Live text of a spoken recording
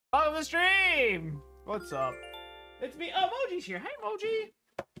Welcome to the stream! What's up? It's me. Oh, Moji's here. Hey, Moji.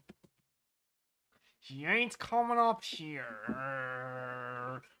 He ain't coming up here.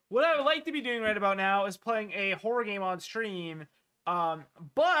 What I would like to be doing right about now is playing a horror game on stream.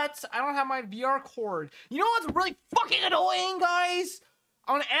 But I don't have my VR cord. You know what's really fucking annoying, guys?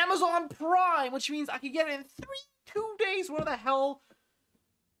 On Amazon Prime, which means I could get it in 2 days. Where the hell?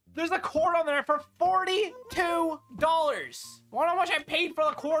 There's a cord on there for $42. Wonder how much I paid for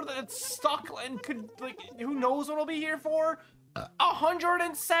the cord that's stuck and could, like, who knows what it'll be here for?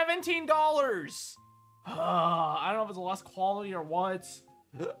 $117. I don't know if it's less quality or what.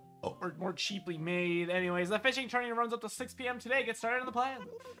 Or more cheaply made. Anyways, the fishing tournament runs up to 6 p.m. today. Get started on the plan.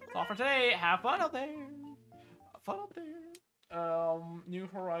 That's all for today. Have fun out there. Have fun out there. New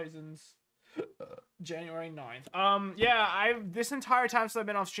Horizons. January 9th. Yeah, this entire time since I've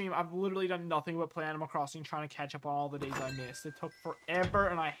been on stream, I've literally done nothing but play Animal Crossing, trying to catch up on all the days I missed. It took forever,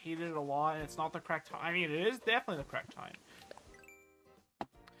 and I hated it a lot, and it's not the correct time. I mean, it is definitely the correct time.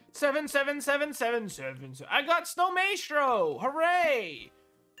 77777. I got Snow Maestro! Hooray!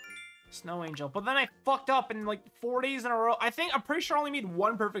 Snow Angel. But then I fucked up in like 4 days in a row. I'm pretty sure I only made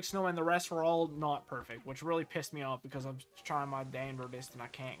one perfect snowman. The rest were all not perfect, which really pissed me off because I'm trying my damnedest and I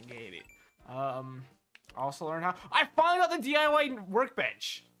can't get it. I also learned how I finally got the DIY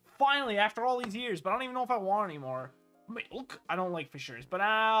workbench. Finally, after all these years, but I don't even know if I want it anymore. Milk. I don't like fishers, but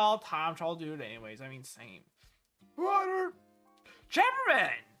I'll do it anyways. I mean, same. Water.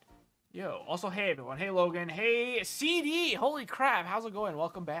 Chamberman. Yo. Also, hey everyone. Hey Logan. Hey CD. Holy crap. How's it going?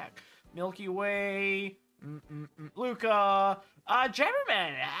 Welcome back. Milky Way. Luca.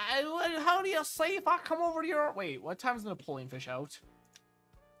 Chamberman. How do you say if I come over to your? Wait. What time's the Napoleon fish out?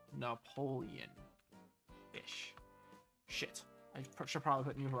 Napoleon fish. Shit. I should probably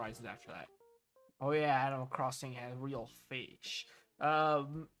put New Horizons after that. Oh yeah, Animal Crossing has real fish. 4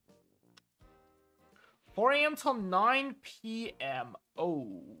 a.m. till 9 p.m.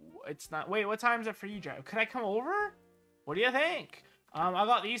 Oh, it's not. Wait, what time is it for you, Jack? Could I come over? What do you think? I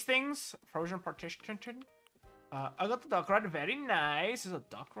got these things. Frozen partition. I got the duck rod. Very nice. Is a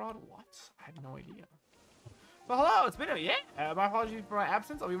duck rod? What? I have no idea. Well, hello, it's been a my apologies for my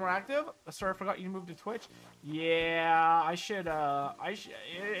absence. I'll be more active. Sorry, I forgot you moved to Twitch. Yeah, I should yeah.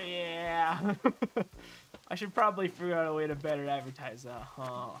 I should probably figure out a way to better advertise that,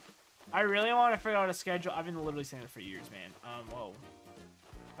 huh? I really want to figure out a schedule. I've been literally saying it for years, man. Whoa.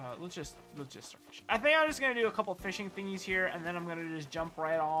 Let's just start fishing. I think I'm just gonna do a couple fishing thingies here, and then I'm gonna just jump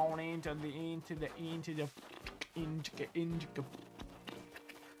right on into the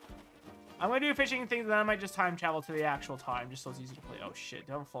I'm gonna do fishing things, then I might just time travel to the actual time, just so it's easy to play. Oh shit,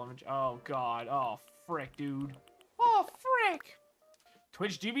 don't fall image. Oh god. Oh frick, dude. Oh frick.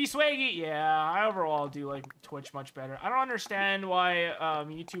 Twitch do be swaggy. Yeah, I overall do like Twitch much better. I don't understand why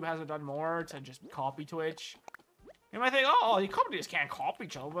YouTube hasn't done more to just copy Twitch. You might think, oh, the companies can't copy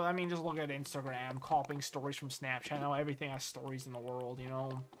each other, but I mean, just look at Instagram, copying stories from Snapchat. Now everything has stories in the world, you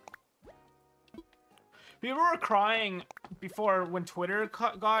know. People were crying before when Twitter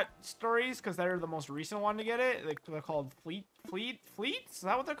got stories because they're the most recent one to get it. Like they're called fleets. Is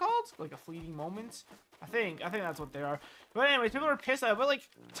that what they're called? Like a fleeting moments. I think that's what they are. But anyways, people are pissed at it. But like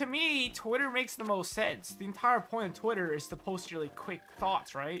to me, Twitter makes the most sense. The entire point of Twitter is to post your like quick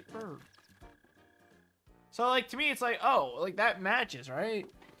thoughts, right? So like to me, it's like, oh, like that matches, right?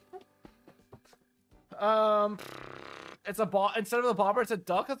 It's a bot instead of the bobber. It's a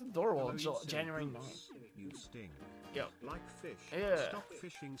duck. That's adorable. Hello, January 9th. You sting. Yo. Like fish. Yeah. Stop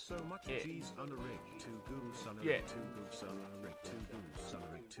fishing so much. Yeah. G's on a rig. 2 goose on a Yeah. rig. 2 goose on a rig. 2 goose on a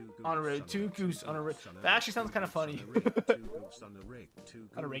rig. 2 goose On a rig. 2 goose on a rig. That actually sounds kind of funny. 2 goose on a rig. 2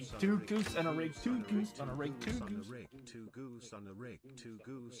 on a rig. 2 goose on a rig. 2 goose on a rig. 2 goose. 2 goose on a rig. 2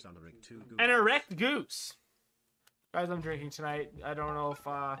 goose on a rig. 2 goose. An erect goose. Guys, I'm drinking tonight. I don't know if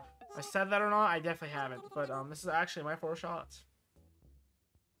I said that or not. I definitely haven't. But this is actually my 4 shots.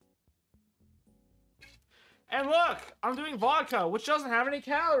 And look, I'm doing vodka, which doesn't have any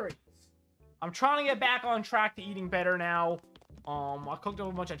calories. I'm trying to get back on track to eating better now. I cooked up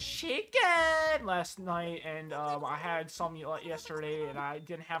a bunch of chicken last night, and I had some yesterday, and I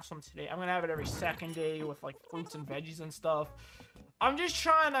didn't have some today. I'm gonna have it every second day with like fruits and veggies and stuff. I'm just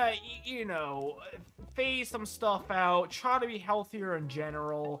trying to, you know, phase some stuff out, try to be healthier in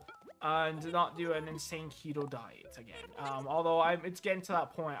general, and not do an insane keto diet again. Although it's getting to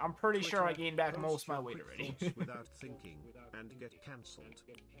that point. I'm pretty sure I gained back most of my weight already. Without thinking and get cancelled.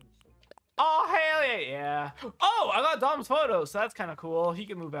 Oh, hell yeah, yeah. Oh, I got Dom's photo, so that's kind of cool. He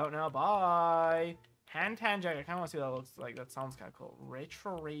can move out now. Bye. Hand tan jacket. I kind of want to see what that looks like. That sounds kind of cool.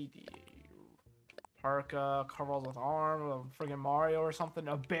 Retro radio. Parka, coveralls with arm, a friggin' Mario or something.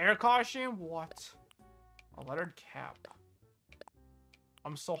 A bear costume? What? A lettered cap.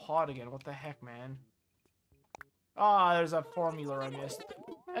 I'm so hot again. What the heck, man? Ah, there's a formula I missed.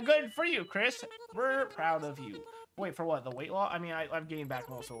 And good for you, Chris. We're proud of you. Wait, for what? The weight loss? I mean, I've gained back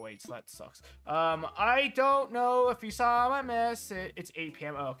most of the weight, so that sucks. I don't know if you saw my mess. It's 8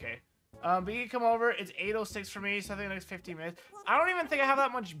 p.m. Oh, okay. But you can come over. It's 8:06 for me, so I think the next 15 minutes. I don't even think I have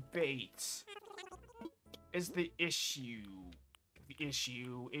that much bait. Is the issue.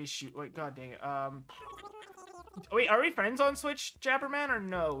 Wait, god dang it. Wait, are we friends on Switch, Jabberman, or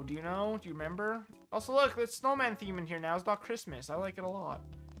no? Do you know? Do you remember? Also, look, the snowman theme in here now is not Christmas. I like it a lot.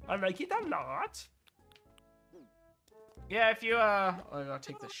 I like it a lot. Yeah, if you, I gotta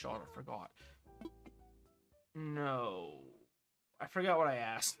take this shot. I forgot. No. I forgot what I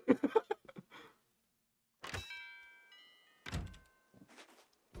asked.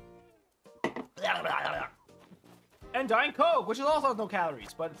 And Diet Coke, which is also has no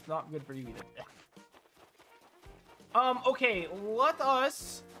calories, but it's not good for you either. Okay, let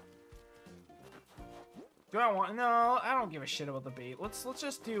us... Do I want... No, I don't give a shit about the bait. Let's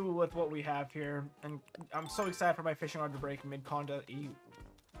just do with what we have here. And I'm so excited for my fishing rod to break mid-conda. Ew.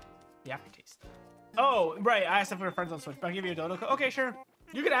 The aftertaste. Oh, right, I asked if we were friends on Switch, but I'll give you a dodo. Okay, sure.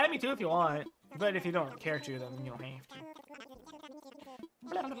 You can add me too if you want. But if you don't care to, then you don't have to.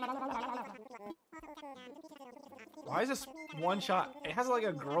 Why is this one shot? It has like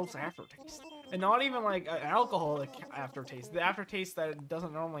a gross aftertaste. And not even like an alcoholic aftertaste. The aftertaste that it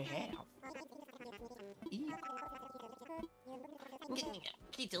doesn't normally have.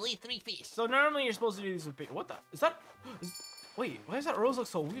 Keep delete 3 fish. So normally you're supposed to do these with bait. What the? Is that? Wait, why does that rose look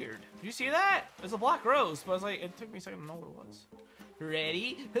so weird? Did you see that? It's a black rose, but I was like, it took me a second to know what it was.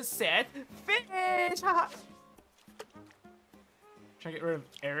 Ready, set, finish! Trying to get rid of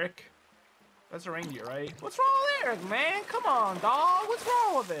Eric. That's a reindeer, right? What's wrong with Eric, man? Come on, dog. What's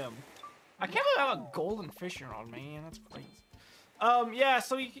wrong with him? I can't believe I have a golden fishing rod, man. That's crazy. Yeah,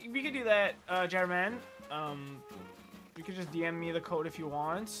 so we could do that, Jarman. You could just DM me the code if you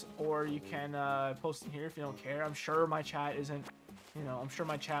want, or you can post it here if you don't care. I'm sure my chat isn't, you know, I'm sure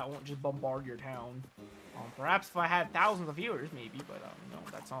my chat won't just bombard your town. Perhaps if I had thousands of viewers, maybe, but no,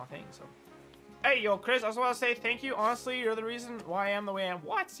 that's not a thing, so. Hey, yo, Chris, I just want to say thank you. Honestly, you're the reason why I am the way I am.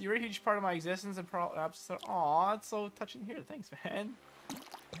 What? You're a huge part of my existence and aw, it's so touching here. Thanks, man.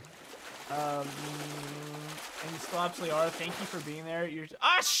 And you still absolutely are. Thank you for being there. You're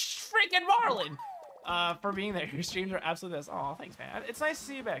freaking Marlin! For being there. Your streams are absolutely this. Oh, thanks, man. It's nice to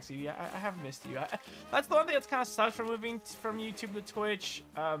see you back, Stevie. I have missed you. That's the one thing that's kind of sucks for moving from YouTube to Twitch.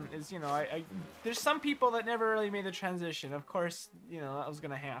 Is, you know, there's some people that never really made the transition. Of course, you know, that was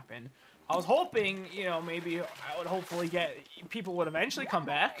gonna happen. I was hoping, you know, maybe I would hopefully get people would eventually come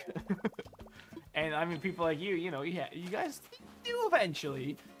back. And I mean, people like you know, yeah, you guys do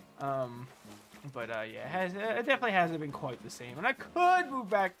eventually. But yeah, it definitely hasn't been quite the same. And I could move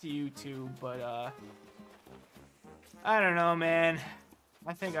back to YouTube, but I don't know, man.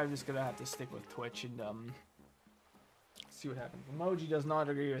 I think I'm just gonna have to stick with Twitch and see what happens. Emoji does not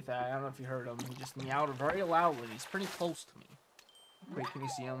agree with that. I don't know if you heard him. He just meowed very loudly. He's pretty close to me. Wait, can you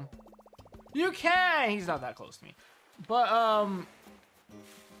see him? You can! He's not that close to me. But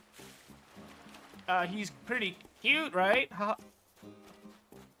he's pretty cute, right? Oh,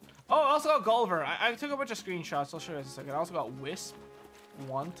 I also got Gulliver. I took a bunch of screenshots. I'll show you in a second. I also got Wisp.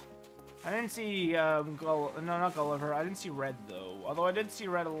 Want. I didn't see, no, not Gulliver. I didn't see Red, though. Although I did see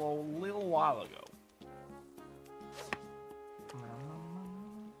Red a little while ago.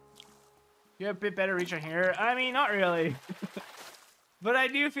 You have a bit better reach on here? I mean, not really. But I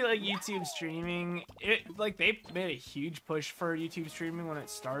do feel like YouTube streaming, they made a huge push for YouTube streaming when it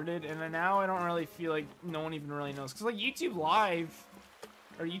started. And then now I don't really feel like no one even really knows. Because, like, YouTube Live...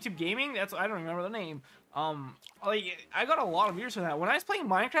 or YouTube Gaming, I don't remember the name. Like, I got a lot of views for that. When I was playing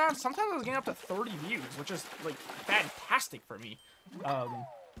Minecraft, sometimes I was getting up to 30 views, which is, like, fantastic for me. And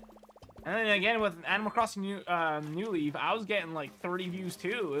then again, with Animal Crossing New Leaf, I was getting, like, 30 views,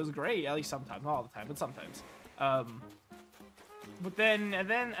 too. It was great, at least sometimes. Not all the time, but sometimes. But then, and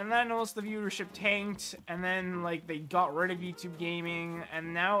then I noticed the viewership tanked, and then, like, they got rid of YouTube Gaming,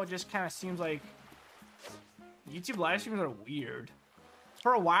 and now it just kind of seems like YouTube live streams are weird.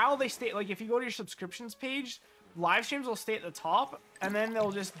 For a while, they stay, like, if you go to your subscriptions page, live streams will stay at the top, and then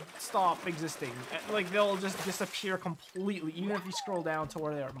they'll just stop existing. Like, they'll just disappear completely, even if you scroll down to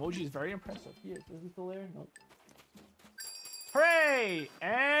where they are. Emoji is very impressive. Here, is he still there? Nope. Hooray!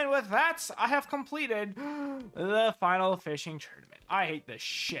 And with that, I have completed the final fishing tournament. I hate this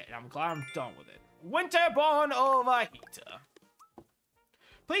shit. I'm glad I'm done with it. Winterborn Overheater.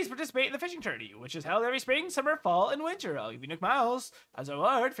 Please participate in the fishing tourney, which is held every spring, summer, fall, and winter. I'll give you Nick Miles as a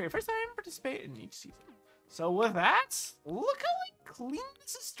reward for your first time participate in each season. So with that, look how like, clean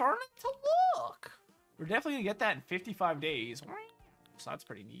this is starting to look. We're definitely gonna get that in 55 days. So that's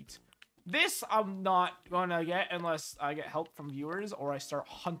pretty neat. This I'm not gonna get unless I get help from viewers or I start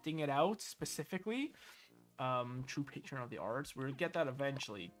hunting it out specifically. True patron of the arts. We'll get that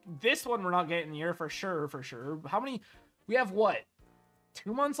eventually. This one we're not getting here for sure, How many? We have what?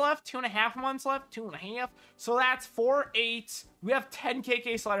 2 months left? 2.5 months left? 2.5? So that's 4, 8. We have 10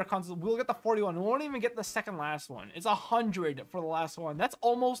 KK slider consoles. We'll get the 41. We won't even get the second last one. It's 100 for the last one. That's a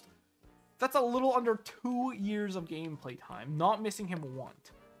little under 2 years of gameplay time. Not missing him one.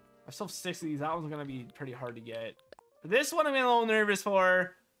 I still have 6 of these. That one's going to be pretty hard to get. But this one I'm a little nervous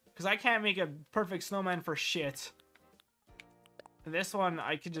for. Because I can't make a perfect snowman for shit. This one,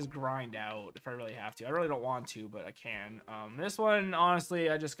 I could just grind out if I really have to. I really don't want to, but I can. This one, honestly,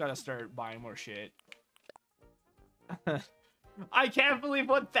 I just gotta start buying more shit. I can't believe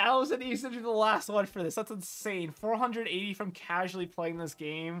 1,000 usage in the last one for this. That's insane. 480 from casually playing this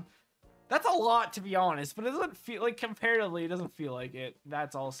game. That's a lot, to be honest, but it doesn't feel like, comparatively, it doesn't feel like it.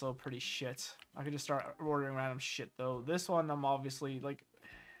 That's also pretty shit. I could just start ordering random shit, though. This one, I'm obviously, like...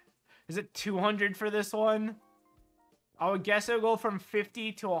 Is it 200 for this one? I would guess it'll go from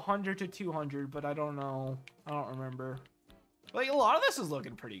 50 to 100 to 200, but I don't know. I don't remember. Like, a lot of this is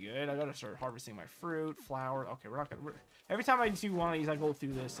looking pretty good. I gotta start harvesting my fruit, flour. Okay, we're not gonna... Every time I do one of these, I go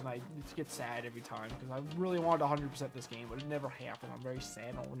through this, and I get sad every time, because I really wanted to 100% this game, but it never happened. I'm very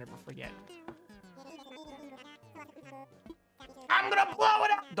sad. I'll never forget. I'm gonna blow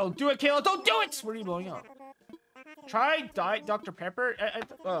it up! Don't do it, Kayla! Don't do it! What are you blowing up? Try Diet Dr. Pepper.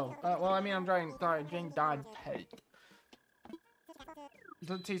 Well, I mean, I'm trying Diet Pepper.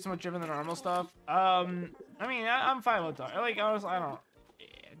 Doesn't taste so much different than normal stuff. I mean, I'm fine with that. Like, honestly, I don't.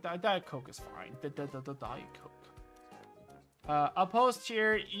 Yeah, Diet Coke is fine. The Diet Coke. I'll post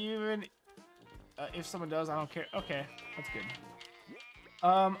here even if someone does. I don't care. Okay, that's good.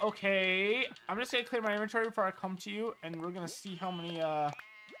 Okay. I'm just gonna clear my inventory before I come to you, and we're gonna see how many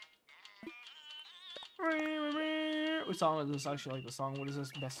What song is this? I actually like the song. What is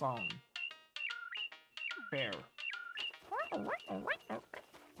this best song? Bear.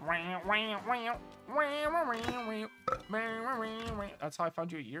 That's how I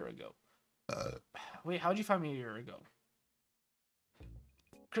found you a year ago. Wait, how'd you find me a year ago?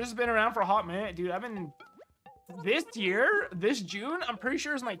 Chris has been around for a hot minute, dude. I've been... This year, this June, I'm pretty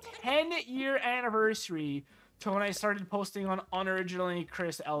sure is my 10-year anniversary to when I started posting on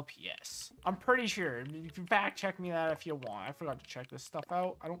UnoriginallyChrisLPs. I'm pretty sure. You can fact check me that if you want. I forgot to check this stuff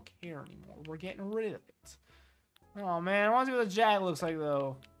out. I don't care anymore. We're getting rid of it. Oh man, I want to see what the Jag looks like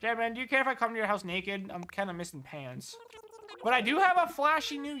though. Jag man, do you care if I come to your house naked? I'm kind of missing pants. But I do have a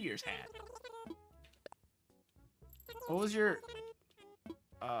flashy New Year's hat. What was your...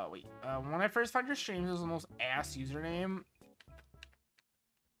 wait. When I first found your streams, it was the most ass username.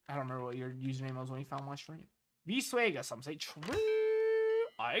 I don't remember what your username was when you found my stream. V-Swega, some say true.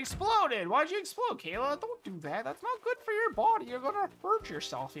 I exploded. Why'd you explode, Kayla? Don't do that. That's not good for your body. You're gonna hurt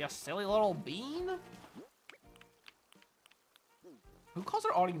yourself, you silly little bean. Who calls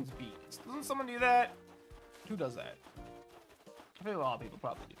their audience beans? Doesn't someone do that? Who does that? I think a lot of people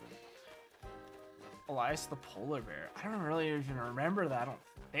probably do. Elias the polar bear. I don't really even remember that, I don't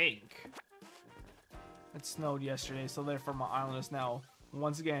think. It snowed yesterday, so therefore my island is now,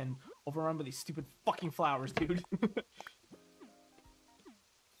 once again, overrun by these stupid fucking flowers, dude.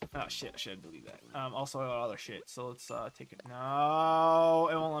 Oh shit, I should delete that. Also I got other shit, so let's take it. No,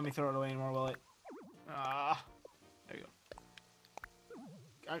 it won't let me throw it away anymore, will it? There you go.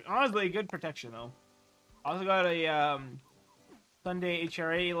 Honestly, good protection though. I also got a Sunday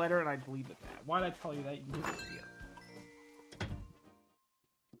HRA letter and I deleted that. Why did I tell you that? You didn't see it.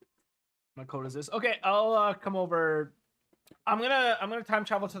 My code is this. Okay, I'll come over. I'm gonna time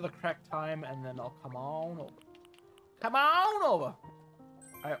travel to the correct time and then I'll come on over. Come on over.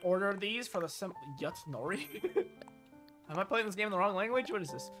 I ordered these for the Nori. Am I playing this game in the wrong language? What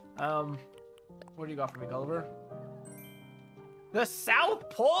is this? What do you got for me, Gulliver? The South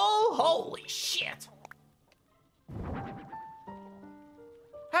Pole? Holy shit!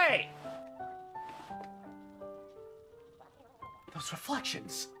 Hey! Those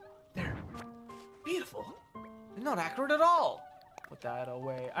reflections. They're beautiful. They're not accurate at all. Put that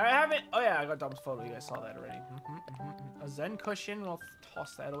away. I haven't... Oh yeah, I got Dom's photo. You guys saw that already. A Zen cushion. We'll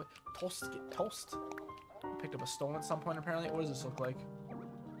toss that away. Toast. Picked up a stone at some point, apparently. What does this look like?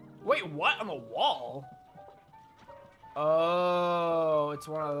 Wait, what? On the wall? Oh, it's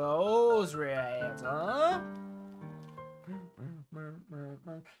one of those rats, huh?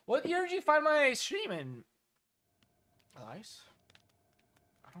 What year did you find my stream in? Elias?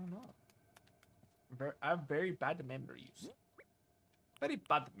 I don't know. I have very bad memories. Very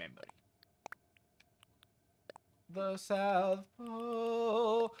bad memory. The South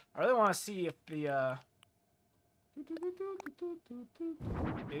Pole. I really want to see if the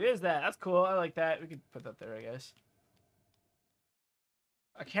it is that. That's cool. I like that. We could put that there, I guess.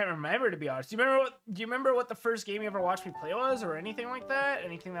 I can't remember, to be honest. Do you remember what the first game you ever watched me play was, or anything like that?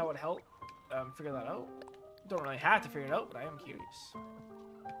 Anything that would help figure that out? Don't really have to figure it out, but I am curious.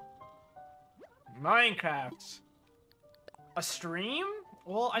 Minecraft. A stream?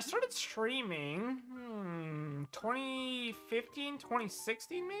 Well, I started streaming 2015,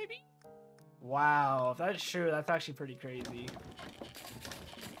 2016 maybe? Wow, if that's true, that's actually pretty crazy.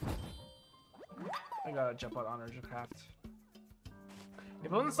 I gotta jump on UnoriginalCraft. If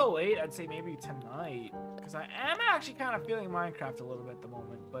it wasn't so late, I'd say maybe tonight. Because I am actually kind of feeling Minecraft a little bit at the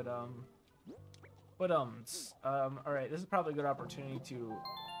moment. Alright, this is probably a good opportunity to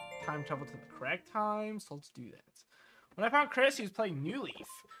time travel to the correct time, so let's do that. When I found Chris, he was playing New Leaf.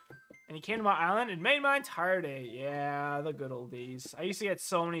 And he came to my island and made my entire day. Yeah, the good old days. I used to get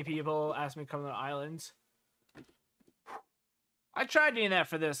so many people ask me to come to the island. I tried doing that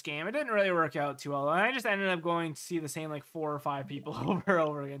for this game. It didn't really work out too well. And I just ended up going to see the same like 4 or 5 people over and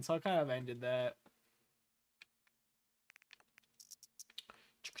over again. So I kind of ended that.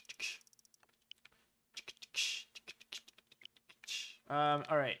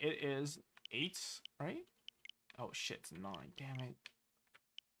 Alright, it is 8, right? Oh shit, it's 9. Damn it.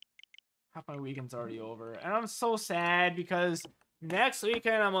 Half my weekend's already over. And I'm so sad because next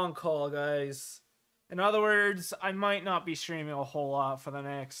weekend I'm on call, guys. In other words, I might not be streaming a whole lot for the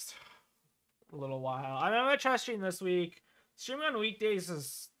next little while. I'm gonna try to stream this week. Streaming on weekdays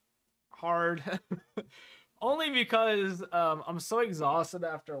is hard. Only because I'm so exhausted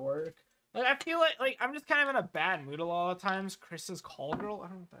after work. Like, I feel like I'm just kind of in a bad mood a lot of times. Chris's call girl? I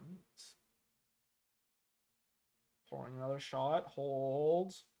don't know what that means. Pouring another shot.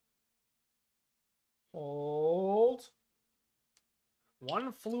 Hold. Hold.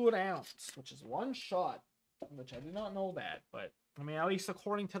 1 fluid ounce, which is 1 shot, which I did not know that, but I mean, at least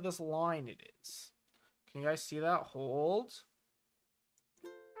according to this line, it is. Can you guys see that? Hold.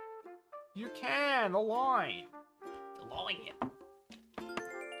 You can. The line. The line.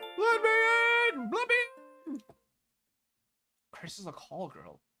 Let me in. Let me in. Chris is a call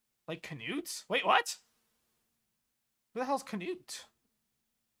girl. Like Canute? Wait, what? Who the hell's Canute?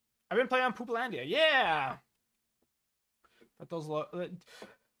 I've been playing on Poopalandia. Yeah. But those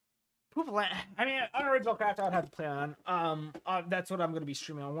Poopalandia. I mean, UnoriginalCraft I'd have to play on. That's what I'm gonna be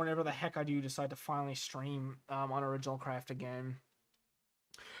streaming on whenever the heck I do decide to finally stream UnoriginalCraft again.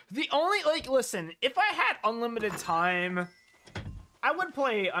 The only listen, if I had unlimited time, I would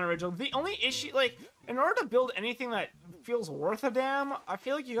play Unoriginal. The only issue, in order to build anything that feels worth a damn, I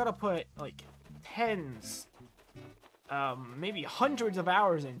feel like you gotta put tens, maybe hundreds of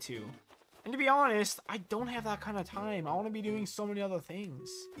hours into. And to be honest, I don't have that kind of time. I want to be doing so many other things.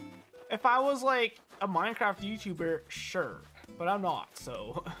 If I was like a Minecraft YouTuber, sure, but I'm not,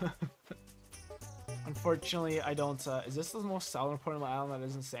 so. Unfortunately, I don't. Is this the most southern point of my island that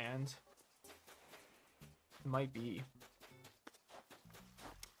isn't sand? It might be.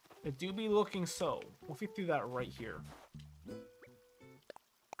 It do be looking so. We'll fit through that right here.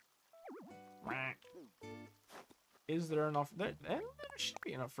 Is there enough? There should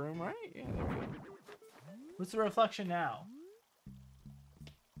be enough room, right? Yeah, there we go. What's the reflection now?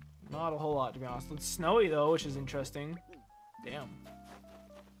 Not a whole lot, to be honest. It's snowy, though, which is interesting. Damn.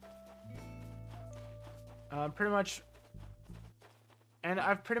 Pretty much... And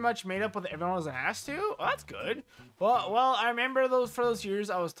I've pretty much made up with everyone I was asked to? Oh, that's good. Well, I remember for those years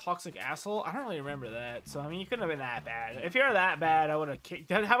I was toxic asshole. I don't really remember that. So, I mean, you couldn't have been that bad. If you're that bad, I would have kicked...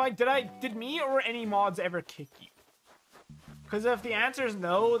 Did me or any mods ever kick you? Because if the answer is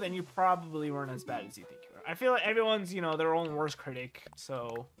no, then you probably weren't as bad as you think you were. I feel like everyone's, their own worst critic.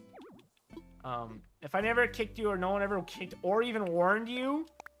 So, if I never kicked you or no one ever kicked or even warned you...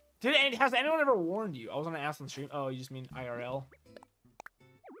 Has anyone ever warned you? I was going to ask on stream. Oh, you just mean IRL?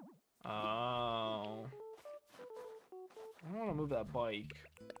 Oh. I don't want to move that bike.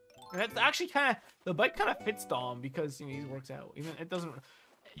 That's actually the bike kind of fits Dom because, he works out. Even it doesn't...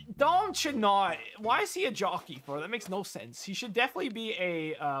 Dom should not. Why is he a jockey for? That makes no sense. He should definitely be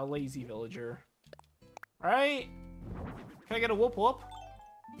a lazy villager. Right? Can I get a whoop whoop?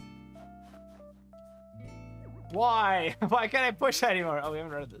 Why? Why can't I push that anymore? Oh, we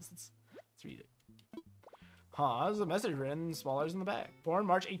haven't read this. Let's read it. Huh, there's a message written in small letters in the back. Born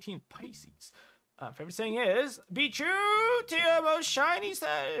March 18th, Pisces. Favorite saying is, be true to your most shiny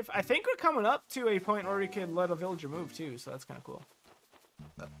self. I think we're coming up to a point where we can let a villager move too, so that's kind of cool.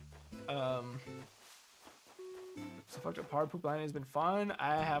 So fucked up hard poop line has been fun.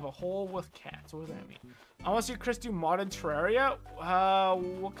 I have a hole with cats. What does that mean? I want to see Chris do modded Terraria.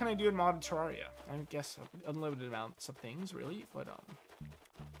 What can I do in modded Terraria? I guess unlimited amounts of things, really. But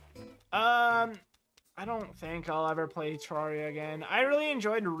I don't think I'll ever play Terraria again. I really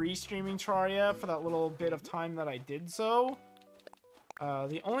enjoyed restreaming Terraria for that little bit of time that I did so.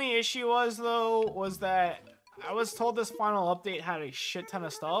 The only issue was, though, was that I was told this final update had a shit ton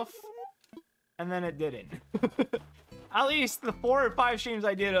of stuff, and then it didn't. At least the 4 or 5 streams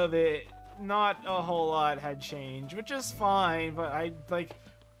I did of it, not a whole lot had changed, which is fine, but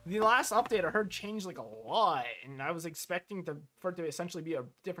the last update I heard changed like a lot, and I was expecting for it to essentially be a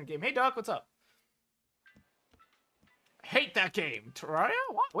different game. Hey, Duck, what's up? I hate that game. Terraria?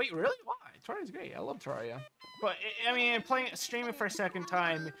 What? Wait, really? Why? Terraria's great. I love Terraria. But, I mean, streaming for a second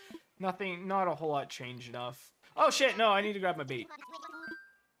time, not a whole lot changed enough. Oh, shit, no, I need to grab my bait.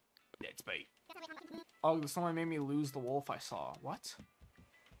 It's bait. Oh, someone made me lose the wolf I saw. What?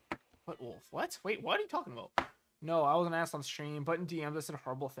 What wolf? What? Wait, what are you talking about? No, I wasn't asked on stream, but in DMs I said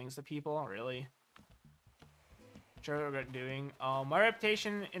horrible things to people. Really? Sure, I regret doing. My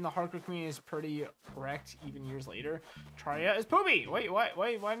reputation in the hardcore community is pretty wrecked even years later. Terraria is poopy! Wait, why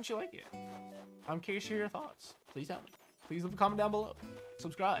didn't you like it? I'm curious to hear your thoughts. Please tell me. Please leave a comment down below.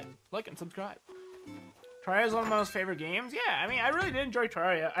 Subscribe. Like and subscribe. Terraria is one of my most favorite games. Yeah, I mean, I really did enjoy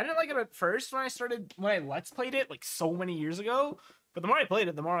Terraria. I didn't like it at first when I Let's Played it, like, so many years ago. But the more I played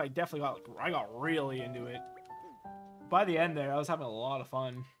it, the more I definitely got really into it. By the end there, I was having a lot of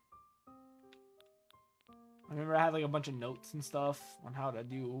fun. I remember I had, like, a bunch of notes and stuff on how to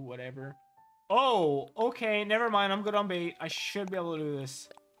do whatever. Oh, okay, never mind. I'm good on bait. I should be able to do this.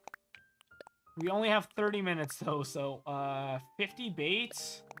 We only have 30 minutes, though, so, 50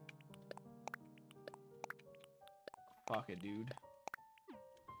 baits. Fuck it, dude.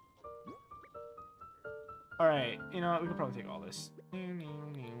 Alright, you know what? We could probably take all this.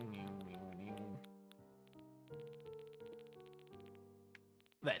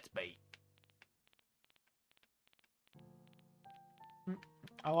 That's bait.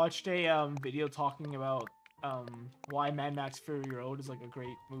 I watched a video talking about why Mad Max Fury Road is like a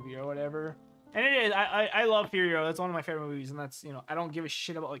great movie or whatever. And it is. I love Fury Road. That's one of my favorite movies, and that's, you know, I don't give a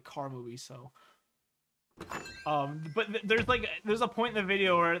shit about like car movies, so. But there's a point in the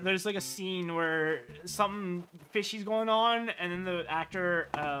video where there's like a scene where something fishy's going on, and then the actor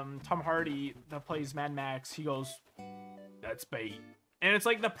Tom Hardy that plays Mad Max, he goes, "That's bait," and it's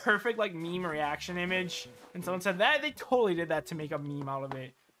like the perfect like meme reaction image. And someone said that they totally did that to make a meme out of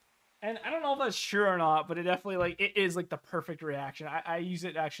it, and I don't know if that's true or not, but it definitely like it is like the perfect reaction. I used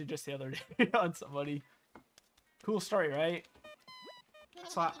it actually just the other day on somebody. Cool story, right?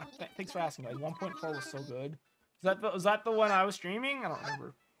 So thanks for asking, guys. 1.4 was so good. Was that the one I was streaming? I don't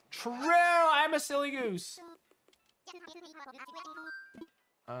remember. True, I'm a silly goose.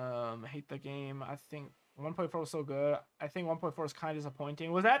 I hate the game. I think 1.4 was so good. I think 1.4 is kind of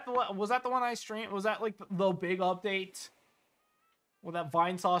disappointing. Was that the one I streamed? Was that like the big update? Well, that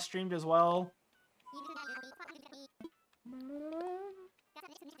Vinesaw streamed as well.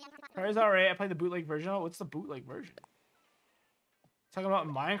 Is that alright? I played the bootleg version. What's the bootleg version? Talking about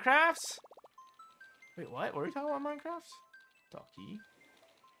Minecraft? Wait, what? What are we talking about Minecraft? Ducky.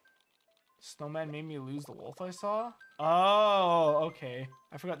 Snowman made me lose the wolf I saw? Oh, okay.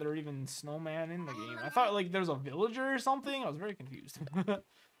 I forgot there were even snowman in the game. I thought like there was a villager or something. I was very confused.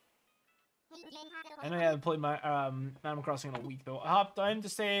 And I haven't played my Animal Crossing in a week though. I hopped in to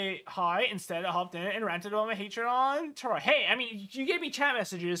say hi. Instead, I hopped in and ranted about my hatred on Terraria. Hey, I mean, you gave me chat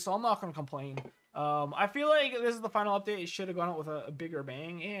messages, so I'm not gonna complain. I feel like this is the final update. It should have gone out with a bigger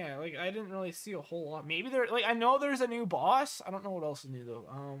bang. Yeah, like I didn't really see a whole lot. Maybe there, like I know there's a new boss. I don't know what else is new though.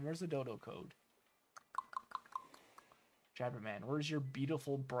 Where's the dodo code? Jabberman, where's your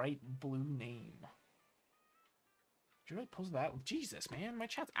beautiful bright blue name? Did you really post that? Jesus, man, my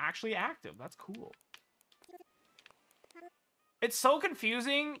chat's actually active. That's cool. It's so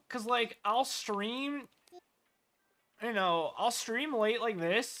confusing because like I'll stream, you know, I'll stream late like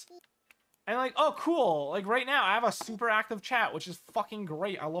this. And like, oh, cool. Like right now, I have a super active chat, which is fucking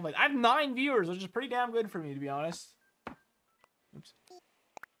great. I love it. I have 9 viewers, which is pretty damn good for me, to be honest. Oops.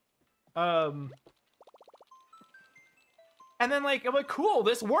 And then like, I'm like, cool,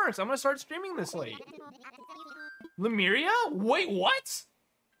 this works. I'm gonna start streaming this late. Lemuria? Wait, what?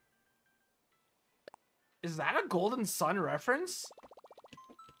 Is that a Golden Sun reference?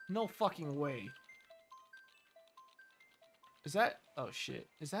 No fucking way. Is that? Oh shit.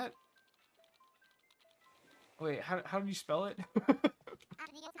 Is that? Wait, how do you spell it?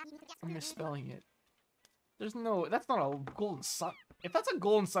 I'm misspelling it. There's no, that's not a golden sun. If that's a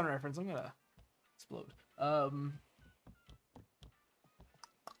golden sun reference, I'm gonna explode.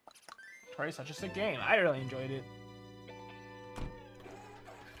 Probably such a sick game. I really enjoyed it.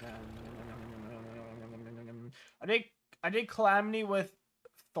 I did Calamity with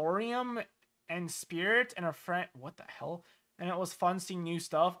Thorium and Spirit and a friend. What the hell? And it was fun seeing new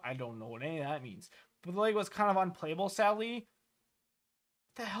stuff. I don't know what any of that means. But the leg was kind of unplayable, sadly.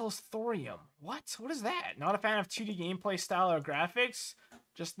 What the hell is Thorium? What? What is that? Not a fan of 2D gameplay style or graphics.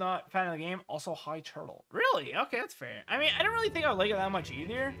 Just not a fan of the game. Also, High Turtle. Really? Okay, that's fair. I mean, I don't really think I would like it that much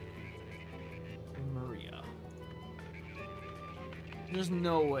either. Maria. There's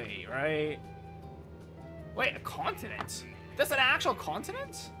no way, right? Wait, a continent? That's an actual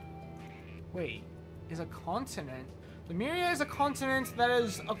continent? Wait, is a continent? Lemuria is a continent that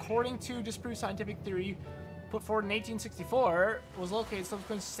is, according to disproved scientific theory, put forward in 1864, was located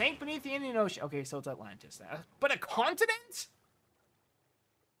subsequently sank beneath the Indian Ocean. Okay, so it's Atlantis. But a continent?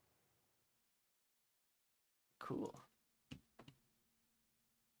 Cool.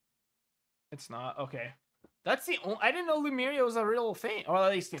 It's not. Okay. That's the only... I didn't know Lemuria was a real thing. Or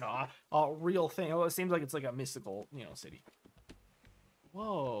at least, you know, a real thing. Oh, it seems like it's like a mystical, you know, city.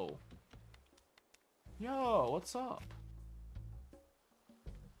 Whoa. Yo, what's up?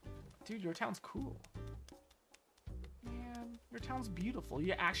 Dude, your town's cool. Man, your town's beautiful.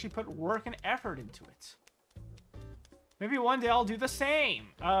 You actually put work and effort into it. Maybe one day I'll do the same.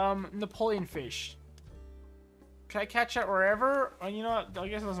 Napoleon fish. Can I catch it wherever? You know what? I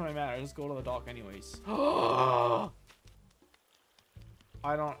guess it doesn't really matter. Just go to the dock anyways. I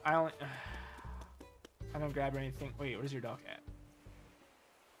don't grab anything. Wait, where's your dock at?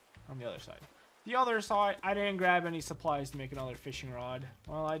 On the other side. The other side, I didn't grab any supplies to make another fishing rod.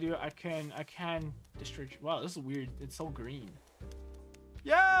 Well, I can distribute. Wow, this is weird. It's so green.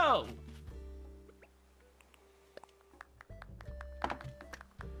 Yo!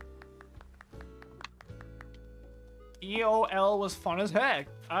 EOL was fun as heck.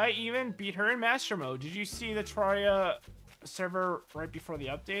 I even beat her in Master Mode. Did you see the Troya server right before the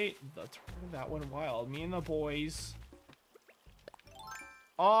update? That went wild. Me and the boys.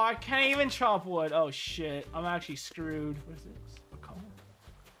 Oh, I can't even chop wood. Oh, shit. I'm actually screwed. What is this? A cone?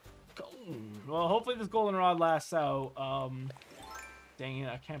 Cone. Well, hopefully this goldenrod lasts out. Dang it.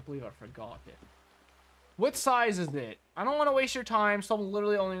 I can't believe I forgot it. What size is it? I don't want to waste your time, so I'm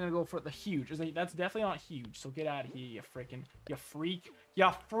literally only going to go for the huge. That's definitely not huge, so get out of here, you freaking... You freak.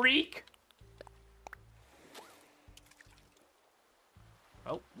 You freak!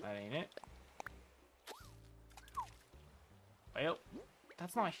 Oh, that ain't it. Well...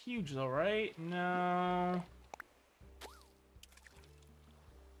 That's not huge though, right? No.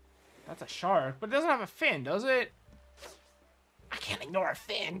 That's a shark, but it doesn't have a fin, does it? I can't ignore a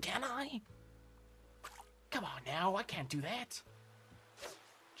fin, can I? Come on now, I can't do that.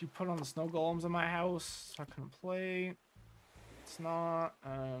 Did you put on the snow golems in my house so I couldn't play? It's not.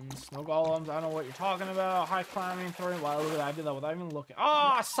 Snow golems, I don't know what you're talking about. High climbing, throwing. Wow, look at that. I did that without even looking.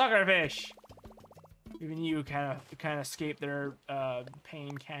 Oh, suckerfish! Even you can't escape their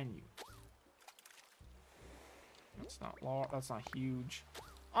pain, can you? That's not long. That's not huge.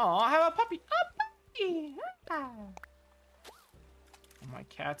 Oh, I have a puppy. A puppy. Ah. My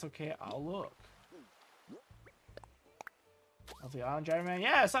cat's okay. I'll look. Oh, the Island Gyro Man.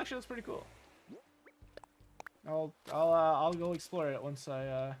 Yeah, this actually looks pretty cool. I'll go explore it once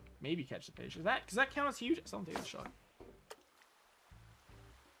I maybe catch the fish. Does that count as huge? So I'm taking a shot.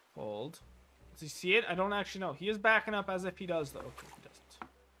 Hold. Does he see it? I don't actually know. He is backing up as if he does, though. Okay, he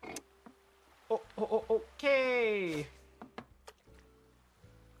doesn't. Oh, okay.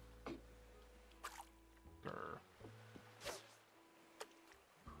 Grr.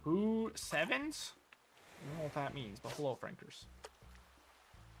 Who? Sevens? I don't know what that means, but hello, Frankers.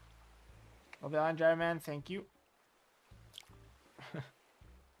 Love the Iron Gyro Man, thank you.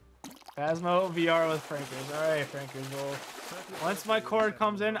 Phasmo VR with Frankers. Alright, Frankers. Well, once my cord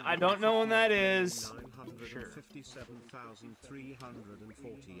comes in, I don't know when that is. Sure.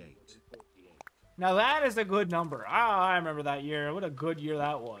 Now that is a good number. I remember that year. What a good year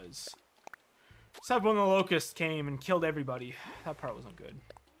that was. Except when the locusts came and killed everybody. That part wasn't good.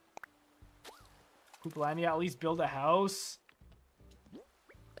 Pooplandia, at least build a house.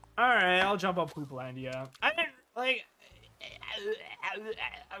 Alright, I'll jump up Pooplandia. I didn't, like...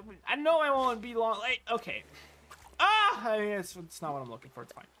 I know I won't be long. Like, okay. I mean, it's not what I'm looking for.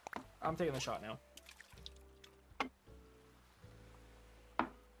 It's fine. I'm taking the shot now.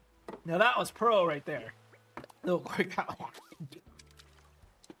 Now that was pro right there. Real quick, that one.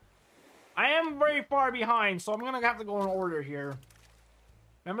 I am very far behind, so I'm gonna have to go in order here.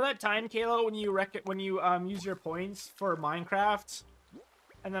 Remember that time, Kayla, when you use your points for Minecraft,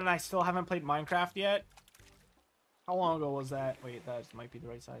 and then I still haven't played Minecraft yet? How long ago was that? Wait, that might be the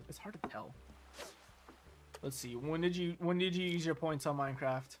right size. It's hard to tell. Let's see. When did you use your points on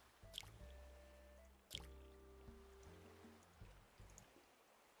Minecraft?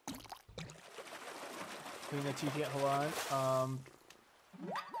 Clean the teeth yet? Hold on.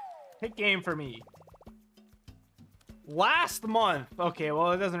 Pick game for me. Last month. Okay,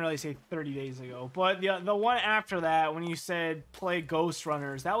 well, it doesn't really say 30 days ago, but the one after that, when you said play Ghost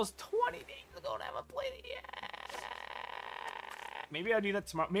Runners, that was 20 days ago and I haven't played it yet. Maybe I'll do that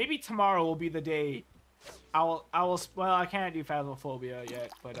tomorrow. Maybe tomorrow will be the day. Well, I can't do Phasmophobia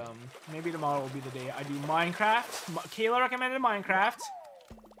yet, but maybe tomorrow will be the day I do Minecraft. Kayla recommended Minecraft.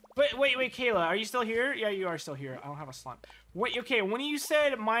 Wait, Kayla, are you still here? Yeah, you are still here. I don't have a slot. Wait, okay, when you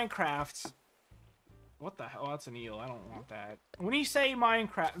said Minecraft... What the hell? Oh, that's an eel. I don't want that. When you say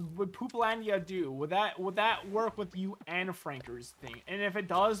Minecraft, would Pooplandia do? Would that work with you and Franker's thing? And if it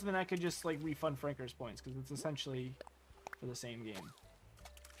does, then I could just, like, refund Franker's points, because it's essentially for the same game.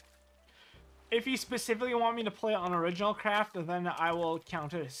 If you specifically want me to play on Original Craft, then I will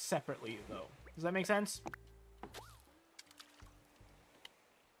count it separately, though. Does that make sense?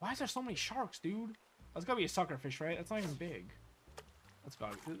 Why is there so many sharks, dude? That's gotta be a sucker fish, right? That's not even big. That's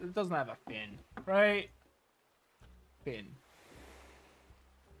gotta be. It doesn't have a fin, right? Fin.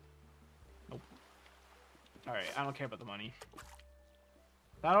 Nope. Alright, I don't care about the money.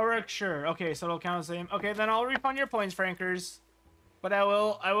 That'll work, sure. Okay, so it'll count the same. Okay, then I'll refund your points, Frankers. But I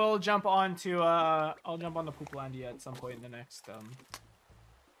will jump on to I'll jump on the Pooplandia at some point in the next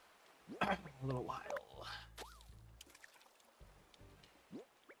little while.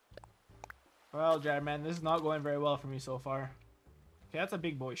 Well, Jared, man, this is not going very well for me so far. Okay, that's a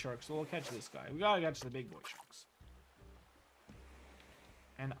big boy shark, so we'll catch this guy. We gotta catch the big boy sharks.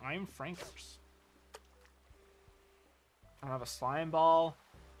 And I'm Frankers. I have a slime ball.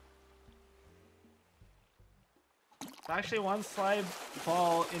 It's actually one slime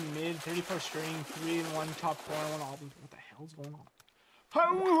ball in mid, 34 string, 3 in 1 top corner, 1 album. What the hell's going on?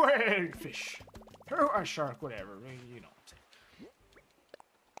 Oh, fish. Oh, a shark, whatever. You know what I'm saying.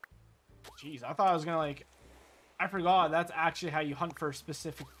 Jeez, I thought I was gonna like... I forgot that's actually how you hunt for a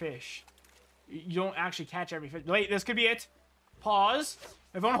specific fish. You don't actually catch every fish. Wait, this could be it. Pause.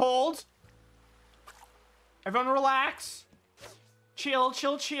 Everyone hold. Everyone relax. Chill,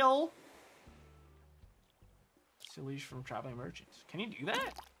 chill, chill. Silly from traveling merchants. Can you do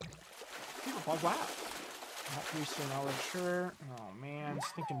that? People pause. Wow. Not pretty soon, I'll sure. Oh man,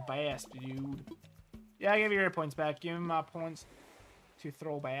 stinking bass, dude. Yeah, give your points back. Give me my points to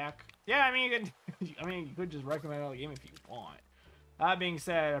throw back. Yeah, I mean, you could just recommend another game if you want. That being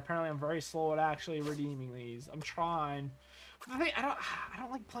said, apparently I'm very slow at actually redeeming these. I'm trying. But the thing, I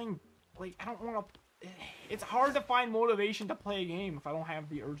don't like playing. Like, I don't want to. It's hard to find motivation to play a game if I don't have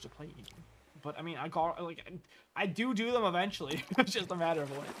the urge to play a game. But I mean, I do them eventually. It's just a matter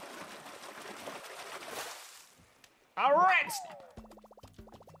of when. All right.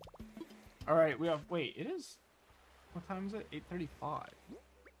 All right, we have. Wait, it is. What time is it? 8:35.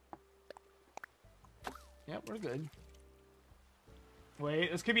 Yep, we're good.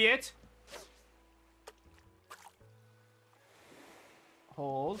 Wait, this could be it.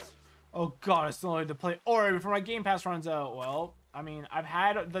 Hold. Oh god, I still need to play Ori before my Game Pass runs out. Well, I mean, I've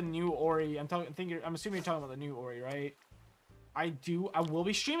had the new Ori. I'm assuming you're talking about the new Ori, right? I will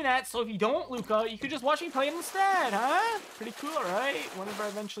be streaming that, so if you don't, Luca, you could just watch me play it instead, huh? Pretty cool, right? Whenever I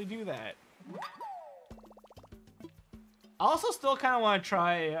eventually do that. I also still kind of want to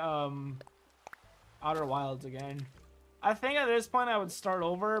try Outer Wilds again. I think at this point I would start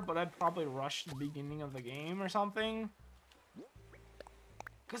over, but I'd probably rush the beginning of the game or something.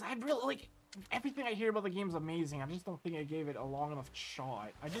 Because I really, like, everything I hear about the game is amazing. I just don't think I gave it a long enough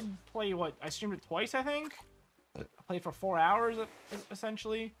shot. I did play, I streamed it twice, I think? I played for 4 hours,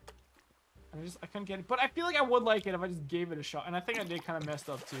 essentially. And I couldn't get it. But I feel like I would like it if I just gave it a shot. And I think I did kind of messed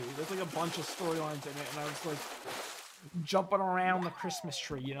up, too. There's, like, a bunch of storylines in it, and I was, like, jumping around the Christmas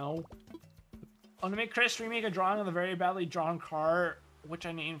tree, you know? I'm gonna make Chris remake a drawing of the very badly drawn car, which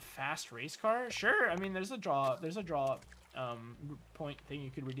I named Fast Race Car. Sure, I mean, there's a draw point thing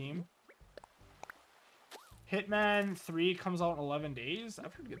you could redeem. Hitman 3 comes out in 11 days.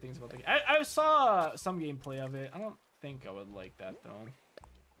 I've heard good things about the game. I saw some gameplay of it. I don't think I would like that, though.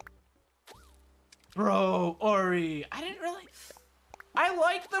 Bro, Ori. I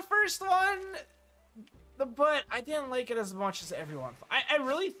liked the first one, but I didn't like it as much as everyone. I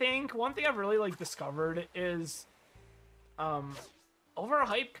really think one thing I've really, like, discovered is,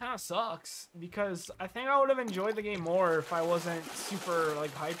 overhyped kind of sucks, because I think I would have enjoyed the game more if I wasn't super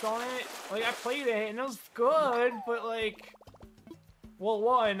like hyped on it. Like, I played it and it was good, but like, well,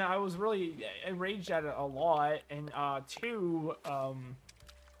 one, I was really enraged at it a lot, and two,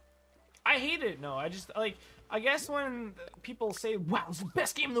 I hate it. No, I just like, I guess when people say, wow, it's the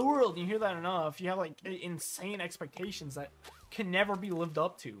best game in the world, and you hear that enough, you have like insane expectations that can never be lived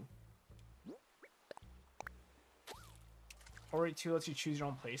up to. Ori 2 lets you choose your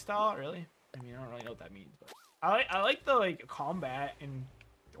own playstyle, really? I mean, I don't really know what that means, but I like the like combat in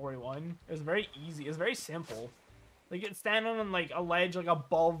Ori 1. It was very easy. It was very simple. Like, it's standing on like a ledge, like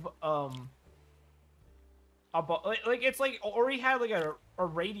above like it's like Ori had like a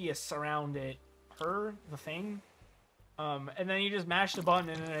radius around it, the thing, and then you just mashed the button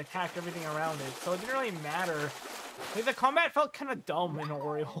and it attacked everything around it. So it didn't really matter. Like, the combat felt kind of dumb in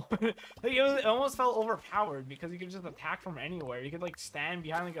Ori. Like, it almost felt overpowered because you could just attack from anywhere. You could like stand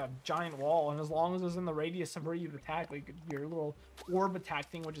behind like a giant wall, and as long as it was in the radius of where you'd attack, like your little orb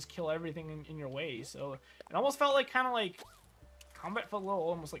attack thing would just kill everything in your way. So it almost felt like kind of like combat felt a little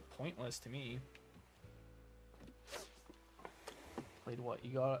almost like pointless to me. Played what?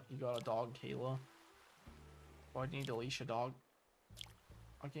 You got a dog, Kayla? Why do you need to leash a dog?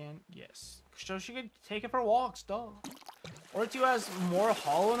 Again? Yes. So she could take it for walks, duh. Or 2 has more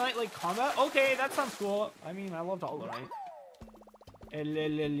Hollow Knight like combat? Okay, that sounds cool. I mean, I loved Hollow Knight. It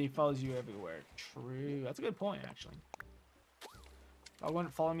literally follows you everywhere. True. That's a good point, actually. Dog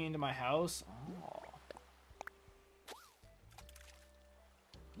wouldn't follow me into my house? Oh.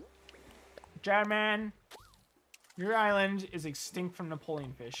 Jadman, your island is extinct from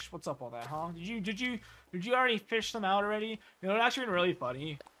Napoleon fish. What's up all that, huh? Did you already fish them out already? You know, it actually been really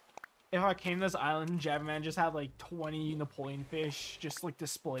funny if I came to this island and Jabberman just had like 20 Napoleon fish just like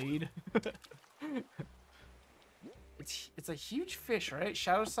displayed. It's a huge fish, right?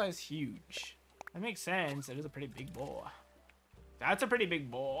 Shadow size huge. That makes sense. It is a pretty big boy. That's a pretty big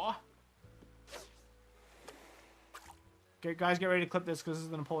boy. Okay, guys, get ready to clip this because this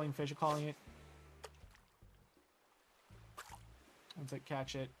is the Napoleon fish. I'm calling it. Once I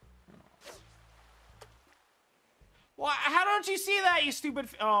catch it. Well, how don't you see that, you stupid...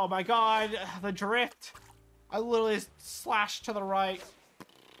 Oh my god, the drift. I literally slashed to the right.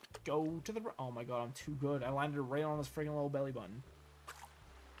 Go to the... Oh my god, I'm too good. I landed right on this freaking little belly button.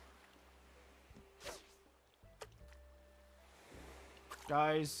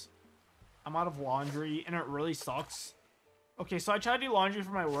 Guys, I'm out of laundry, and it really sucks. Okay, so I tried to do laundry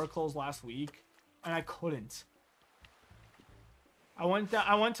for my work clothes last week, and I couldn't. I went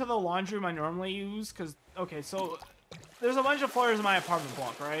to the laundry room I normally use, because... Okay, so... There's a bunch of floors in my apartment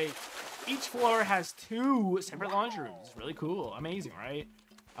block, right? Each floor has 2 separate laundry rooms. It's really cool. Amazing, right?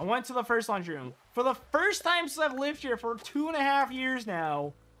 I went to the first laundry room. For the first time since I've lived here for 2.5 years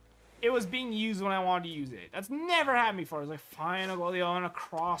now, it was being used when I wanted to use it. That's never happened before. I was like, fine, I'll go the other one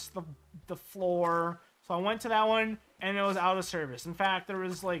across the floor. So I went to that one, and it was out of service. In fact, there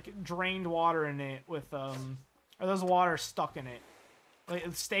was, like, drained water in it with, or there was water stuck in it. Like,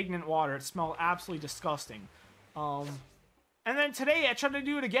 stagnant water. It smelled absolutely disgusting. And then today I tried to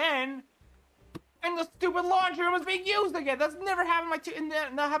do it again, and the stupid laundry room was being used again. That's never happened.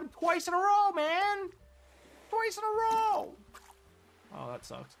 That happened twice in a row, man. Twice in a row. Oh, that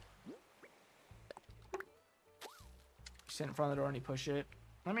sucks. You sit in front of the door and you push it.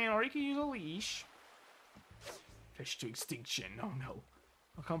 I mean, or you can use a leash. Fish to extinction. Oh no.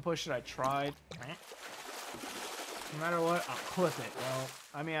 I'll come push it. I tried. No matter what, I'll clip it. Well,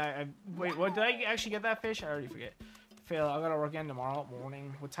 I mean, wait. What did I actually get that fish? I already forget. Fail. I gotta work again tomorrow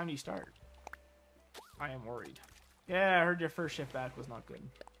morning. What time do you start? I am worried. Yeah, I heard your first shift back was not good.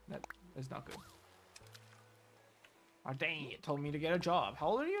 That is not good. Oh dang! It told me to get a job. How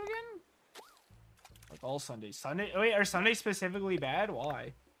old are you again? Like all Sundays. Sunday? Wait, are Sundays specifically bad?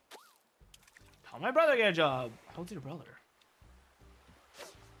 Why? How my brother get a job? How old's your brother?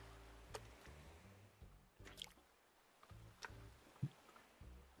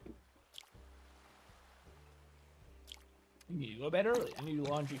 You need to go to bed early. I need to do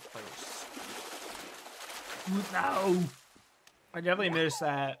laundry first. No! I definitely missed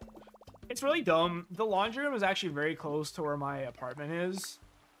that. It's really dumb. The laundry room is actually very close to where my apartment is.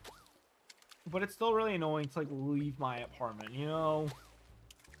 But it's still really annoying to, like, leave my apartment, you know?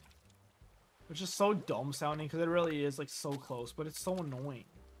 Which is so dumb sounding, because it really is, like, so close. But it's so annoying.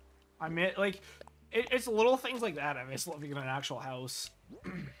 I mean, like, it's little things like that I miss living in an actual house.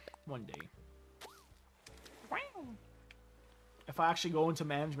 One day. If I actually go into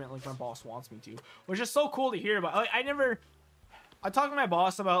management like my boss wants me to, which is so cool to hear about. Like, I talk to my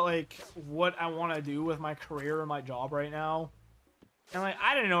boss about like what I want to do with my career and my job right now, And like,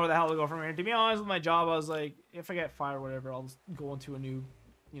 I didn't know where the hell to go from here. To be honest with my job, I was like, if I get fired or whatever, I'll just go into a new,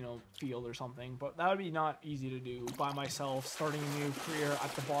 you know, field or something. But that would be not easy to do by myself, starting a new career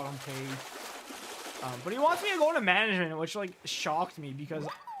at the bottom page. But he wants me to go into management, which like shocked me because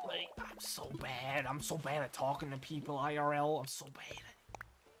like I'm so bad. I'm so bad at talking to people IRL. I'm so bad at it.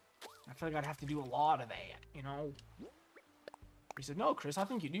 I feel like I'd have to do a lot of that, you know? He said, no, Chris, I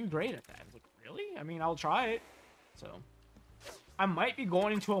think you do great at that. I was like, really? I mean, I'll try it. So I might be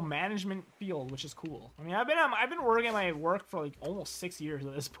going into a management field, which is cool. I mean, I've been working at my work for like almost 6 years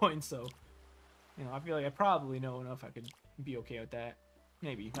at this point, so you know, I feel like I probably know enough I could be okay with that.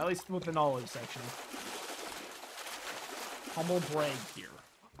 Maybe. At least with the knowledge section. Humble brag here.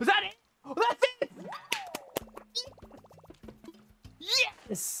 Was that it? Oh, that's it!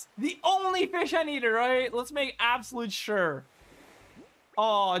 Yes! The only fish I needed, right? Let's make absolute sure.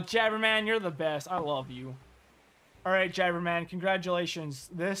 Oh, Jabberman, you're the best. I love you. Alright, Jabberman, congratulations.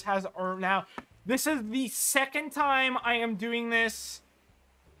 This has earned now. This is the second time I am doing this.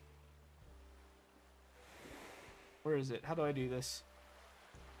 Where is it? How do I do this?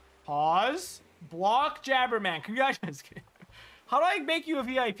 Pause. Block Jabberman. Congratulations. How do I make you a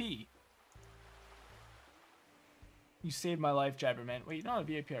VIP? You saved my life, Jabberman. Wait, you're not a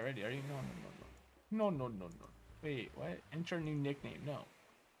VIP already, are you? No. No. Wait, what? Enter a new nickname. No.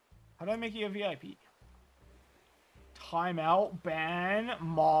 How do I make you a VIP? Timeout. Ban.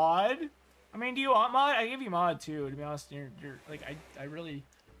 Mod. I mean, do you want mod? I give you mod too. To be honest, you're like I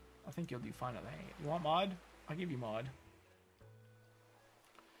think you'll do fine at that. You want mod? I'll give you mod.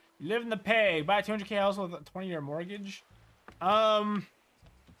 Live in the pay. Buy a 200K house with a 20-year mortgage. No.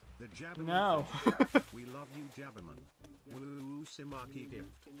 We love you, Jabberman. Woo, Simaki gift.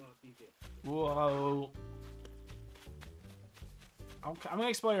 Whoa. I'm gonna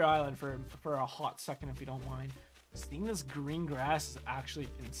explore your island for a hot second if you don't mind. Seeing this green grass is actually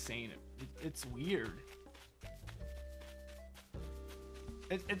insane. It's weird.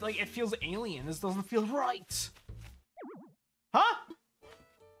 It's like it feels alien. This doesn't feel right. Huh?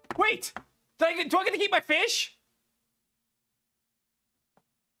 Wait! Do I get to keep my fish?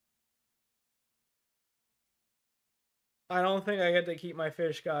 I don't think I get to keep my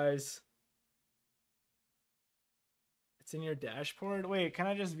fish, guys. It's in your dashboard? Wait, can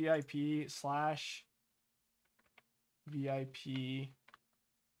I just VIP/VIP?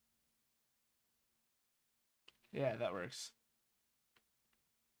 Yeah, that works.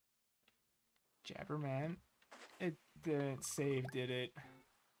 Jabberman. It didn't save, did it?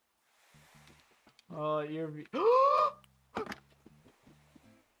 Oh, you're...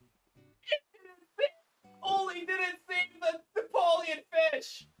 Only didn't save the Napoleon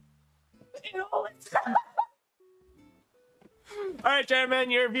fish! It only... Alright,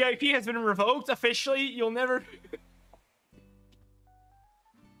 Jabberman, your VIP has been revoked officially. You'll never...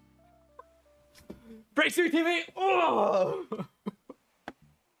 Breakthrough TV! Oh!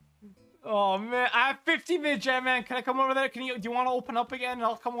 Oh man, I have 15 minutes, Jabberman. Can I come over there? Do you want to open up again? And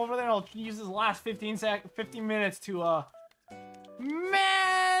I'll come over there and I'll use this last 15 minutes to,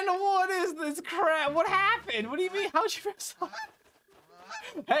 Man, what is this crap? What happened? What do you mean? How'd you mess up?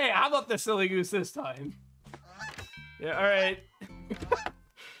 Hey, how about the silly goose this time? Yeah, alright.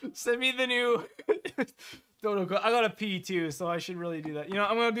 Send me the new... Dodo, I got a pee too, so I should really do that. You know,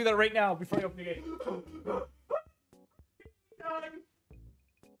 I'm gonna do that right now before I open the gate.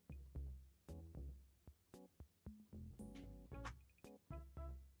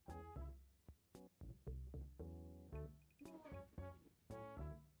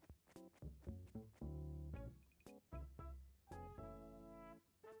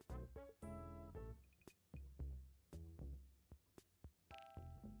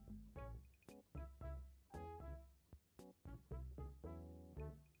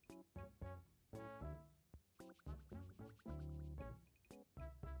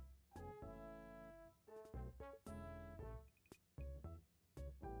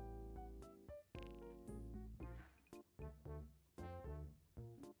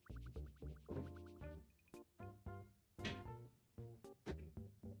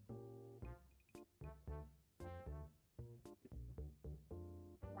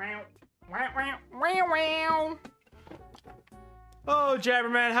 Oh,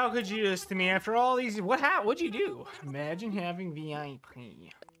 Jabberman, how could you do this to me after all these... What'd you do? Imagine having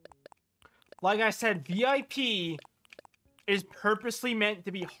VIP. Like I said, VIP is purposely meant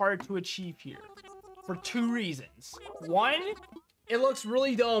to be hard to achieve here. For 2 reasons. 1, it looks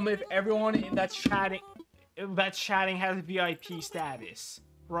really dumb if everyone that's chatting has a VIP status.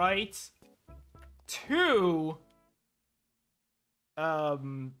 Right? 2...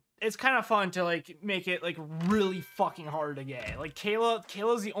 it's kind of fun to like make it like really fucking hard to get. Like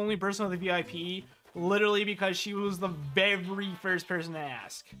Kayla's the only person with a VIP, literally because she was the very first person to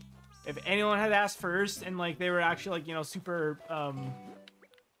ask. If anyone had asked first and like they were actually like, you know, super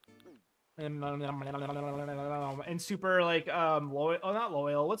and super like loyal, oh not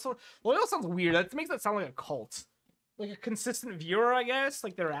loyal, loyal sounds weird. That makes that sound like a cult. Like a consistent viewer, I guess.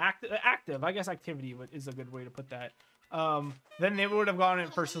 Like they're active. I guess activity is a good way to put that. Then they would have gone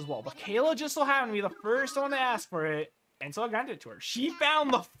in first as well. But Kayla just so happened to be the first one to ask for it, and so I granted it to her. She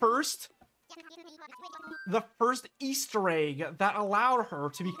found the first Easter egg that allowed her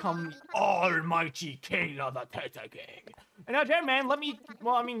to become Almighty Kayla the Teta King. And now, Jen, man,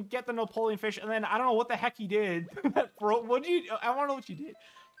 get the Napoleon fish, and then I don't know what the heck he did. I want to know what you did.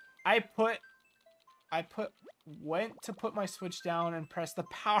 I went to put my Switch down and press the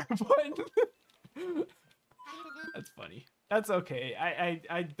power button. That's funny. That's okay.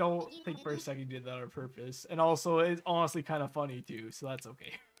 I don't think for a second you did that on purpose. And also, it's honestly kind of funny too, so that's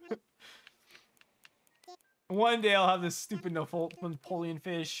okay. One day I'll have this stupid Napoleon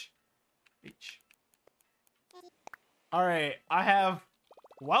fish. Beach. Alright, I have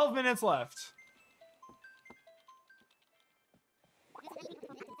 12 minutes left.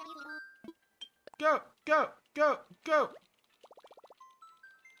 Go, go, go, go!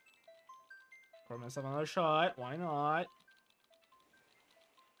 Pour myself another shot. Why not?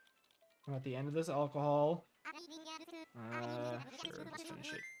 I'm at the end of this alcohol. Sure, let's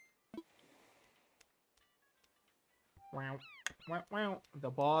finish it. Wow, wow, wow. The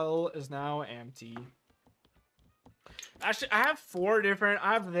bottle is now empty. Actually, I have 4 different.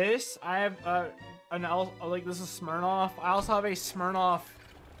 I have this. I have like this is Smirnoff. I also have a Smirnoff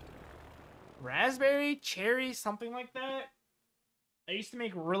raspberry, cherry, something like that. I used to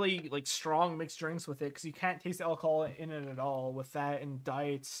make really like strong mixed drinks with it because you can't taste the alcohol in it at all with that and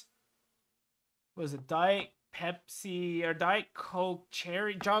diets. Was it Diet Pepsi or Diet Coke,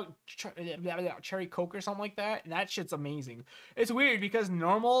 cherry Coke or something like that? And that shit's amazing. It's weird because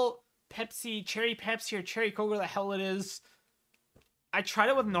normal Pepsi, cherry Pepsi or cherry Coke, or the hell it is, I tried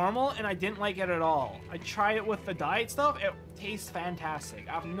it with normal and I didn't like it at all. I tried it with the diet stuff. It tastes fantastic.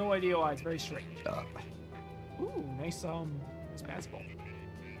 I have no idea why. It's very strange. Ooh, nice basketball.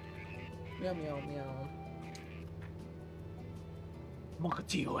 Meow meow meow.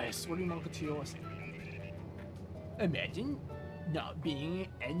 Monkatillos. What do you Monkatillos? Imagine not being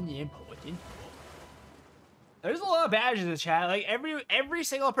an important. There's a lot of badges in the chat. Like every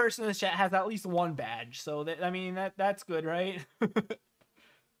single person in this chat has at least one badge. So that, I mean, that's good, right?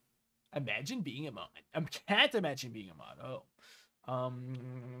 Imagine being a mod. I can't imagine being a mod. Oh.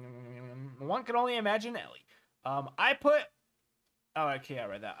 One can only imagine Ellie. I put. Oh, okay, I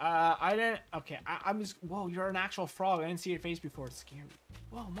read that. I didn't. Okay, I'm just. Whoa, you're an actual frog. I didn't see your face before. It's scary.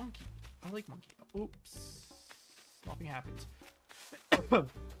 Whoa, monkey. I like monkey. Oops. Nothing happens.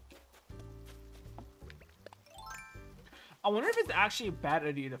 I wonder if it's actually a bad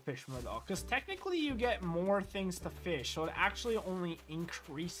idea to fish from the dock, because technically you get more things to fish, so it actually only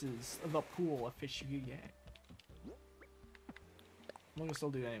increases the pool of fish you can get. I'm gonna still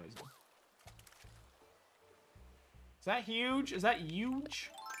do it anyways, though. Is that huge? Is that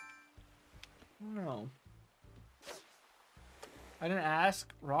huge? I don't know. I didn't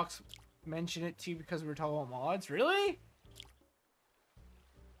ask. Rox mentioned it too because we were talking about mods. Really?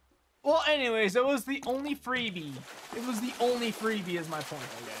 Well, anyways, it was the only freebie. It was the only freebie is my point,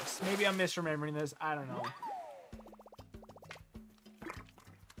 I guess. Maybe I'm misremembering this. I don't know.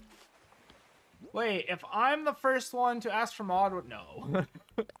 Wait, if I'm the first one to ask for mod, no.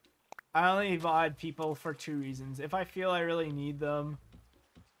 I only mod people for 2 reasons. If I feel I really need them.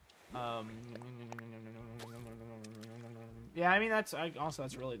 Yeah, I mean, also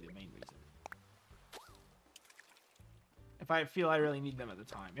that's really the main reason. If I feel I really need them at the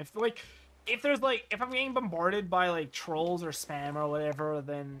time. If I'm getting bombarded by like trolls or spam or whatever,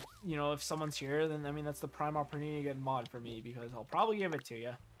 then, you know, if someone's here, then I mean that's the prime opportunity to get a mod for me, because I'll probably give it to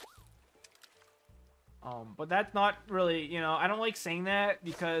you. But that's not really, you know, I don't like saying that,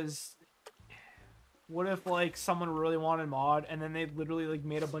 because what if like someone really wanted mod and then they literally like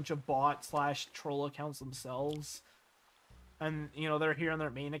made a bunch of bot / troll accounts themselves? And, you know, they're here on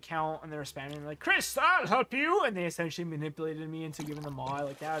their main account and they're spamming like, Chris, I'll help you! And they essentially manipulated me into giving them mod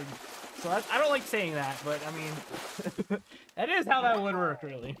like that. So I don't like saying that, but I mean, that is how that would work,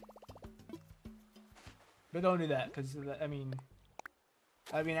 really. But don't do that, because, I mean,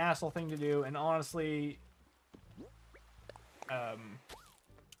 that'd be an asshole thing to do. And honestly,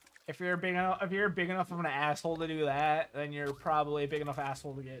 if you're big enough of an asshole to do that, then you're probably a big enough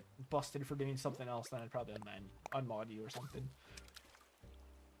asshole to get busted for doing something else. Then I'd probably unmod you or something.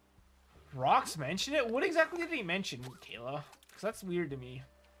 Rox mentioned it? What exactly did he mention, Kayla? Because that's weird to me.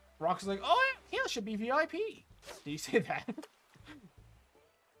 Rox is like, oh yeah, Kayla should be VIP. Did you say that?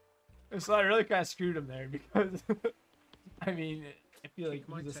 So I really kind of screwed him there because, I mean, I feel like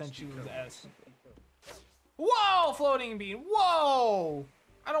he's essentially his ass. Whoa, floating bean. Whoa.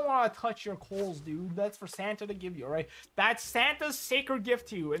 I don't want to touch your coals, dude. That's for Santa to give you, all right? That's Santa's sacred gift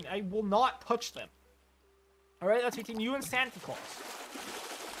to you, and I will not touch them. All right, that's between you and Santa Claus.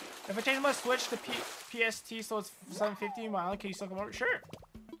 If I change my Switch to PST so it's 750 mile, can you still come over? Sure.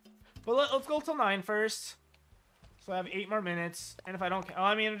 But let's go till 9 first. So I have 8 more minutes. And if I don't,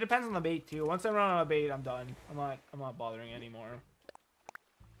 I mean, it depends on the bait too. Once I run out of bait, I'm done. I'm not bothering anymore.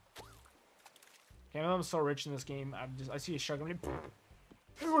 Okay, I'm so rich in this game. I see a shark. I'm like,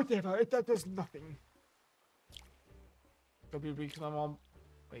 whatever. That does nothing. Go be because my mom.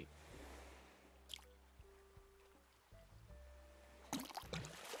 Wait.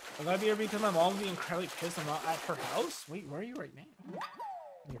 I gotta be here because my mom's being incredibly pissed I'm not at her house. Wait, where are you right now?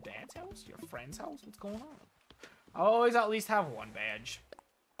 Your dad's house? Your friend's house? What's going on? I'll always at least have one badge.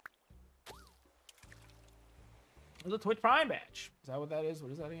 There's a Twitch Prime badge. Is that what that is?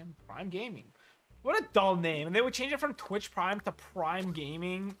 What is that again? Prime Gaming. What a dull name. And they would change it from Twitch Prime to Prime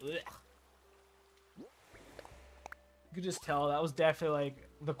Gaming. Ugh. You could just tell that was definitely like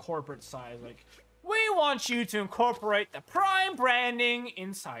the corporate side. Like, we want you to incorporate the Prime branding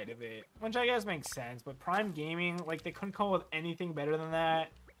inside of it. Which I guess makes sense. But Prime Gaming, like, they couldn't come up with anything better than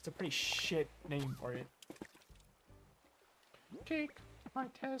that. It's a pretty shit name for it. Take my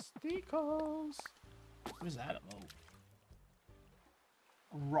testicles. What is that emote?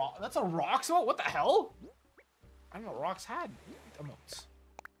 Rock. That's a Rox emote? What the hell? I don't know. Rox had emotes.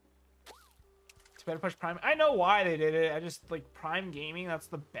 It's better push Prime. I know why they did it. I just like Prime Gaming. That's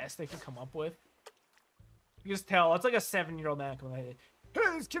the best they could come up with. You can just tell. It's like a 7-year-old man coming like, hey,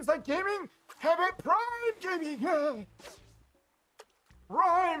 these kids like gaming? Have it Prime Gaming. Yeah.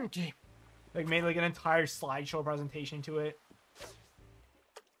 Prime Game. Like made like an entire slideshow presentation to it.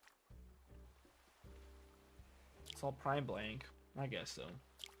 It's all Prime Blank. I guess so.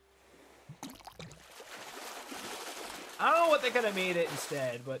 I don't know what they could have made it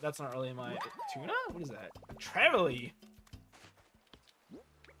instead, but that's not really my... Tuna? What is that? A Trevally!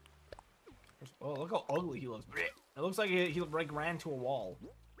 Oh, look how ugly he looks. It looks like he like ran to a wall.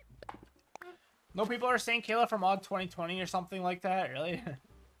 No people are saying Kayla from Mod 2020 or something like that, really?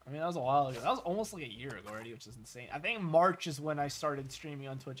 I mean, that was a while ago. That was almost like a year ago already, which is insane. I think March is when I started streaming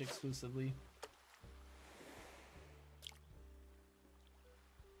on Twitch exclusively.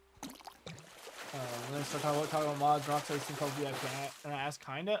 And then start talking about mods, Rockstar thing called VIP. And I asked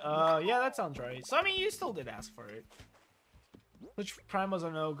kinda. Yeah, that sounds right. So I mean, you still did ask for it. Which Prime was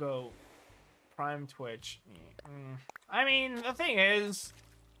a no-go. Prime Twitch. I mean, the thing is,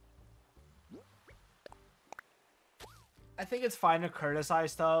 I think it's fine to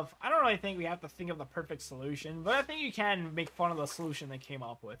criticize stuff. I don't really think we have to think of the perfect solution, but I think you can make fun of the solution they came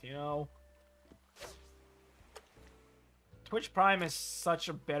up with, you know? Twitch Prime is such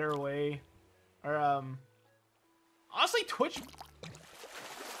a better way. Or, honestly, Twitch...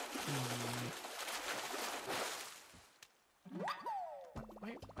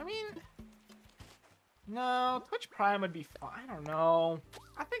 Wait, I mean... No, Twitch Prime would be fine. I don't know.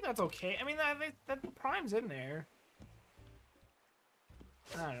 I think that's okay. I mean, that Prime's in there.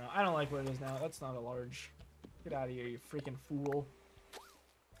 I don't know. I don't like what it is now. That's not a large... Get out of here, you freaking fool.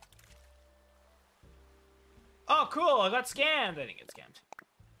 Oh, cool. I got scammed. I didn't get scammed.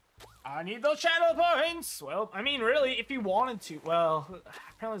 I need those channel points! Well, I mean, really, if you wanted to. Well,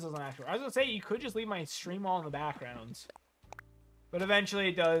 apparently this doesn't actually. I was gonna say, you could just leave my stream on in the background. But eventually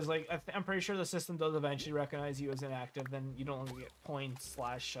it does. Like, I'm pretty sure the system does eventually recognize you as inactive. Then you don't get points /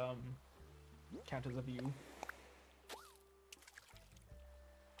 count as a view.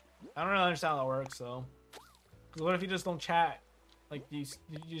 I don't really understand how that works, though. Because what if you just don't chat? Like, does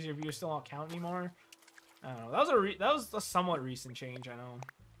your viewers still not count anymore? I don't know. That was a somewhat recent change, I know.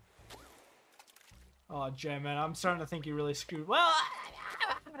 Oh, Jen, man, I'm starting to think you really screwed. Well, I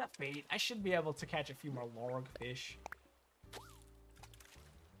have enough bait. I should be able to catch a few more log fish.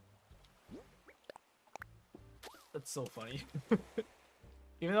 That's so funny.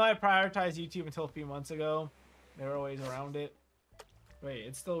 Even though I prioritized YouTube until a few months ago, there were ways around it. Wait,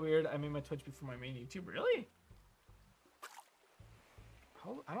 it's still weird. I made my Twitch before my main YouTube. Really?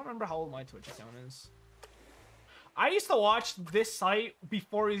 I don't remember how old my Twitch account is. I used to watch this site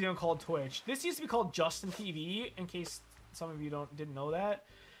before it was even called Twitch. This used to be called Justin TV, in case some of you didn't know that.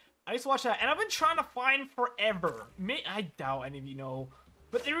 I used to watch that, and I've been trying to find forever. I doubt any of you know,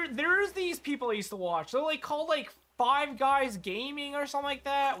 but there's these people I used to watch. They're like called like Five Guys Gaming or something like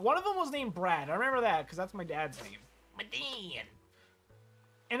that. One of them was named Brad. I remember that because that's my dad's name. My dad.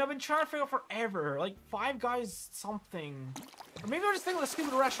 And I've been trying to figure out forever, like Five Guys something. Or maybe I'm just thinking of a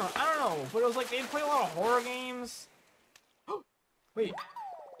stupid restaurant. I don't know. But it was like they'd play a lot of horror games. Wait.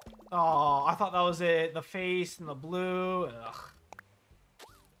 Oh, I thought that was it. The face and the blue. Ugh.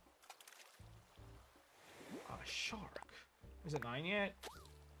 A shark. Is it 9 yet?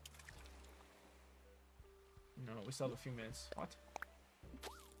 No, we still have a few minutes. What?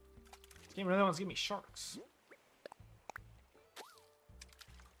 This game really wants to give me sharks.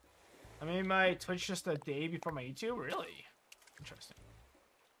 I made my Twitch just a day before my YouTube? Really? Interesting.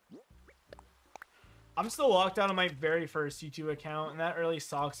 I'm still locked out on my very first YouTube account, and that really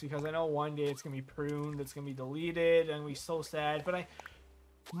sucks because I know one day it's going to be pruned, it's going to be deleted, and be so sad, but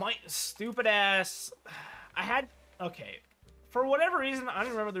my stupid ass, okay, for whatever reason, I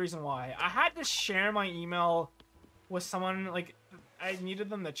don't remember the reason why, I had to share my email with someone, like, I needed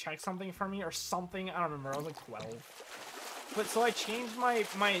them to check something for me or something, I don't remember, I was like 12. But so I changed my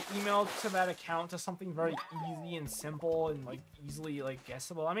email to that account to something very easy and simple and, like, easily, like,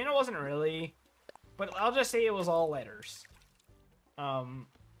 guessable. I mean, it wasn't really, but I'll just say it was all letters.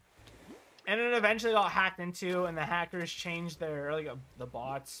 And it eventually got hacked into, and the hackers changed their, like, the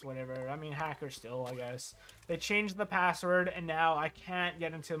bots, whatever. I mean, hackers still, I guess. They changed the password, and now I can't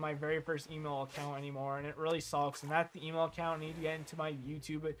get into my very first email account anymore, and it really sucks. And that's the email account I need to get into my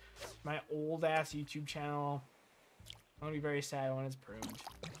YouTube, my old-ass YouTube channel. I'm gonna be very sad when it's pruned.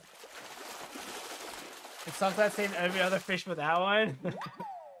 It sucks that I saved every other fish but that one.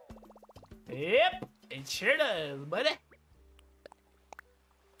 Yep, it sure does, buddy.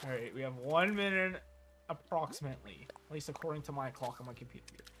 Alright, we have 1 minute approximately. At least according to my clock on my computer.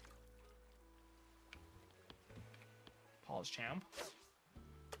 Paul's champ.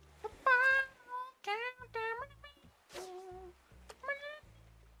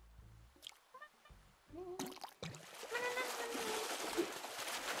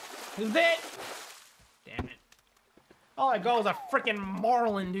 Is it? Damn it. All I got was a freaking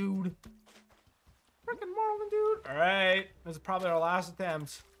marlin, dude. Freaking marlin, dude. Alright. This is probably our last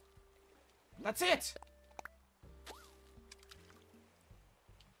attempt. That's it.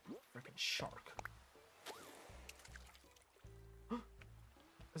 Freaking shark.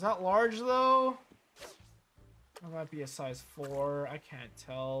 Is that large, though? That might be a size 4. I can't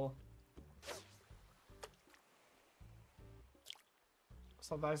tell.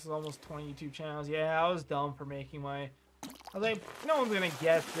 So this is almost 20 YouTube channels. Yeah, I was dumb for making my... I was like, no one's gonna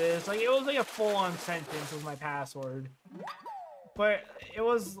guess this. Like, it was like a full-on sentence with my password. But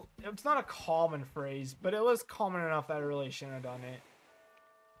it's not a common phrase, but it was common enough that I really shouldn't have done it.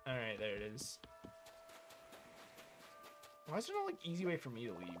 Alright, there it is. Why is there no, like, easy way for me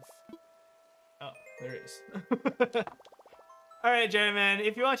to leave? Oh, there it is. Alright, gentlemen,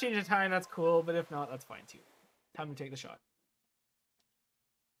 if you want to change the time, that's cool, but if not, that's fine too. Time to take the shot.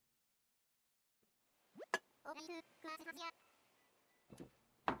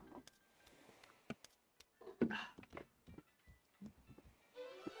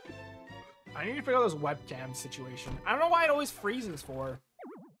 I need to figure out this webcam situation. I don't know why it always freezes for.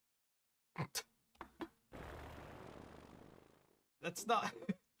 That's not...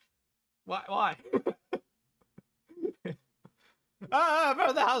 Why? I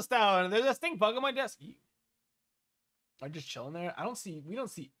brought the house down. There's a stink bug on my desk. I'm just chilling there. We don't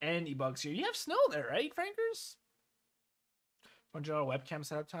see any bugs here. You have snow there, right, Frankers? Bunch of webcam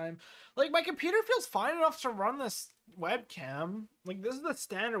setup time. Like, my computer feels fine enough to run this webcam. Like, this is the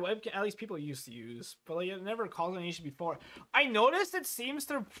standard webcam at least people used to use. But, like, it never caused any issue before. I noticed it seems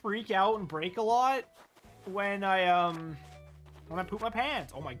to freak out and break a lot when I poop my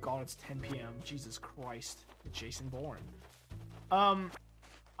pants. Oh my god, it's 10 p.m. Jesus Christ. Jason Bourne.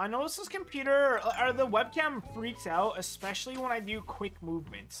 I noticed this computer, or the webcam freaks out, especially when I do quick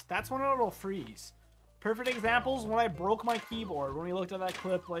movements. That's when it'll freeze. Perfect examples when I broke my keyboard. When we looked at that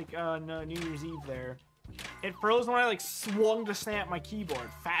clip, like, New Year's Eve there. It froze when I, like, swung to snap my keyboard.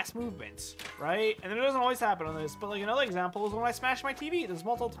 Fast movements, right? And it doesn't always happen on this, but, like, another example is when I smashed my TV. There's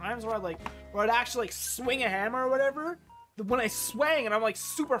multiple times where I'd actually, like, swing a hammer or whatever. When I swang and I'm, like,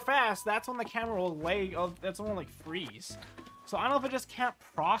 super fast, that's when the camera will that's when it'll, like, freeze. So I don't know if it just can't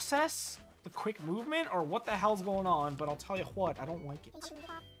process the quick movement or what the hell's going on, but I'll tell you what, I don't like it.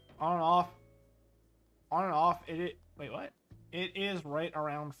 On and off. On and off. Wait, what? It is right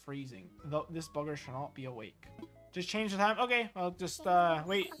around freezing. This bugger should not be awake. Just change the time. Okay, well, just,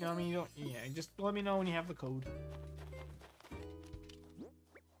 wait. You know what I mean? You don't, yeah, just let me know when you have the code.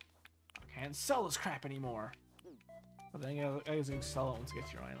 I can't sell this crap anymore. But then I guess I can sell it once I get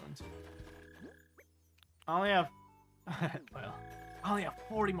to your island. I only have Well, I only have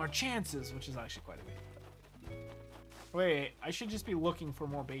 40 more chances, which is actually quite a bit. Wait, I should just be looking for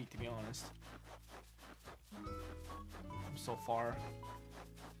more bait, to be honest. I'm so far.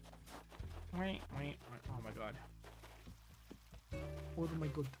 Wait. Oh my god. Oh my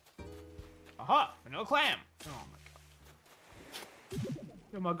god. Aha! Vanilla clam! Oh my god.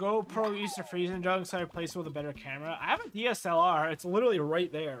 Yo, my GoPro used to freeze and jug, so I replaced it with a better camera. I have a DSLR. It's literally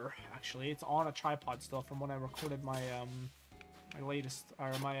right there, actually. It's on a tripod still from when I recorded my my latest,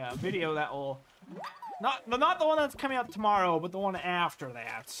 or my video that will... Not the one that's coming out tomorrow, but the one after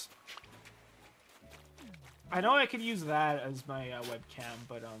that. I know I could use that as my webcam,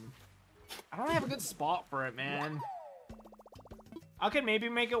 but I don't have a good spot for it, man. I could maybe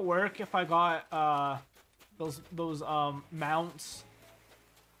make it work if I got those mounts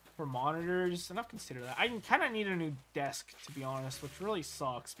for monitors, and I've considered that. I kind of need a new desk, to be honest, which really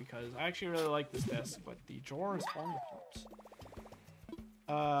sucks because I actually really like this desk, but the drawer is falling apart.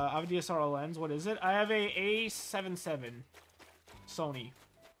 I have a DSLR lens. What is it? I have a A77 Sony.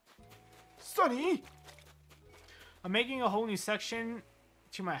 Sony! I'm making a whole new section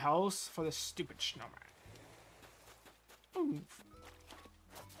to my house for this stupid snowman. Oof.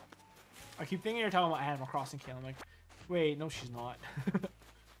 I keep thinking you're talking about Animal Crossing, Kayla. I'm like, wait, no, she's not.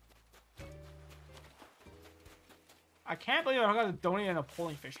 I can't believe I got to donate in a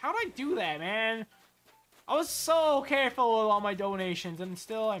polling fish. How did I do that, man? I was so careful with all my donations, and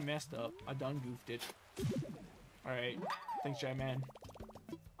still I messed up. I done goofed it. Alright. Thanks, J-Man.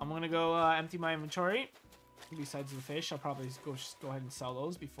 I'm gonna go empty my inventory. Besides the fish, I'll probably just go ahead and sell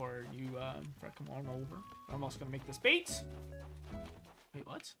those before you come on over. I'm also gonna make this bait. Wait,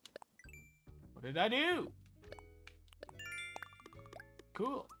 what? What did I do?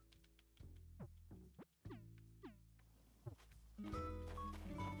 Cool.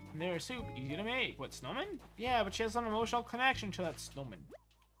 And they're soup, easy to make. What, snowman? Yeah, but she has an emotional connection to that snowman.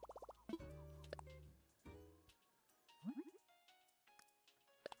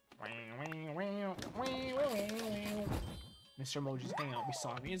 Mr. Emoji's hanging out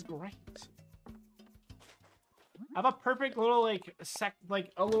beside me is great. I have a perfect little a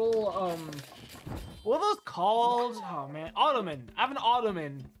little what are those called? Oh man, ottoman. I have an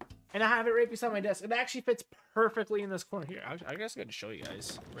ottoman, and I have it right beside my desk. It actually fits perfectly in this corner here. I guess I gotta show you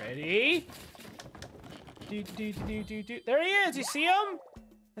guys. Ready? There he is. You see him?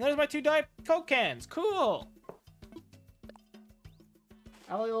 And there's my 2 Diet Coke cans. Cool.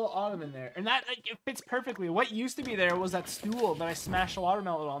 I have a little ottoman there, and that it fits perfectly. What used to be there was that stool that I smashed a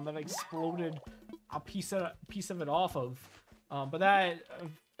watermelon on that exploded a piece of it off of, but that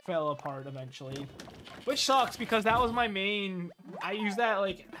fell apart eventually, which sucks because that was my main. I use that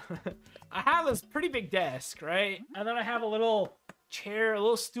like I have this pretty big desk, right, and then I have a little chair, a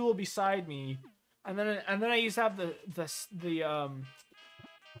little stool beside me, and then I used to have the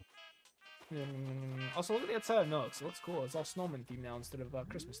also, look at the outside of Nooks. It looks cool. It's all snowman themed now instead of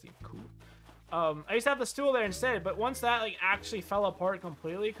Christmas themed. Cool. I used to have the stool there instead, but once that like actually fell apart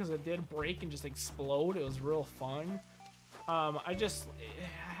completely because it did break and just explode, it was real fun. I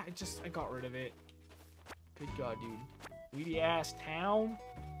got rid of it. Good God, dude. Weedy ass town.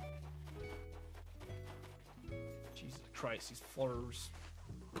 Jesus Christ, these flurs.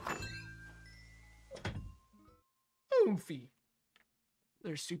 Oofy.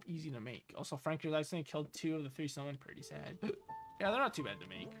 They're super easy to make. Also, Frank I think killed 2 of the 3 snowmen. Pretty sad. Yeah, they're not too bad to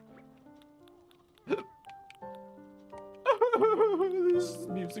make. This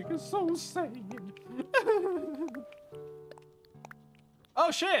music is so sad.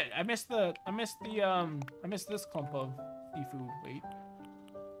 Oh shit! I missed this clump of seafood. Wait.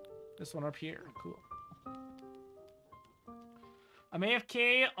 This one up here. Cool. I'm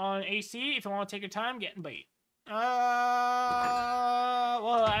AFK on AC. If you want to take your time, getting bait.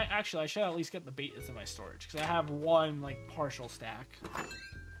 Well, actually, I should at least get the bait that's in my storage because I have one like partial stack.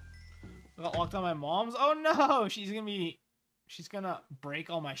 I got locked on my mom's. Oh no, she's gonna break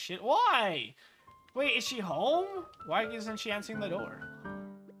all my shit. Why? Wait, is she home? Why isn't she answering the door?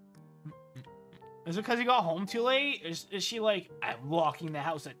 Is it because you got home too late? Is she like, I'm locking the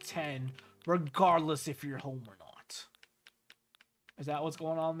house at 10, regardless if you're home or not? Is that what's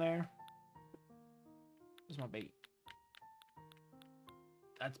going on there? Where's my bait?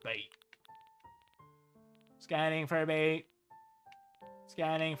 That's bait. Scanning for bait.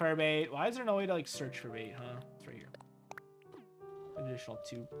 Scanning for bait. Why is there no way to like search for bait, huh? It's right here. Additional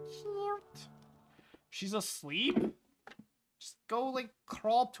 2. Cute. She's asleep? Just go like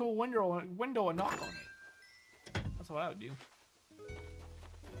crawl up to a window and knock on it. That's what I would do.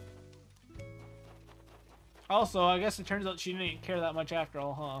 Also, I guess it turns out she didn't care that much after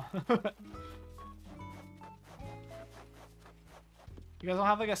all, huh? You guys don't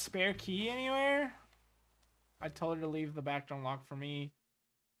have like a spare key anywhere? I told her to leave the back door unlocked for me.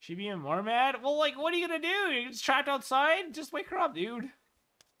 She being more mad? Well, like, what are you gonna do? You're just trapped outside? Just wake her up, dude.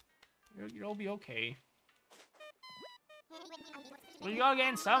 You'll be okay. Well, you gotta get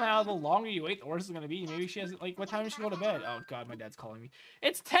in somehow. The longer you wait, the worse it's gonna be. Maybe she has, like, what time does she go to bed? Oh, God, my dad's calling me.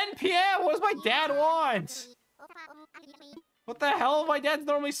 It's 10 p.m. What does my dad want? What the hell? My dad's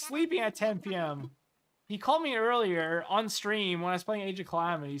normally sleeping at 10 p.m. He called me earlier on stream when I was playing Age of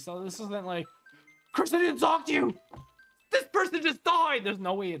Calamity, so this isn't like, Chris, I didn't talk to you! This person just died! There's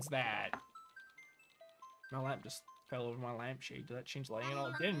no way it's that. My lamp just fell over my lampshade. Did that change the lighting at all?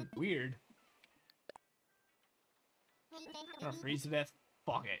 It didn't. Weird. I'm gonna freeze to death.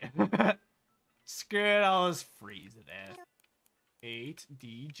 Fuck it. Screw it, I'll just freeze to death.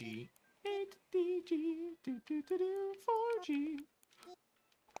 8DG. 8DG. 4G.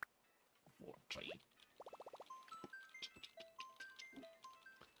 4G.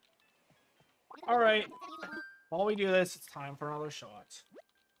 Alright. While we do this, it's time for another shot.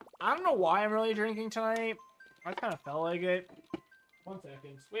 I don't know why I'm really drinking tonight. I kind of felt like it. 1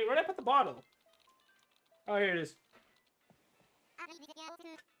 second. Wait, where did I put the bottle? Oh, here it is.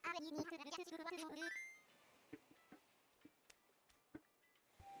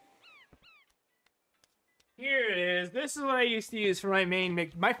 Here it is. This is what I used to use for my main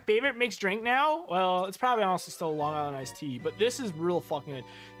mix. My favorite mixed drink now, well, it's probably honestly still Long Island iced tea, but this is real fucking good.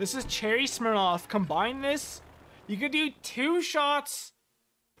 This is Cherry Smirnoff. Combine this. You could do 2 shots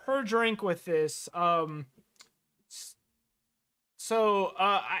per drink with this. Diet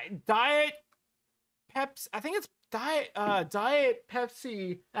Pepsi. I think it's Diet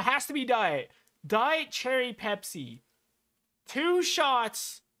Pepsi. It has to be Diet. Diet Cherry Pepsi. 2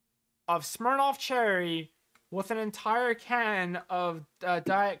 shots of Smirnoff Cherry with an entire can of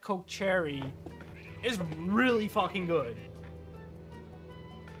Diet Coke Cherry is really fucking good.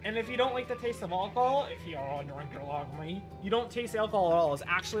 And if you don't like the taste of alcohol, if you are a drinker like me, you don't taste alcohol at all. It's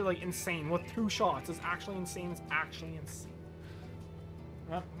actually like insane. With 2 shots, it's actually insane. It's actually insane.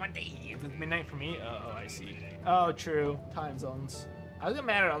 Monday, it's midnight for me. Oh, I see. Oh, true. Time zones. I was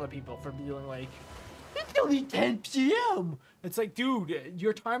mad at other people for being like, it's only 10 p.m. It's like, dude,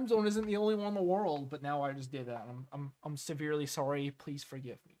 your time zone isn't the only one in the world. But now I just did that. I'm severely sorry. Please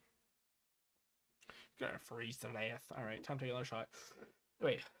forgive me. Gonna freeze to death. All right, time to take another shot.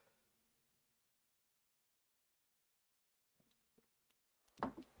 Wait.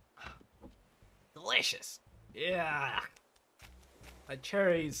 Delicious. Yeah. That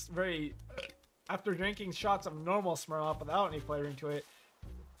cherry's very. After drinking shots of normal Smirnoff without any flavoring to it,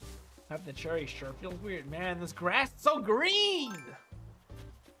 have the cherry sure feels weird. Man, this grass is so green!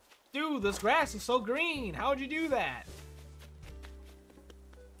 Dude, this grass is so green! How would you do that?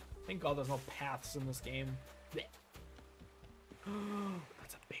 Thank God there's no paths in this game. That's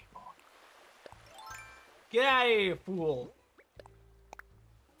a big ball. Get out of here, fool!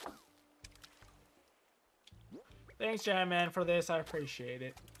 Thanks, Jam Man, for this. I appreciate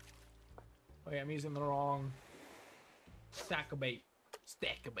it. Wait, I'm using the wrong stack of bait.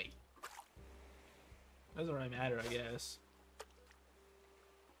 Stack of bait. Doesn't really matter, I guess.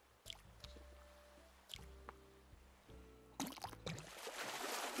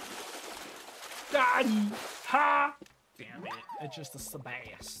 Daddy! Ha! Damn it. It's just a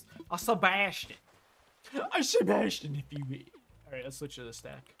Sebastian. A Sebastian. A Sebastian, if you will. Alright, let's switch to the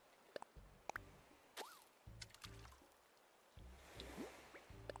stack.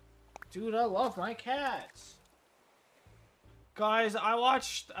 Dude, I love my cats. Guys, I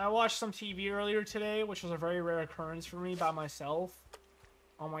watched some TV earlier today, which was a very rare occurrence for me by myself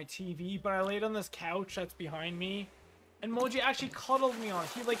on my TV, but I laid on this couch that's behind me, and Moji actually cuddled me on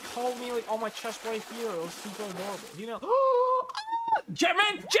it. He like cuddled me like on my chest right here. It was super adorable. You know?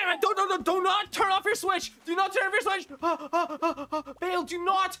 Jetman! Jetman! Do not turn off your switch! Do not turn off your switch! Bale, do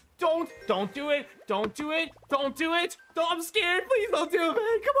not! Don't do it! Don't do it! Don't do it! I'm scared! Please don't do it, man!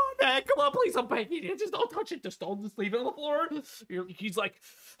 Come on, man! Come on, please! I'm begging you! Just don't touch it! Just leave it on the floor! He's like,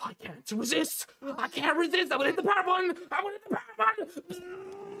 I can't resist! I can't resist! I'm gonna hit the power button! I'm gonna hit the power button!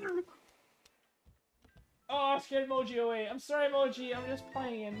 Oh, I scared Moji away. I'm sorry, Moji. I'm just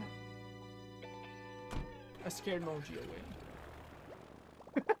playing. I scared Moji away.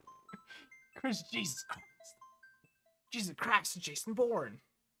 Chris, Jesus Christ. Jesus Christ, Jason Bourne.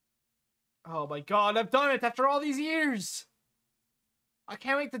 Oh my God, I've done it after all these years. I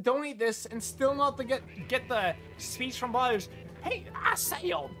can't wait to donate this and still not to get the speech from buyers. Hey, I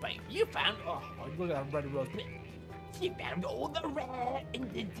say, old baby, you found, oh, look at that red rose. You found all the rare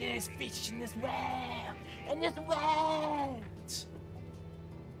indigenous fish in this world. In this world.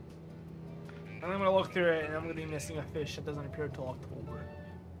 And I'm gonna look through it, and I'm gonna be missing a fish that doesn't appear until October.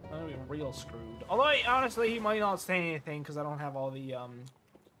 I'm gonna be real screwed. Although, honestly, he might not say anything because I don't have all the,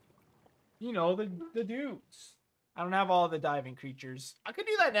 you know, the dudes. I don't have all the diving creatures. I could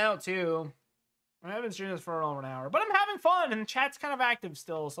do that now, too. I haven't streamed this for over an hour. But I'm having fun, and the chat's kind of active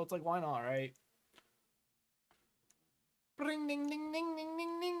still, so it's like, why not, right? Ring, ding, ding, ding, ding,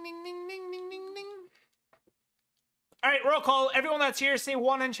 ding, ding, ding, ding, ding, ding, ding, ding. All right, roll call. Everyone that's here, say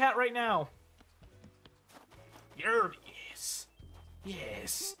 1 in chat right now. Yes.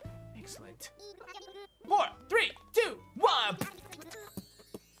 Yes. Excellent. 4, 3, 2, 1.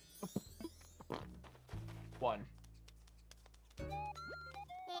 1.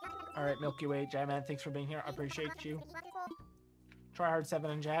 All right, Milky Way, J-Man, thanks for being here. I appreciate you. Try hard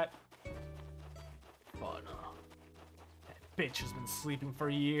 7 in chat. Oh no. That bitch has been sleeping for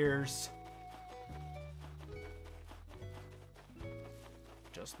years.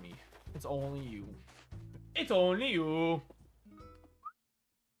 Just me. It's only you. It's only you.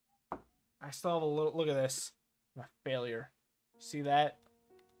 I still have a little. Look at this. My failure. See that?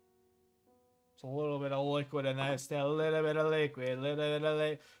 It's a little bit of liquid in that. Still a little bit of liquid. Little bit of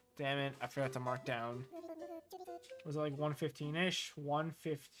liquid. Damn it. I forgot to mark down. Was it like 115-ish?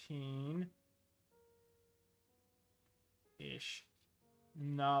 115-ish.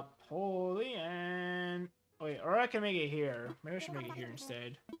 Napoleon. Wait, or I can make it here. Maybe I should make it here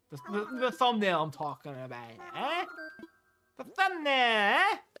instead. The thumbnail I'm talking about. Eh? The thumbnail,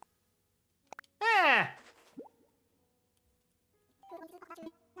 eh? Eh?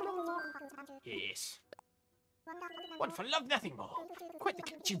 Yes. One for love, nothing more. Quite the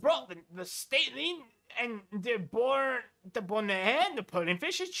catch you brought, the stately and the bonnet, the pudding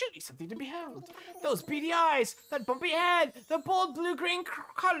fish is truly something to behold. Those beady eyes, that bumpy head, the bold blue-green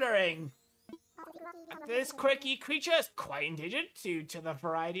coloring. This quirky creature is quite indigenous due to the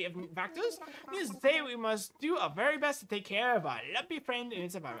variety of factors. Needless to say, we must do our very best to take care of our lumpy friend in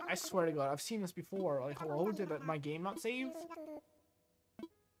its environment. I swear to God, I've seen this before. Like, hello, did my game not save?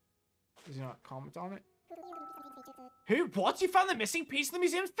 Does he not comment on it? Who? What? You found the missing piece of the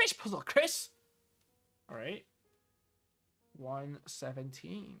museum's fish puzzle, Chris? Alright.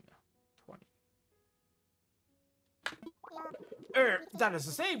 117. 20. That is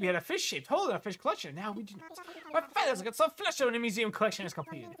to say, we had a fish-shaped hole in our fish collection. Now we do not. Our feathers got so flushed when the museum collection is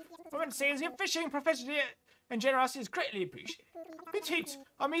completed. What I'm saying is your fishing proficiency and generosity is greatly appreciated. Petite,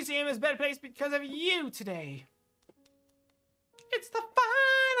 our museum is a better place because of you today. It's the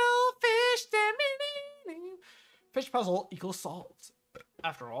final fish. Fish puzzle equals solved.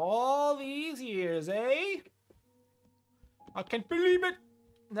 After all these years, eh? I can't believe it.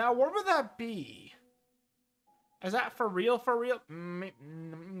 Now, where would that be? Is that for real? For real?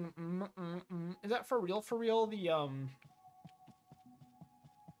 Is that for real? For real? The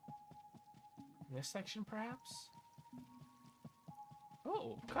this section, perhaps?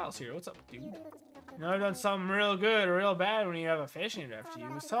 Oh, Kyle's here. What's up, dude? You know, I've done something real good or real bad when you have a fish named after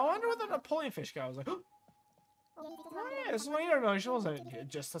you. So I wonder what the Napoleon fish guy was like. Oh yeah, this is one of your emotions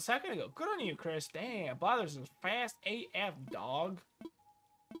just a second ago. Good on you, Chris. Damn, Blathers is fast AF, dog.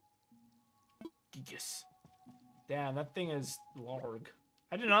 Gigas. Damn, that thing is larg.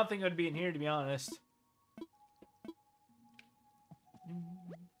 I did not think it would be in here, to be honest.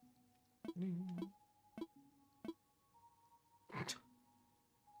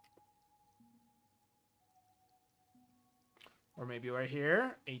 Or maybe right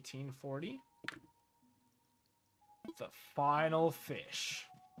here, 1840. The final fish.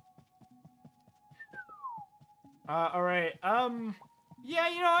 All right. Yeah,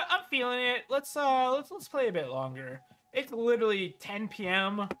 you know what? I'm feeling it. Let's play a bit longer. It's literally 10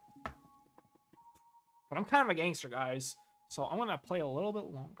 p.m. But I'm kind of a gangster, guys. So I'm gonna play a little bit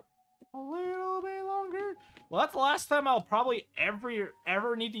longer. A little bit longer. Well, that's the last time I'll probably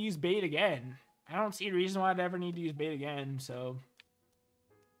ever need to use bait again. I don't see a reason why I'd ever need to use bait again, so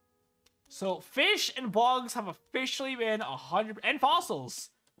fish and bugs have officially been 100 and fossils.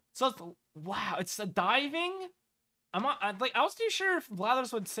 So it's, wow, it's a diving. I was too sure if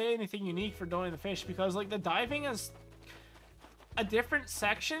Blathers would say anything unique for doing the fish, because like the diving is a different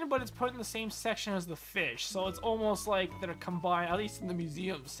section, but it's put in the same section as the fish. So it's almost like they're combined, at least in the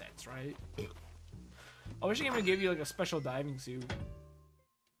museum sense, right? I wish I could give you like a special diving suit.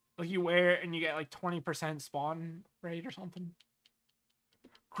 Like you wear it and you get like 20% spawn rate or something.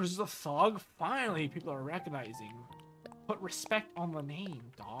 Chris the Thug? Finally, people are recognizing. Put respect on the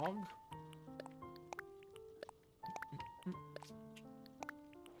name, dog.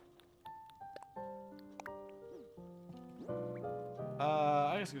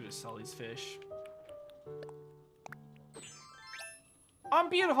 I guess we could just sell these fish. I'm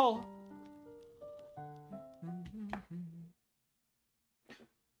beautiful.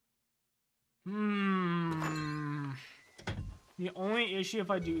 The only issue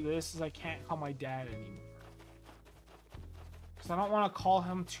if I do this is I can't call my dad anymore. Because I don't want to call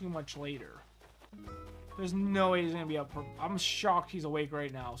him too much later. There's no way he's going to be up for... I'm shocked he's awake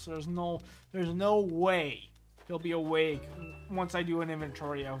right now. So there's no way he'll be awake once I do an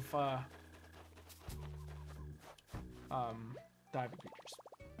inventory of diving creatures.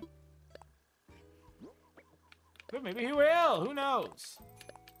 But maybe he will. Who knows?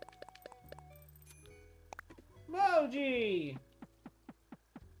 Moji!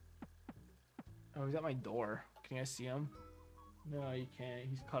 Oh, he's at my door. Can you guys see him? No, you can't.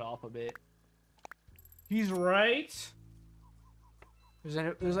 He's cut off a bit. He's right. There's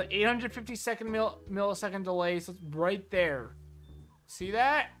an 850-millisecond delay, so it's right there. See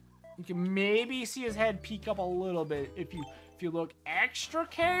that? You can maybe see his head peek up a little bit if you look extra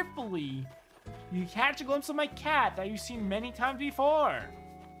carefully. You catch a glimpse of my cat that you've seen many times before.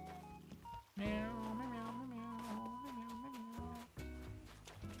 Meow, meow, meow, meow, meow,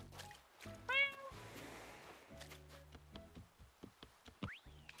 meow.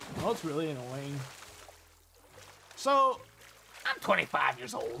 Oh, it's really annoying. So, I'm 25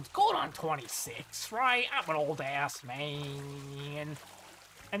 years old, going on 26, right? I'm an old ass man.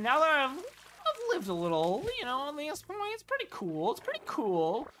 And now that I've lived a little, you know, on this point, it's pretty cool. It's pretty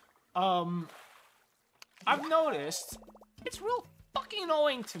cool. I've noticed it's real fucking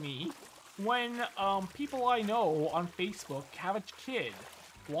annoying to me when people I know on Facebook have a kid.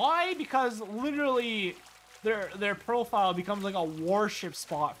 Why? Because literally their profile becomes like a worship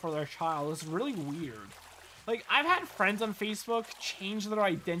spot for their child. It's really weird. Like, I've had friends on Facebook change their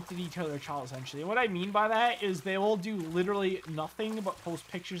identity to their child, essentially. And what I mean by that is they will do literally nothing but post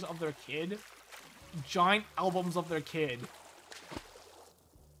pictures of their kid, giant albums of their kid,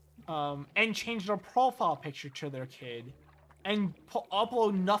 and change their profile picture to their kid, and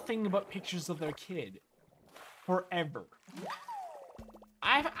upload nothing but pictures of their kid forever.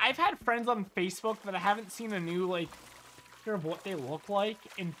 I've had friends on Facebook that I haven't seen a new, like, picture of what they look like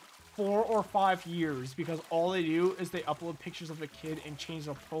in 4 or 5 years, because all they do is they upload pictures of the kid and change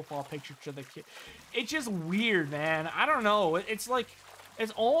their profile picture to the kid. It's just weird, man. I don't know. It's like,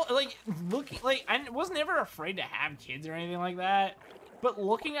 it's all like, I wasn't ever afraid to have kids or anything like that, but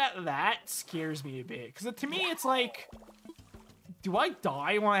looking at that scares me a bit, because to me it's like, do I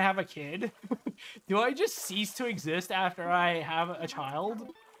die when I have a kid? Do I just cease to exist after I have a child?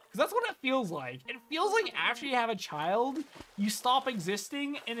 Because that's what it feels like. It feels like after you have a child, you stop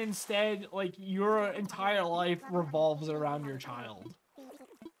existing, and instead, like, your entire life revolves around your child.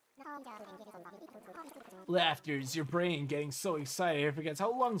 Laughter is your brain getting so excited it forgets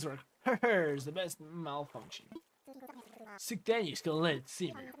how lungs work. Is the best malfunction. Sick Daniel's gonna let it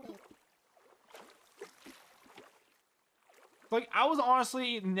simmer. Like, I was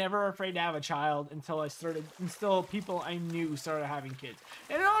honestly never afraid to have a child until people I knew started having kids.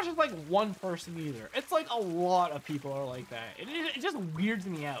 And not just like one person either. It's like a lot of people are like that. It just weirds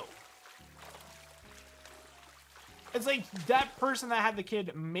me out. It's like that person that had the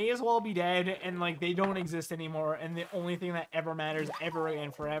kid may as well be dead, and like they don't exist anymore, and the only thing that ever matters ever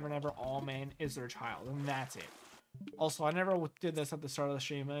and forever and ever, all man, is their child, and that's it. Also, I never did this at the start of the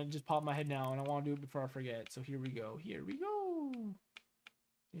stream, and it just popped in my head now, and I want to do it before I forget. So here we go. Here we go.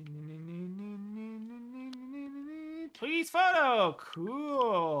 Please photo.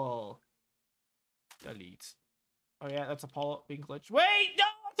 Cool. Delete. Oh yeah, that's Apollo being glitched. Wait, no,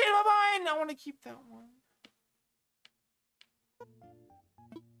 change my mind. I want to keep that one.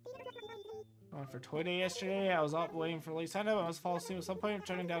 Went for toy day yesterday. I was up waiting for late Santa, but I was falling asleep at some point,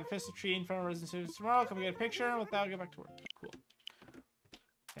 turning down Festive Tree in front of residence tomorrow. Come get a picture, and with that, I'll get back to work. Cool.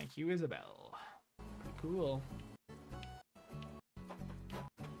 Thank you, Isabel. Pretty cool.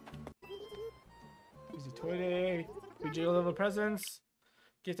 Easy toy day. We jiggle little presents.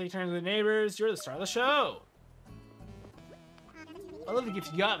 Gift take turns with the neighbors. You're the star of the show. I love the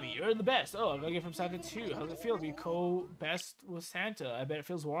gifts you got me. You're the best. Oh, I got a gift from Santa too. How does it feel to be co-best with Santa? I bet it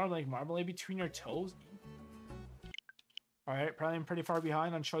feels warm like marmalade between your toes. Alright, probably I'm pretty far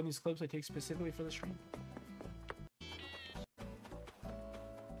behind on showing these clips I take specifically for the stream.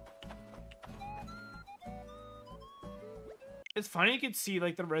 It's funny you could see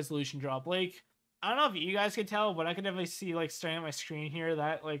like the resolution drop. Like, I don't know if you guys could tell, but I could definitely see like staring at my screen here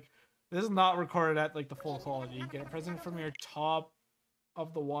that like this is not recorded at like the full quality. You get a present from your top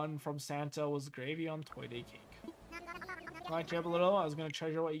of the one from Santa was gravy on toy day cake. Light you up a little. I was gonna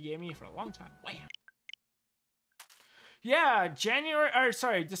treasure what you gave me for a long time. Wham. Yeah,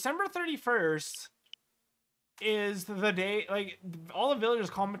 December 31st is the day. Like all the villagers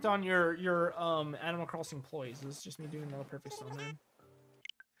comment on your Animal Crossing employees. This is just me doing another perfect snowman.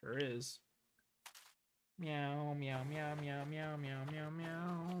 Sure is. Meow, meow, meow, meow, meow, meow, meow,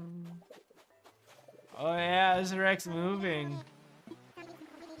 meow. Oh yeah, this Rex moving.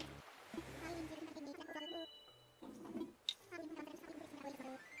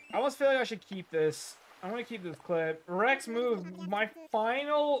 I almost feel like I should keep this. I'm gonna keep this clip. Rex moved. That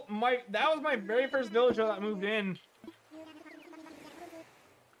was my very first villager that moved in.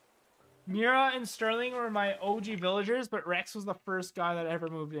 Mira and Sterling were my OG villagers, but Rex was the first guy that ever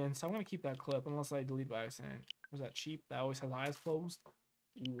moved in. So I'm gonna keep that clip unless I delete by accident. Was that cheap? That always has eyes closed.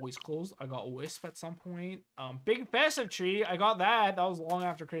 Always closed. I got Wisp at some point. Big festive tree. I got that. That was long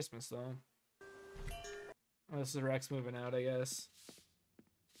after Christmas though. Oh, this is Rex moving out, I guess.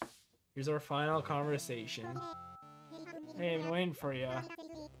 Here's our final conversation. Hey, I've been waiting for you. I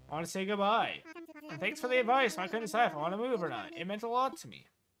want to say goodbye. And thanks for the advice. I couldn't decide if I want to move or not. It meant a lot to me.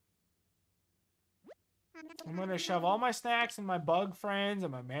 I'm gonna shove all my snacks and my bug friends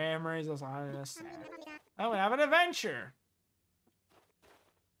and my memories aside in a snack. I'm gonna have an adventure.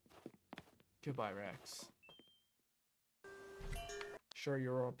 Goodbye, Rex. Sure,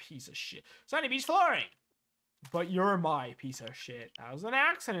 you're a piece of shit. Sunny Beach flooring! But you're my piece of shit. That was an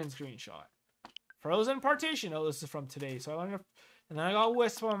accident screenshot. Frozen partition. Oh, this is from today. So I learned. And then I got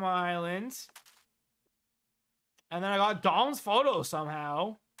Wisp on my island. And then I got Dom's photo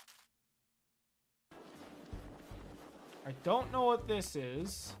somehow. I don't know what this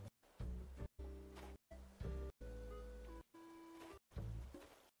is.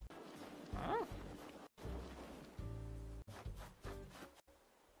 Huh?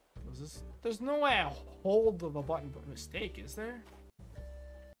 Was this? There's no way I hold of a button by mistake, is there?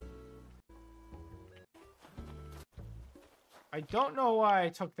 I don't know why I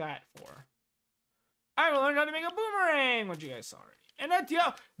took that for. I learned how to make a boomerang. What you guys saw already. And that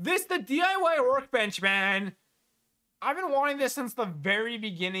the DIY workbench, man. I've been wanting this since the very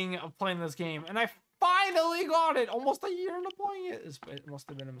beginning of playing this game, and I finally got it almost a year into playing it. It must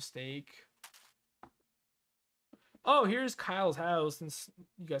have been a mistake. Oh, here's Kyle's house, since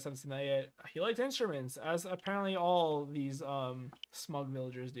you guys haven't seen that yet. He likes instruments, as apparently all these smug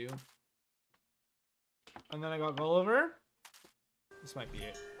villagers do. And then I got Gulliver. This might be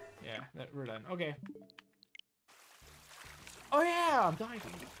it. Yeah, we're done. Okay. Oh yeah, I'm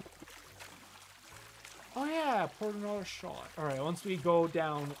diving. Oh yeah, poured another shot. Alright, once we go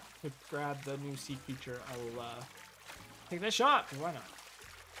down to grab the new sea creature, I will take that shot, because why not?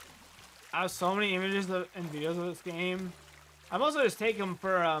 I have so many images and videos of this game. I'm also just taking them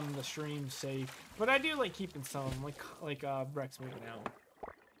for the stream's sake. But I do like keeping some, like Rex moving out.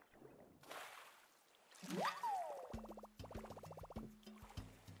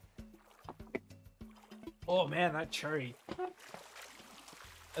 Oh man, that cherry.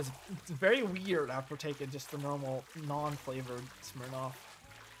 It's very weird after taking just the normal, non-flavored Smirnoff.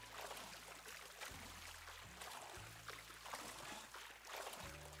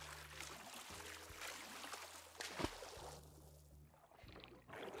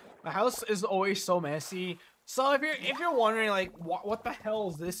 The house is always so messy. So if you're wondering like what the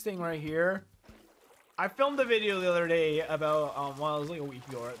hell is this thing right here? I filmed a video the other day about well, it was like a week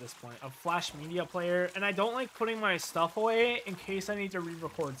ago at this point, a Flash Media player, and I don't like putting my stuff away in case I need to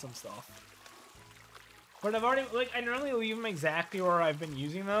re-record some stuff. But I've already I normally leave them exactly where I've been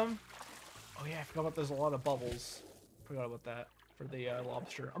using them. Oh yeah, I forgot about there's a lot of bubbles. Forgot about that for the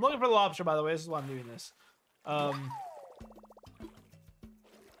lobster. I'm looking for the lobster, by the way. This is why I'm doing this.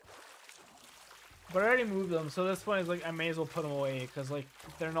 But I already moved them, so this point is like I may as well put them away because like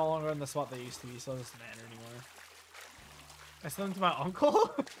they're no longer in the spot they used to be, so it doesn't matter anymore. I sent them to my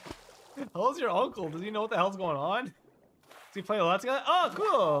uncle. How's your uncle? Does he know what the hell's going on? Does he play a lot together? Oh,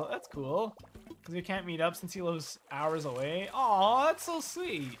 cool. That's cool. Because we can't meet up since he lives hours away. Oh, that's so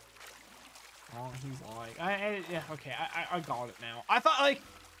sweet. Oh, he's like, yeah, okay, I got it now. I thought like.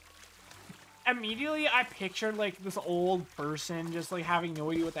 Immediately I pictured like this old person just like having no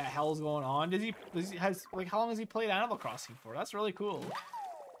idea what the hell's going on. How long has he played Animal Crossing for? That's really cool.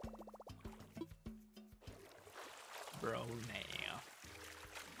 Bro, nah.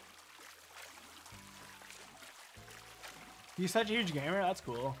 He's such a huge gamer, that's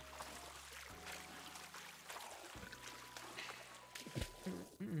cool.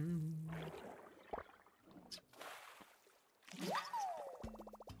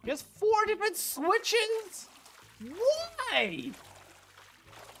 He has 4 different switches? Why?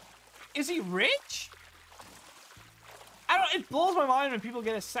 Is he rich? It blows my mind when people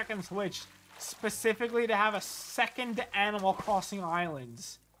get a second Switch specifically to have a second Animal Crossing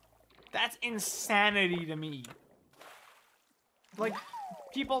Islands. That's insanity to me. Like,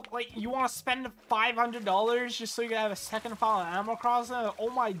 people, like, you want to spend $500 just so you can have a second file of Animal Crossing?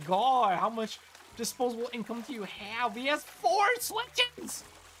 Oh my god, how much disposable income do you have? He has 4 Switches!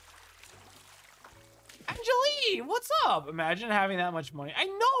 Angelie, what's up? Imagine having that much money. I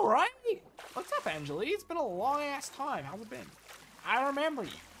know, right? What's up, Angelie? It's been a long-ass time. How's it been? I remember you.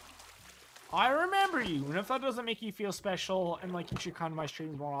 I remember you. And if that doesn't make you feel special and like you should come to my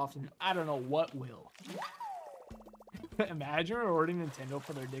streams more often, I don't know what will. Imagine rewarding Nintendo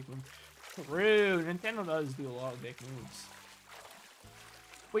for their dick moves. Rude. Nintendo does do a lot of dick moves.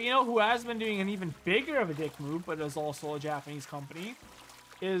 But you know who has been doing an even bigger of a dick move, but is also a Japanese company,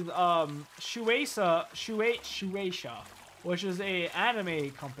 is Shueisha, which is a anime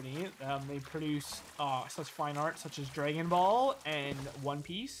company. They produce such fine art such as Dragon Ball and One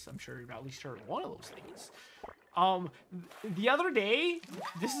Piece. I'm sure you've at least heard of one of those things. The other day,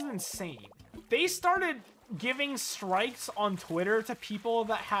 this is insane. They started giving strikes on Twitter to people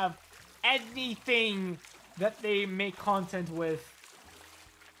that have anything that they make content with.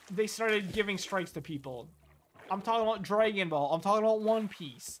 They started giving strikes to people. I'm talking about Dragon Ball. I'm talking about One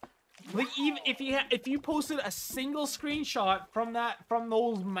Piece. Like, even if you posted a single screenshot from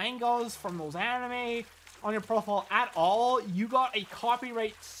those mangas, from those anime on your profile at all, you got a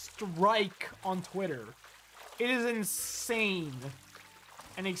copyright strike on Twitter. It is insane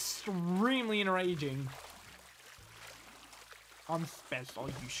and extremely enraging. I'm special.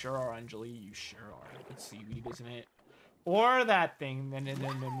 You sure are, Anjali. You sure are. It's seaweed, isn't it? Or that thing.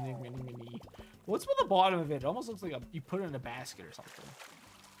 What's with the bottom of it? It almost looks like you put it in a basket or something.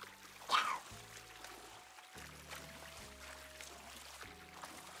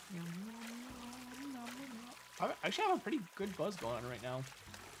 I actually have a pretty good buzz going on right now.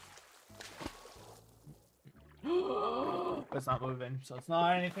 But it's not moving, so it's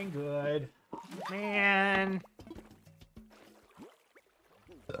not anything good. Man.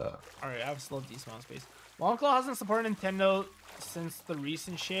 Alright, I have slow despawn space. My uncle hasn't supported Nintendo since the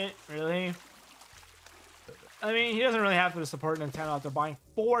recent shit, really. I mean, he doesn't really have to support Nintendo after buying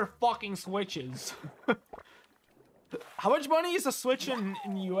 4 fucking Switches. How much money is a Switch in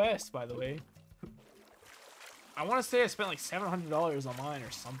the US, by the way? I want to say I spent like $700 on mine or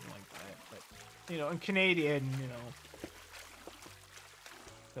something like that. But, you know, in Canadian, you know.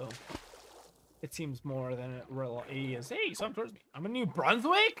 So, it seems more than it really is. Hey, something towards me. I'm in New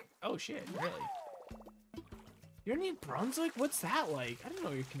Brunswick? Oh, shit, really? You're in New Brunswick? What's that like? I didn't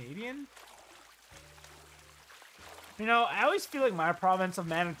know you're Canadian. You know, I always feel like my province of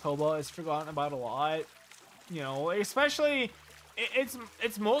Manitoba is forgotten about a lot. You know, especially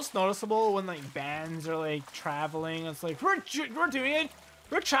it's most noticeable when like bands are like traveling. It's like we're doing it.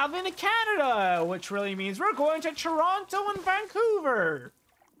 We're traveling to Canada, which really means we're going to Toronto and Vancouver.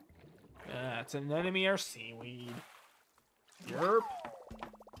 That's an enemy or seaweed. Yerp.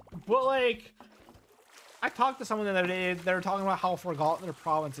 But like, I talked to someone the other day. They were talking about how forgotten their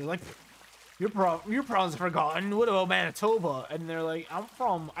province is. Like, your province is forgotten. What about Manitoba? And they're like, I'm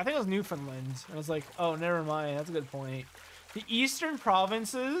from, I think it was Newfoundland. And I was like, oh, never mind. That's a good point. The eastern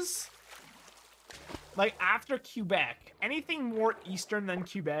provinces, like after Quebec, anything more eastern than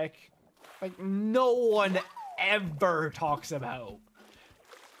Quebec, like no one ever talks about.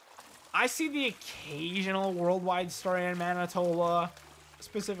 I see the occasional worldwide story in Manitoba,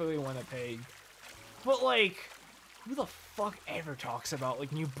 specifically Winnipeg. But like, who the fuck ever talks about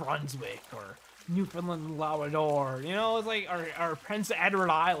like New Brunswick or Newfoundland and Labrador? You know, it's like our Prince Edward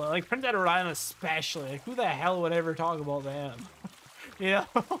Island, like Prince Edward Island especially. Like, who the hell would ever talk about them? You know,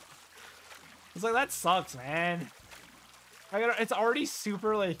 it's like that sucks, man. It's already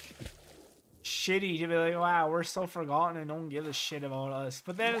super like shitty to be like, wow, we're so forgotten and no one gives a shit about us.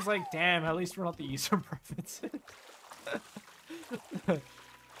 But then it's like, damn, at least we're not the eastern provinces.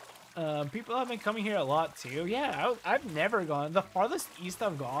 People have been coming here a lot too. Yeah, I've never gone. The farthest east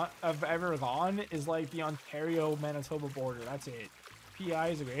I've ever gone is like the Ontario-Manitoba border. That's it. PI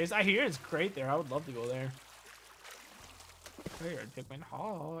is the greatest. I hear it's great there. I would love to go there. Here, Dickman.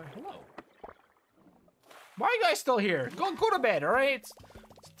 Hi. Hello. Why are you guys still here? Go to bed, all right? It's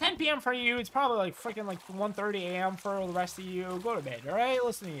 10 p.m. for you. It's probably like freaking like 1:30 a.m. for the rest of you. Go to bed, all right?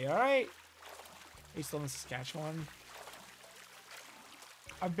 Listen to you, all right? Are you still in Saskatchewan?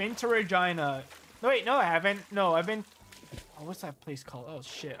 I've been to Regina. No, wait, no, I haven't. No, I've been... Oh, what's that place called? Oh,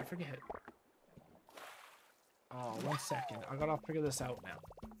 shit, I forget. Oh, 1 second. I gotta figure this out now.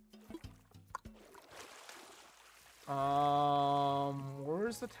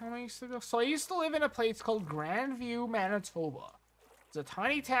 Where's the town I used to go? So I used to live in a place called Grandview, Manitoba. It's a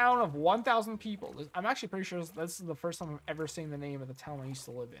tiny town of 1,000 people. I'm actually pretty sure this is the first time I've ever seen the name of the town I used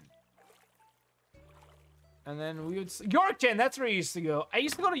to live in. And then we would... Yorkton! That's where I used to go. I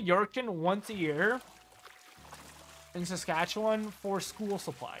used to go to Yorkton once a year. in Saskatchewan for school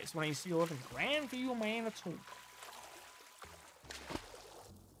supplies when I used to live in Grandview, Manitoba.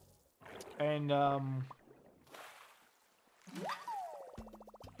 And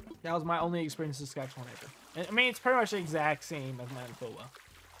that was my only experience in Saskatchewan ever. I mean, it's pretty much the exact same as Manitoba.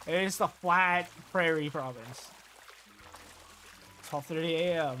 It's the flat prairie province. 12:30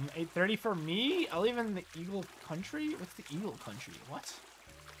 a.m. 8:30 for me? I live in the Eagle Country? What's the Eagle Country? What?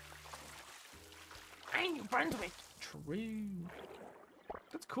 I ain't friends with True.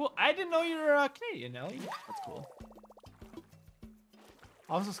 That's cool. I didn't know you were Canadian, Nelly. That's cool.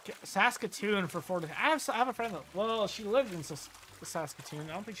 Also, Saskatoon for 4 days. I have a friend that, well, she lived in Saskatoon.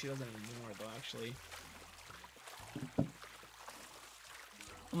 I don't think she does it anymore, though, actually.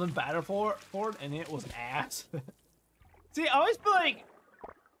 I'm in Battleford, and it was ass. See, I always feel like,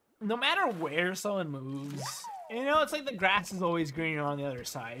 no matter where someone moves, you know, it's like the grass is always greener on the other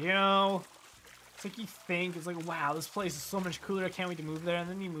side, you know? It's like you think, it's like, wow, this place is so much cooler, I can't wait to move there, and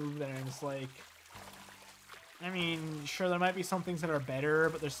then you move there, and it's like, I mean, sure, there might be some things that are better,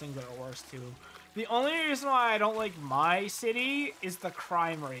 but there's things that are worse, too. The only reason why I don't like my city is the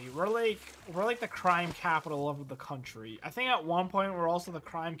crime rate. We're like the crime capital of the country. I think at one point we're also the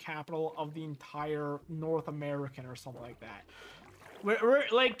crime capital of the entire North American or something like that. We're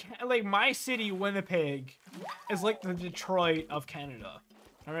like my city, Winnipeg, is like the Detroit of Canada.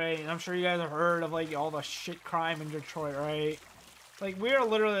 All right, and I'm sure you guys have heard of like all the shit crime in Detroit, right? Like we are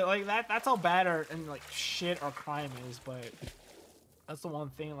literally like that. That's how bad our and like shit our crime is, but that's the one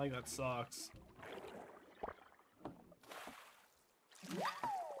thing like that sucks.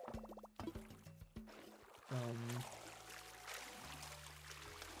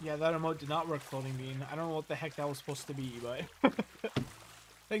 Yeah, that emote did not work, Floating Bean. I don't know what the heck that was supposed to be, but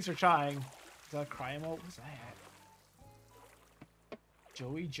thanks for trying. Is that a cry emote? What's that?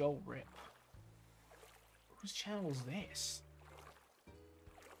 Joey Joe Rip. Whose channel is this?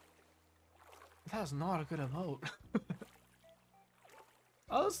 That was not a good emote.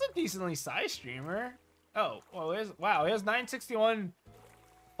 Oh, this is a decently sized streamer. Oh, well, wow, he has 961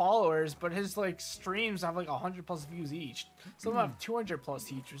 followers, but his like streams have like 100 plus views each. Some of them have 200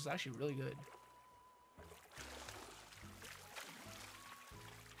 plus each, which is actually really good.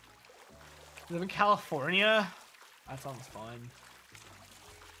 Live in California? That sounds fun.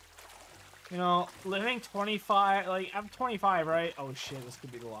 You know, living 25, like I'm 25, right? Oh shit, this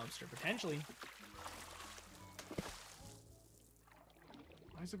could be the lobster potentially.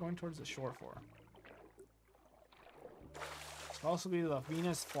 Why is it going towards the shore for? Could also be the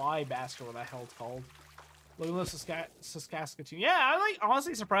Venus fly basket, what the hell it's called. Look at the Saskatchewan. Yeah, I'm like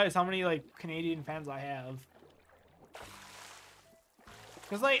honestly surprised how many like Canadian fans I have.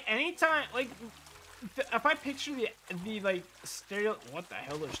 Cause like anytime, like if I picture the like stereo, what the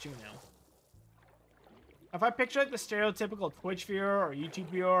hell there's two now. If I picture like the stereotypical Twitch viewer or YouTube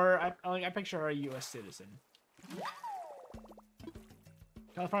viewer, I picture a U.S. citizen.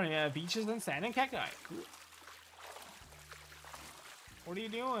 California, beaches and sand and cacti. Cool. What are you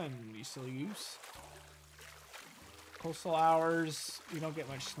doing, you silly goose? Coastal hours. We don't get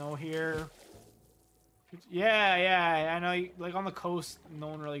much snow here. Yeah, I know. Like on the coast, no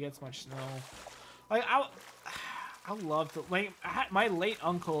one really gets much snow. Like I love to. Like my late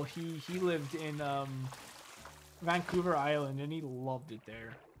uncle, he lived in Vancouver Island, and he loved it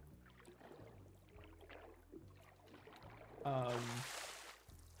there.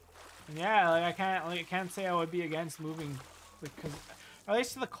 Yeah, like I can't say I would be against moving, because at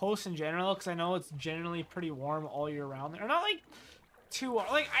least to the coast in general, because I know it's generally pretty warm all year round. Or not like too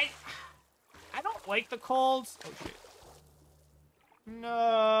like I don't like the colds. Oh shit!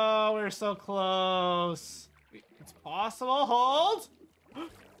 No, we're so close. It's possible. Hold.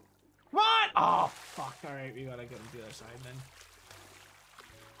 What? Oh fuck! All right, we gotta get to the other side then.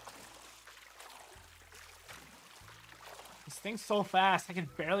 This thing's so fast, I can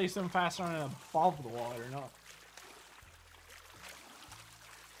barely swim faster on it above the water. No.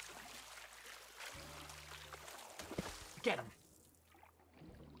 Get him.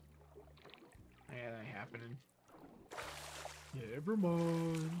 Yeah, that ain't happening. Never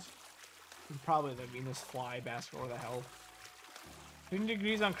mind. Probably the Venus fly basket or the hell. 50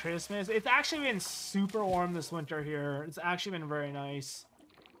 degrees on Christmas. It's actually been super warm this winter here. It's actually been very nice.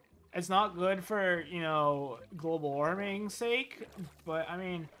 It's not good for, you know, global warming's sake, but I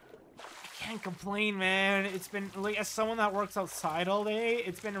mean, I can't complain, man. It's been, like, as someone that works outside all day,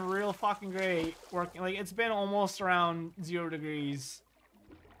 it's been real fucking great working. Like, it's been almost around 0 degrees.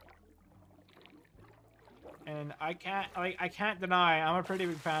 And I can't deny, I'm a pretty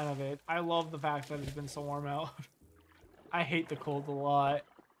big fan of it. I love the fact that it's been so warm out. I hate the cold a lot.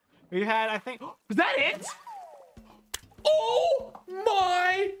 We've had, I think, was that it? Oh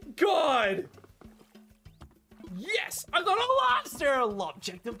my god! Yes, I got a lobster!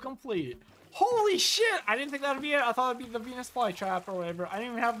 Objective complete. Holy shit! I didn't think that would be it. I thought it'd be the Venus flytrap or whatever. I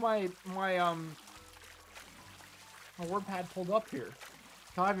didn't even have my word pad pulled up here.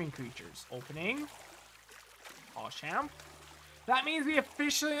 Diving creatures. Opening. Awesome. That means we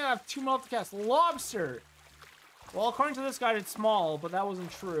officially have 2 multicast. Lobster! Well, according to this guide, it's small, but that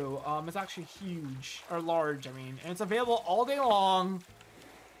wasn't true. It's actually huge. Or large, I mean. And it's available all day long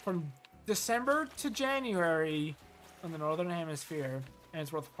from December to January in the Northern Hemisphere. And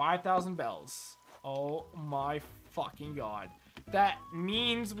it's worth 5,000 bells. Oh my fucking god. That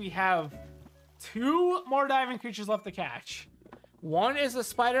means we have 2 more diving creatures left to catch. One is the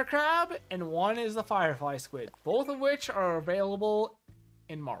spider crab, and one is the firefly squid. Both of which are available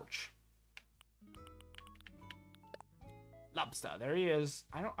in March. Lobster, there he is.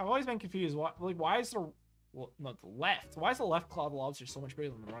 I've always been confused. Why is the not the left? Why is the left claw of the lobster so much bigger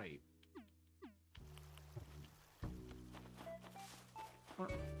than the right?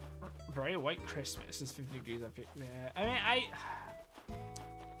 Very white Christmas is 50 degrees. I mean,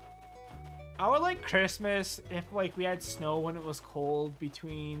 I would like Christmas if like we had snow when it was cold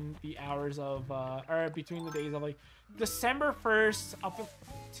between the hours of or between the days of like December 1st up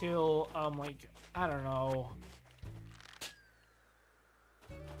until like I don't know.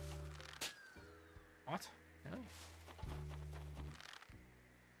 What? Really?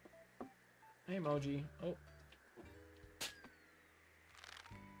 Hey, emoji. Oh.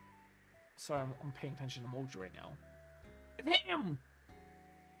 Sorry, I'm paying attention to emoji right now. Damn!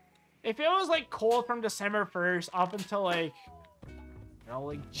 If it was like cold from December 1st up until like, you know,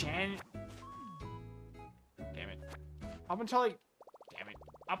 like Damn it. Up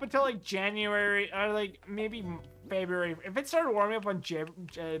until like January or like maybe February. If it started warming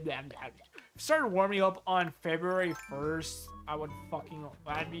up on February 1st,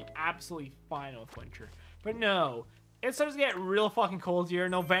 I'd be absolutely fine with winter. But no, it starts to get real fucking cold here.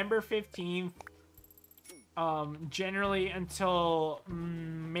 November 15th, generally until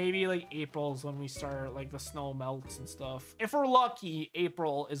maybe like April's when we start like the snow melts and stuff. If we're lucky,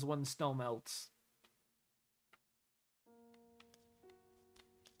 April is when snow melts.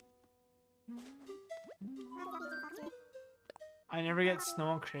 I never get snow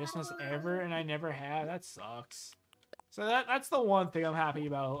on Christmas ever, and I never have. That sucks. So that's the one thing I'm happy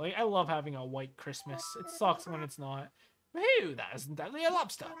about. Like, I love having a white Christmas. It sucks when it's not. Woohoo, that isn't deadly a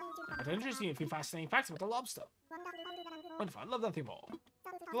lobster. But interesting if you fascinating facts about the lobster. Wonderful, I love nothing more.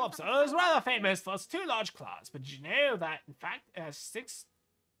 The lobster is rather famous for its 2 large claws, but did you know that in fact it has 6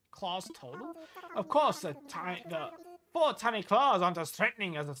 claws total? Of course, the 4 tiny claws aren't as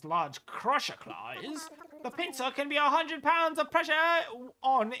threatening as its large crusher claw is. The pincer can be 100 pounds of pressure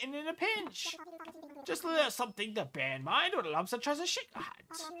on in a pinch. Just a little something to bear in mind when a lobster tries to shake your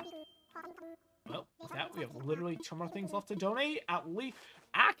hand. Well, with that, we have literally 2 more things left to donate. At least,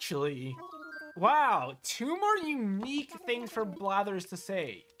 actually, wow, 2 more unique things for Blathers to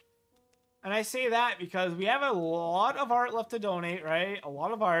say. And I say that because we have a lot of art left to donate, right? A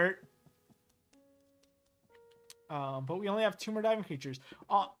lot of art. But we only have 2 more diving creatures.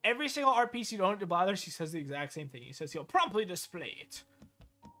 Every single art piece you donate to Blathers, he says the exact same thing. He says he'll promptly display it.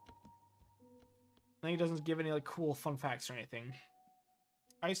 I think he doesn't give any like cool fun facts or anything.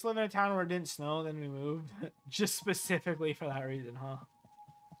 I used to live in a town where it didn't snow, then we moved. Just specifically for that reason, huh?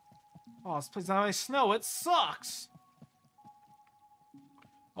 Oh, this place doesn't have any snow. It sucks!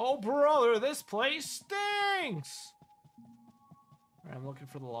 Oh, brother, this place stinks! Alright, I'm looking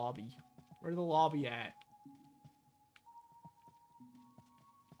for the lobby. Where's the lobby at?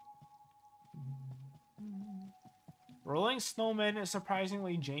 Rolling Snowman is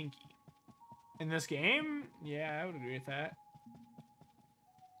surprisingly janky. In this game? Yeah, I would agree with that.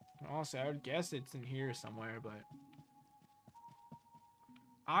 Also, I would guess it's in here somewhere, but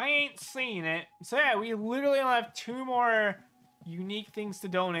I ain't seen it. So yeah, we literally only have 2 more unique things to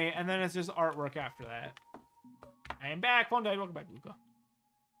donate, and then it's just artwork after that. I am back. One day, welcome back, Luca.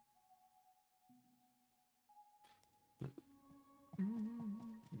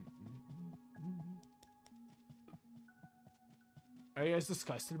 Are you guys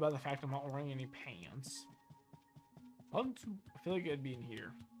disgusted by the fact I'm not wearing any pants? I feel like it'd be in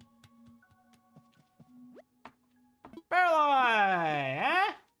here. Barreleye,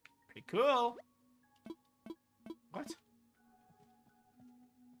 eh? Pretty cool. What?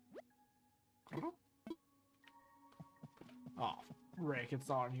 Oh, frick, it's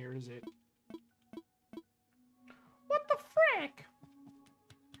on here, is it? What the frick?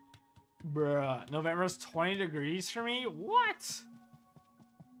 Bruh, November's 20 degrees for me? What?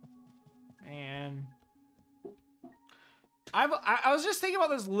 Man. I was just thinking about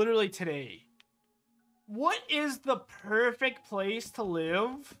this literally today. What is the perfect place to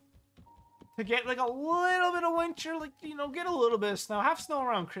live to get like a little bit of winter, like, you know, get a little bit of snow, have snow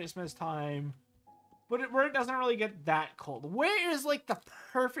around Christmas time, but where it doesn't really get that cold? Where is like the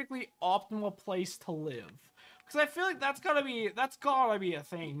perfectly optimal place to live? Because I feel like that's gotta be a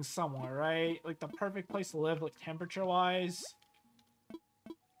thing somewhere, right? Like the perfect place to live, like temperature wise.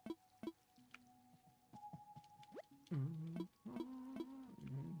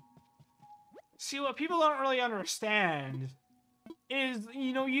 See, what people don't really understand is,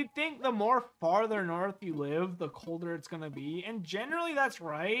 you know, you'd think the more farther north you live, the colder it's gonna be. And generally that's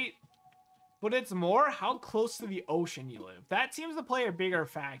right. But it's more how close to the ocean you live. That seems to play a bigger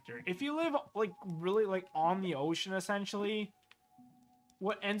factor. If you live, like, really, like, on the ocean, essentially,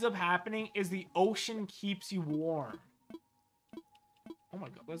 what ends up happening is the ocean keeps you warm. Oh my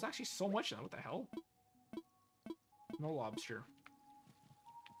god, there's actually so much of that. What the hell? No lobster.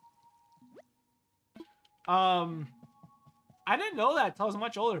 I didn't know that until I was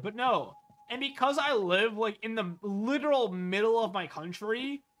much older, but no. And because I live, like, in the literal middle of my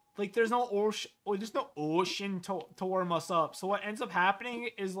country, like, there's no ocean to warm us up. So what ends up happening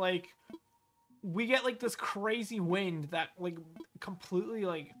is, like, we get, like, this crazy wind that, like, completely,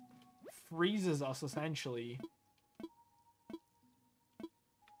 like, freezes us, essentially.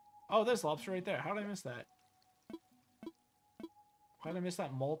 Oh, there's lobster right there. How did I miss that? How did I miss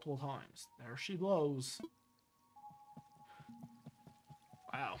that multiple times? There she blows.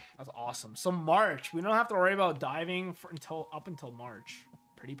 Wow, that's awesome. So March, we don't have to worry about diving up until March.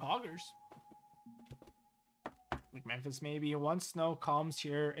 Pretty poggers. Like Memphis, maybe. Once snow comes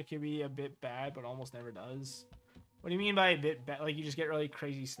here, it could be a bit bad, but almost never does. What do you mean by a bit bad? Like, you just get really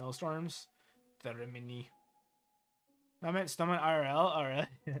crazy snowstorms? Mini. I meant snowman IRL? Oh, really?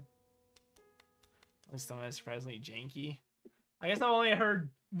 Snowman is surprisingly janky. I guess I've only heard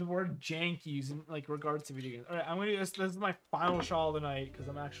the word jank used in, like, regards to video games. Alright, I'm gonna do this. This is my final shot of the night, because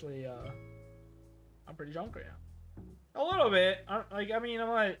I'm actually, I'm pretty drunk right now. A little bit. I'm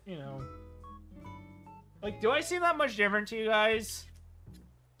not, you know. Like, do I seem that much different to you guys?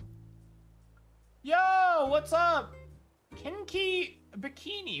 Yo, what's up? Kinky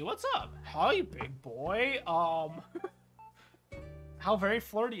Bikini, what's up? Hi, big boy. How very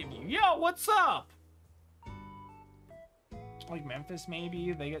flirty of you. Yo, what's up? Like Memphis,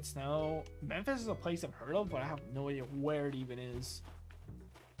 maybe they get snow. Memphis is a place I've heard of, but I have no idea where it even is.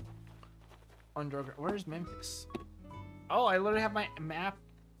 Underground. Where's Memphis? Oh, I literally have my map.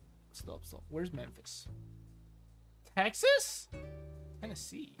 Stop. Where's Memphis? Texas?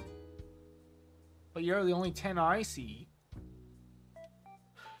 Tennessee. But you're the only 10 I see.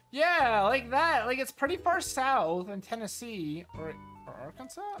 Yeah, like that. Like, it's pretty far south in Tennessee or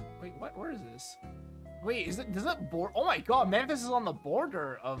Arkansas. Wait, what? Where is this? Wait, does it border? Oh my god, Memphis is on the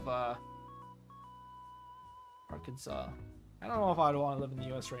border of Arkansas. I don't know if I'd want to live in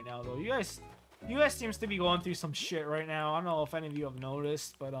the US right now though. US seems to be going through some shit right now. I don't know if any of you have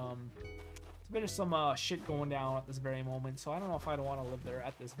noticed, but it's a bit of some shit going down at this very moment. So I don't know if I'd want to live there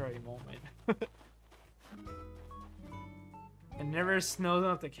at this very moment. It never snows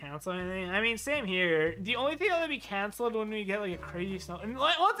enough to cancel anything. I mean, same here. The only thing that would be canceled when we get like a crazy snow. And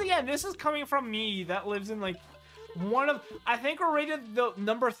once again, this is coming from me that lives in like I think we're rated the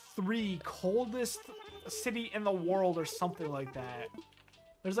number 3 coldest city in the world or something like that.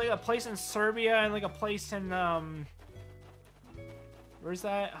 There's like a place in Serbia and like a place in where's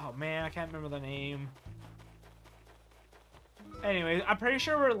that? Oh man, I can't remember the name. Anyway, I'm pretty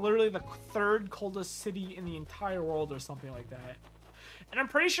sure we're literally the 3rd coldest city in the entire world or something like that. And I'm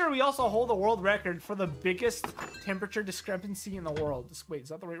pretty sure we also hold the world record for the biggest temperature discrepancy in the world. Wait, is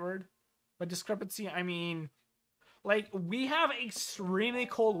that the right word? By discrepancy, I mean, like, we have extremely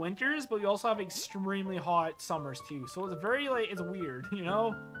cold winters, but we also have extremely hot summers too. So it's very, like, it's weird, you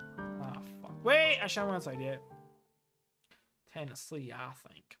know? Ah, fuck. Wait, I shouldn't outside yet. Tennessee, I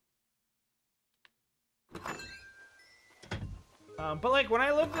think. But like when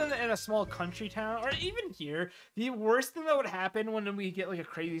I lived in a small country town, or even here, the worst thing that would happen when we get like a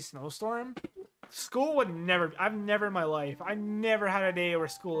crazy snowstorm, school would never, I've never in my life, I never had a day where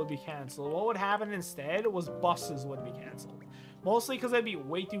school would be canceled. What would happen instead was buses would be canceled. Mostly because it'd be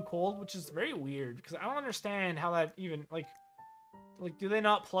way too cold, which is very weird, because I don't understand how that even, like do they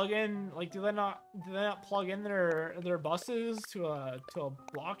not plug in, like, do they not plug in their buses to a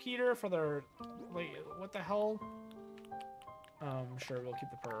block heater for their, like, what the hell? Sure, we'll keep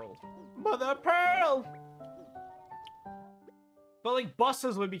the pearl. Mother Pearl! But, like,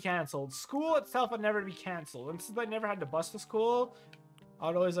 buses would be canceled. School itself would never be canceled. And since I never had to bus to school, I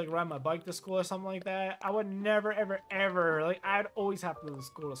would always like ride my bike to school or something like that. I would never, ever, ever, like, I'd always have to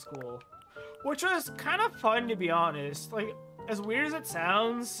go to school. Which was kind of fun, to be honest. Like, as weird as it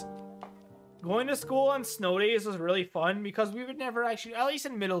sounds, going to school on snow days was really fun because we would never actually, at least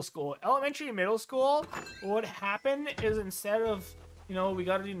in middle school, elementary and middle school, what would happen is instead of, you know, we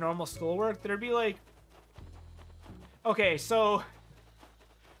got to do normal schoolwork, there'd be like, okay, so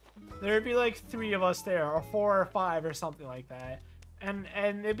there'd be like 3 of us there, or 4 or 5 or something like that. And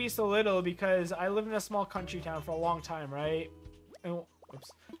it'd be so little because I lived in a small country town for a long time, right? And,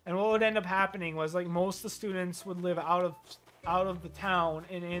 oops. And what would end up happening was like most of the students would live out of the town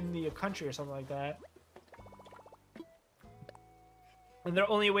and in the country or something like that. And their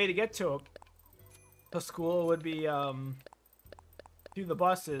only way to get to school would be through the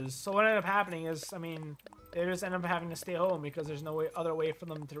buses. So what ended up happening is, I mean, they just end up having to stay home because there's no other way for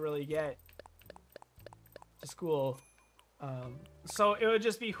them to really get to school. So it would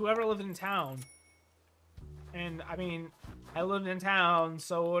just be whoever lived in town. And I mean, I lived in town,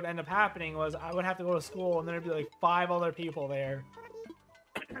 so what would end up happening was I would have to go to school and there'd be like 5 other people there.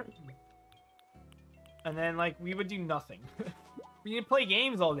 And then like we would do nothing. We didn't play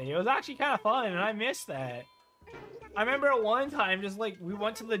games all day. It was actually kind of fun and I missed that. I remember at one time just like we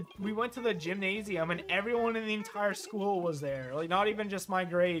went to the gymnasium and everyone in the entire school was there. Like not even just my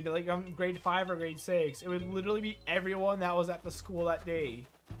grade, like I'm grade 5 or grade 6. It would literally be everyone that was at the school that day.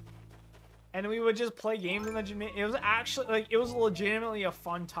 And we would just play games in the gymnasium. It was actually like it was legitimately a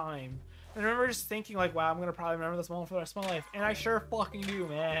fun time. And I remember just thinking like, wow, I'm gonna probably remember this moment for the rest of my life. And I sure fucking do,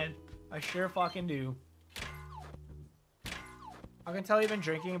 man. I sure fucking do. I can tell you've been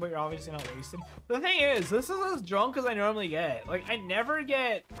drinking, but you're obviously not wasted. The thing is, this is as drunk as I normally get. Like, I never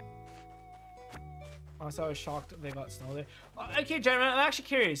get... Honestly, I was shocked they got snow there. Okay, gentlemen, I'm actually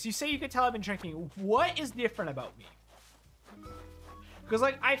curious. You say you could tell I've been drinking. What is different about me? Because,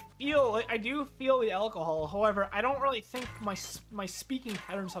 like, I do feel the alcohol. However, I don't really think my speaking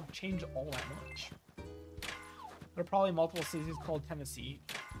patterns have changed all that much. There are probably multiple cities called Tennessee.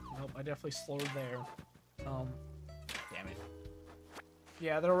 Nope, I definitely slurred there. Damn it.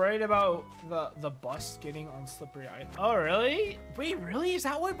 Yeah, they're worried about the bus getting on slippery ice. Oh, really? Wait, really? Is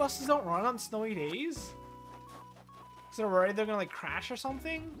that why buses don't run on snowy days? Is they're worried they're gonna like crash or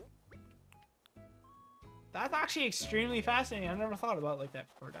something? That's actually extremely fascinating. I never thought about it like that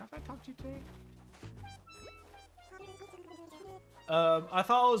before. Have I talked to you today? I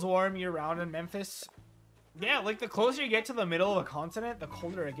thought it was warm year-round in Memphis. Yeah, like the closer you get to the middle of a continent, the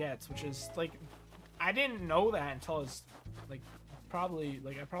colder it gets, which is like, I didn't know that until I was like, I probably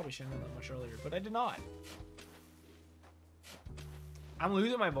shouldn't have done that much earlier, but I did not. I'm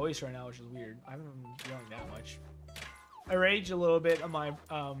losing my voice right now, which is weird. I haven't been yelling that much. I raged a little bit on my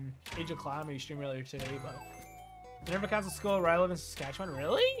Age of Calamity stream earlier today, but I never canceled school where I live in Saskatchewan.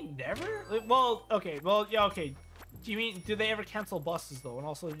 Really? Never? Well, okay. Well, yeah, okay. Do you mean, did they ever cancel buses though? And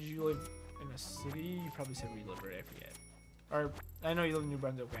also, did you live in a city? You probably said where you live, right? I forget. Or I know you live in New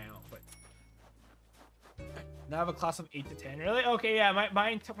Brunswick now, but. Now I have a class of 8 to 10. Really? Okay, yeah. I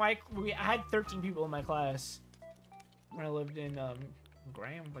had 13 people in my class when I lived in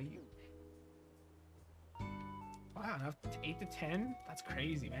Graham Bayou. Wow, now 8 to 10? That's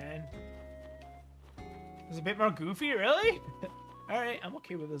crazy, man. It's a bit more goofy, really? Alright, I'm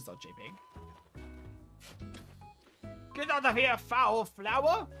okay with this, JPEG. Get out of here, foul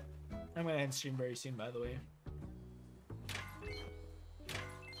flower! I'm gonna end stream very soon, by the way.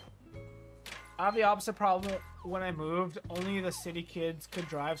 I have the opposite problem when I moved. Only the city kids could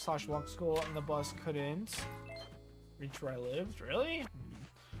drive / walk to school and the bus couldn't reach where I lived. Really?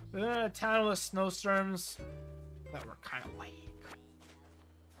 We lived in a town with snowstorms that were kind of wake.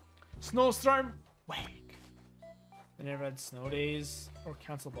 Snowstorm? Wake. They never had snow days or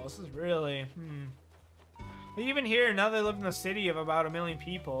canceled buses? Really? But even here, now they live in a city of about 1 million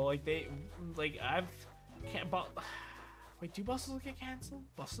people. Like wait, do buses get canceled?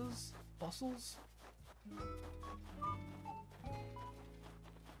 Buses? Bustles?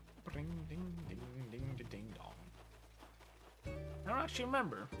 Ding, ding, ding, ding, ding, ding, dong. I don't actually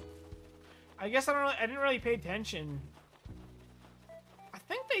remember. I guess I didn't really pay attention. I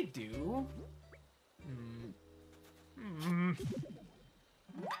think they do.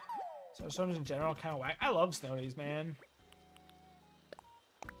 So storms in general kind of whack. I love snow days, man.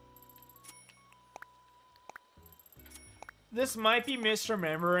 This might be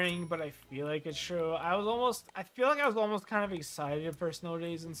misremembering, but I feel like it's true. I feel like I was almost kind of excited for snow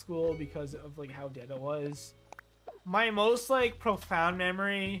days in school because of like how dead it was. My most like profound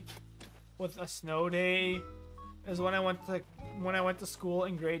memory with a snow day is when I went to school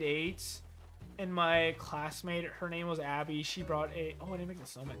in grade 8, and my classmate, her name was Abby. She brought a... Oh, I didn't make the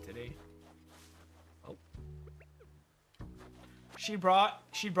snowman today. Oh. She brought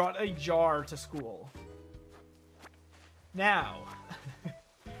a jar to school. Now,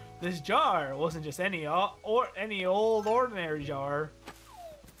 this jar wasn't just any old ordinary jar.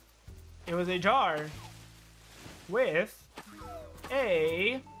 It was a jar with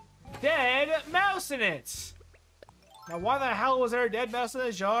a dead mouse in it. Now, why the hell was there a dead mouse in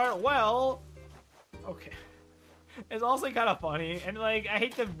this jar? Well, okay. It's also kind of funny, and like, I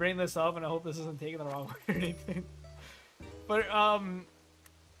hate to bring this up, and I hope this isn't taken the wrong way or anything. But,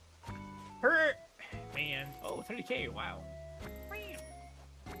 her, man, oh, 30K, wow.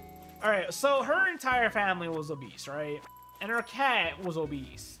 Alright, so her entire family was obese, right? And her cat was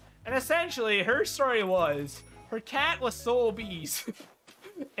obese. And essentially, her story was, her cat was so obese,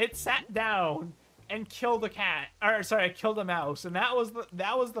 it sat down and killed a cat, or sorry, killed a mouse. And that was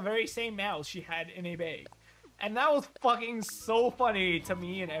the very same mouse she had in a bag. And that was fucking so funny to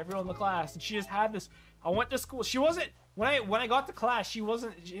me and everyone in the class. And she just had this, I went to school, she wasn't, when I got to class, she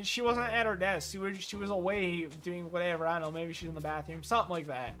wasn't at her desk. She was away doing whatever, I don't know, maybe she's in the bathroom, something like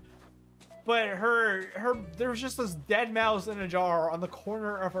that. But there was just this dead mouse in a jar on the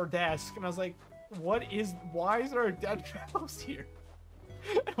corner of her desk, and I was like, why is there a dead mouse here?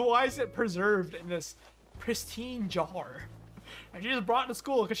 And why is it preserved in this pristine jar? And she just brought it to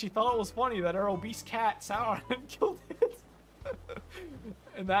school because she thought it was funny that her obese cat sat on it and killed it.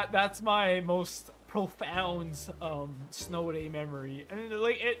 And that's my most profound snow day memory. And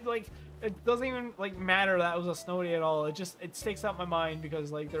it doesn't even like matter that it was a snow day at all. It sticks out in my mind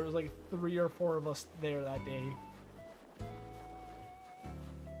because like there was like 3 or 4 of us there that day.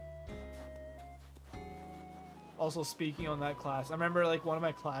 Also, speaking on that class, I remember like one of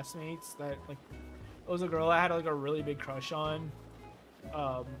my classmates that like, it was a girl I had like a really big crush on.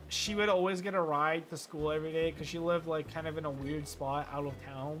 She would always get a ride to school every day because she lived like kind of in a weird spot out of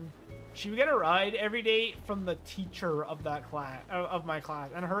town. She would get a ride every day from the teacher of that class, of my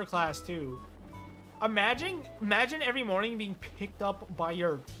class, and her class too. Imagine every morning being picked up by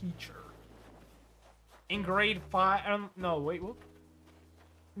your teacher. In grade 5, no, wait, whoop.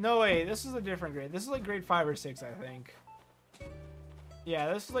 No, wait, this is a different grade. This is like grade 5 or 6, I think.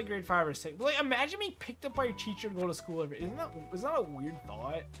 Yeah, this is like grade 5 or 6. But like, imagine being picked up by your teacher to go to school every day. Is that a weird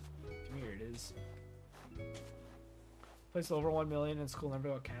thought? To me, it is. Placed over 1 million and school never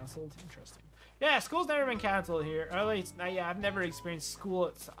got canceled. Interesting. Yeah, school's never been canceled here. Or at least, yeah, I've never experienced school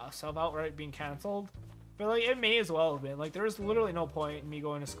itself outright being canceled. But like, it may as well have been. Like, there was literally no point in me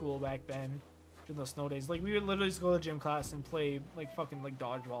going to school back then during those snow days. Like, we would literally just go to gym class and play like fucking like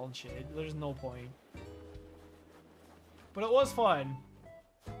dodgeball and shit. There's no point. But it was fun.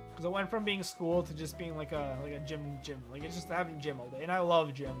 Because it went from being school to just being like a gym. Like, it's just having gym all day. And I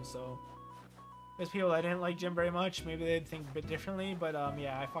love gym, so. There's people that didn't like gym very much. Maybe they'd think a bit differently, but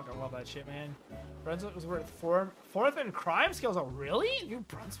yeah, I fucking love that shit, man. Brunswick was worth fourth in crime scales. Oh, really? New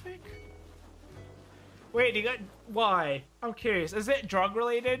Brunswick? Wait, you got why? I'm curious. Is it drug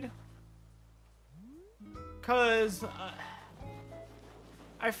related? Cause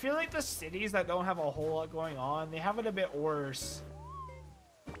I feel like the cities that don't have a whole lot going on, they have it a bit worse.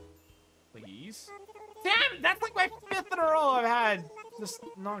 Please. Damn, that's like my 5th in a row I've had. Just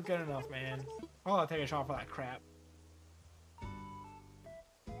not good enough, man. I'll take a shot for that crap.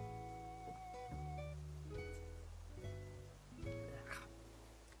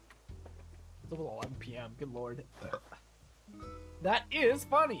 It's over 11 p.m. Good lord. That is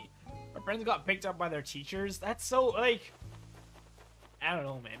funny. My friends got picked up by their teachers. That's so, like... I don't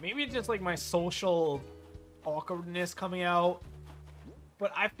know, man. Maybe it's just, like, my social awkwardness coming out.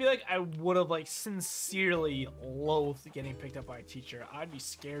 But I feel like I would have, like, sincerely loathed getting picked up by a teacher. I'd be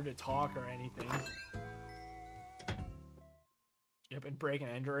scared to talk or anything. Yep, and break and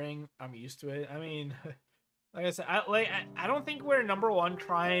entering, I'm used to it. I mean, like I said, I don't think we're #1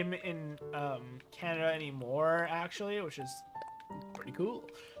 crime in Canada anymore, actually, which is pretty cool.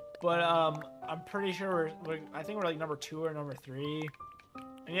 But I'm pretty sure I think we're like #2 or #3.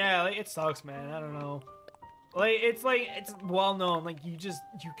 And yeah, like, it sucks, man. I don't know. Like, it's well known, like, you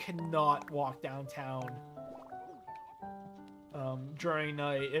cannot walk downtown during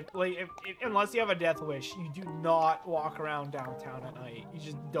night. If unless you have a death wish, you do not walk around downtown at night. You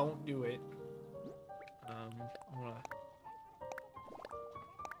just don't do it. I'm gonna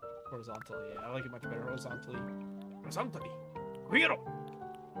horizontally. Yeah, I like it much better horizontally. Horizontally. Hero.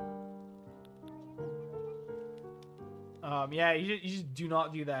 Yeah, you just do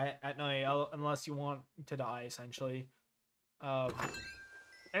not do that at night unless you want to die, essentially. And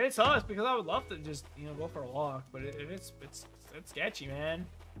it sucks because I would love to just, you know, go for a walk, but it's sketchy, man.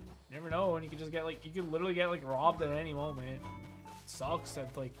 You never know, and you could just get like, you could literally get like robbed at any moment. It sucks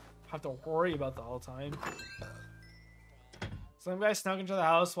that like have to worry about that all the time. Some guy snuck into the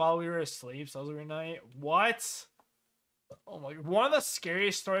house while we were asleep. So that was a weird night. What? Oh my! One of the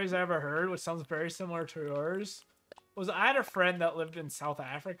scariest stories I ever heard, which sounds very similar to yours, was I had a friend that lived in South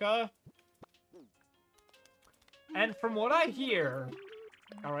Africa. And from what I hear,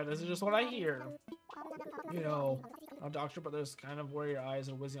 alright, this is just what I hear. You know, I'm a doctor, but there's kind of where your eyes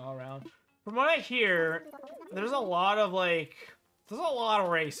are whizzing all around. From what I hear, there's a lot of like, there's a lot of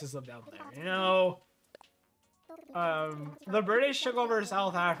racism down there, you know? The British took over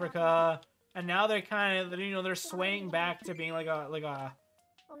South Africa, and now they're kind of, you know, they're swaying back to being like a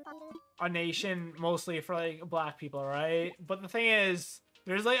nation mostly for like black people, right? But the thing is,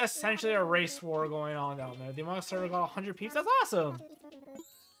 there's like essentially a race war going on down there. The among server got 100 peeps. That's awesome.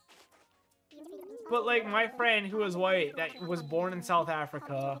 But like my friend who was white that was born in South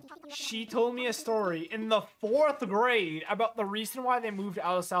Africa, she told me a story in the 4th grade about the reason why they moved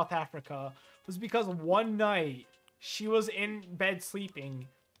out of South Africa was because one night she was in bed sleeping,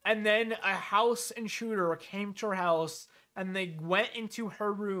 and then a house intruder came to her house and they went into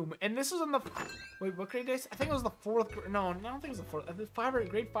her room. And this was in the, wait, what grade is? I think it was the 4th grade. No, I don't think it was the 4th.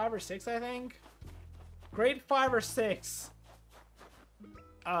 Grade 5 or 6, I think. Grade 5 or 6.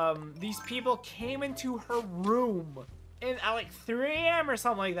 These people came into her room at like 3 AM or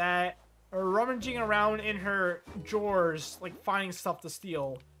something like that, or rummaging around in her drawers, like finding stuff to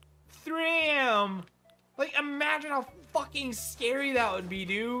steal. 3 AM. Like, imagine how fucking scary that would be,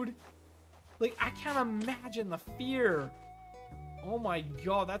 dude. Like, I can't imagine the fear. Oh my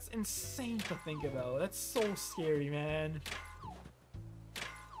god, that's insane to think about. That's so scary, man.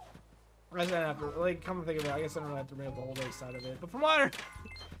 I guess I don't have to, like, come to think of it, I guess I don't have to bring up the whole race side of it. But from what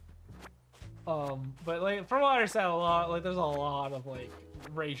I, but like, from what I understand, a lot, like, there's a lot of, like,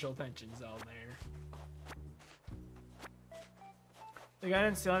 racial tensions down there. The guy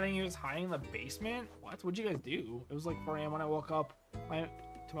didn't steal anything, he was hiding in the basement? What? What'd you guys do? It was like 4 AM when I woke up to my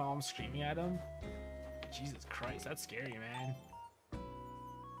mom screaming at him. Jesus Christ, that's scary, man.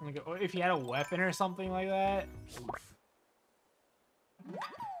 Like, if he had a weapon or something like that. Oof.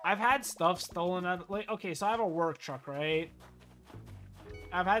 I've had stuff stolen out, like, okay, so I have a work truck, right?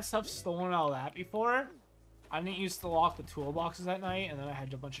 I've had stuff stolen out of that before. I didn't used to lock the toolboxes at night, and then I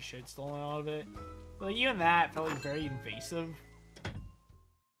had a bunch of shit stolen out of it. But like, even that felt like very invasive.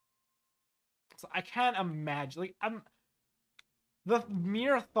 So I can't imagine, like, the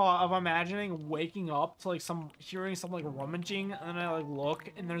mere thought of imagining waking up to like hearing some like rummaging, and then I like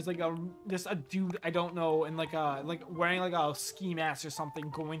look and there's like a dude I don't know and like wearing like a ski mask or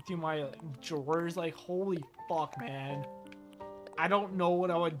something going through my drawers, like holy fuck, man. I don't know what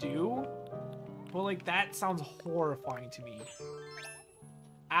I would do, but like that sounds horrifying to me.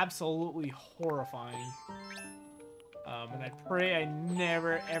 Absolutely horrifying. And I pray I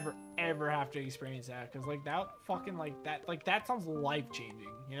never, ever have to experience that, because like that fucking that sounds life-changing,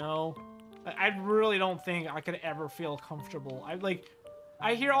 you know? I really don't think I could ever feel comfortable.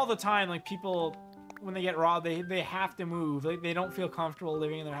 I hear all the time like people when they get robbed, they have to move. Like they don't feel comfortable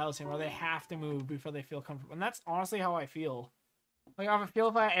living in their house anymore. They have to move before they feel comfortable, and that's honestly how I feel. Like I feel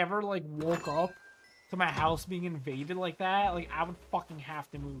if I ever like woke up to my house being invaded like that, like I would fucking have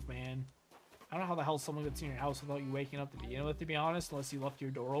to move, man. I don't know how the hell someone gets in your house without you waking up to begin with, to be honest, unless you left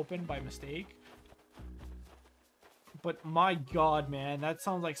your door open by mistake. But my god, man, that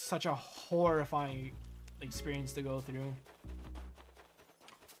sounds like such a horrifying experience to go through.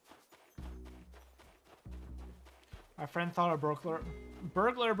 My friend thought a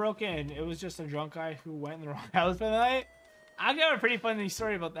burglar broke in. It was just a drunk guy who went in the wrong house for the night. I've got a pretty funny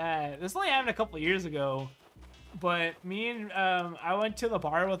story about that. This only happened a couple years ago. But me and I went to the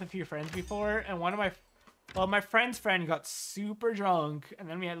bar with a few friends before, and my friend's friend got super drunk, and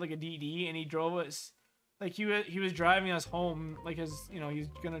then we had like a DD, and he drove us, like he was driving us home, like he's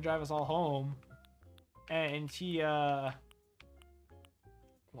gonna drive us all home, and he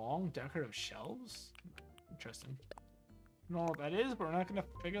long decorative shelves, interesting. I don't know what that is, but we're not gonna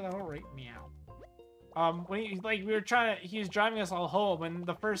figure that out right meow. When he was driving us all home, and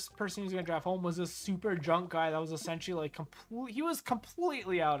the first person he was gonna drive home was this super drunk guy that was essentially like he was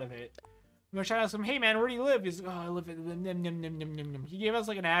completely out of it. We were trying to ask him, hey man, where do you live? He's like, oh, I live at he gave us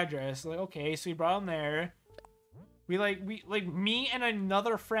like an address. Like, okay, so we brought him there. Me and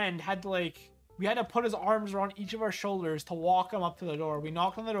another friend had to we had to put his arms around each of our shoulders to walk him up to the door. We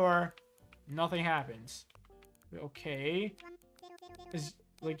knocked on the door, nothing happens. Okay.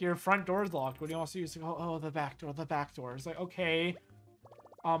 Like, your front door's locked. What do you want to do? He's like, oh, the back door, the back door. It's like, okay.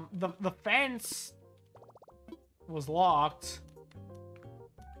 The fence was locked.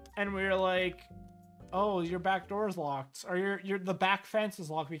 And we were like, oh, your back door is locked, or the back fence is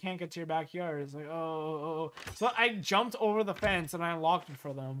locked. We can't get to your backyard. It's like, oh. So I jumped over the fence and I unlocked it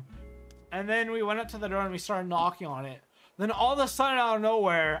for them. And then we went up to the door and we started knocking on it. Then all of a sudden, out of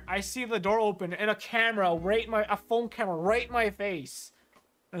nowhere, I see the door open and a phone camera right in my face.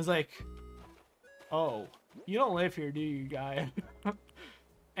 I was like, oh, you don't live here, do you, guy?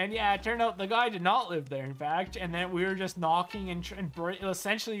 And yeah, it turned out the guy did not live there, in fact. And then we were just knocking and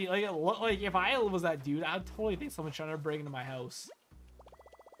essentially, like, it looked like if I was that dude, I'd totally think someone's trying to break into my house.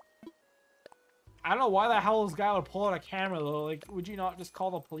 I don't know why the hell this guy would pull out a camera, though. Like, would you not just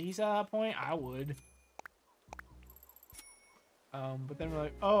call the police at that point? I would. But then we're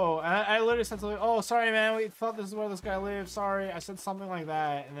like, oh, and I literally said something, oh, sorry, man, we thought this is where this guy lives, sorry. I said something like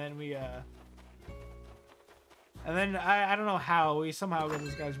that, and then and then I don't know how, we somehow got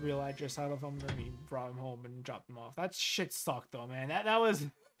this guy's real address out of him, and we brought him home and dropped him off. That shit sucked, though, man. It was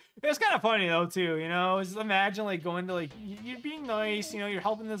kind of funny, though, too, you know? Just imagine, like, going to, like, you're being nice, you know, you're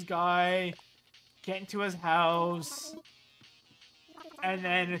helping this guy get into his house. And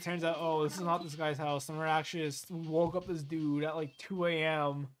then it turns out, oh, this is not this guy's house. And we're actually just woke up this dude at like 2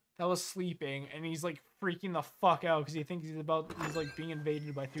 a.m. that was sleeping. And he's like freaking the fuck out because he thinks he's like being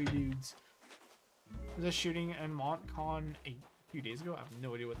invaded by 3 dudes. There's a shooting in Montcalm a few days ago. I have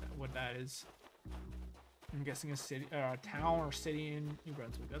no idea what that is. I'm guessing a city, a town or city in New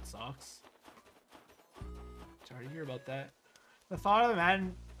Brunswick. That sucks. Sorry to hear about that. The thought of the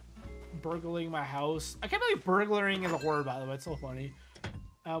man burgling my house. I can't believe burglaring is a word, by the way. It's so funny.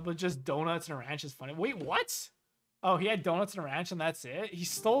 But just donuts and a ranch is funny. Wait, what? Oh, he had donuts and a ranch and that's it? He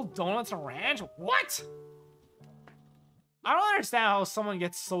stole donuts and a ranch? What? I don't understand how someone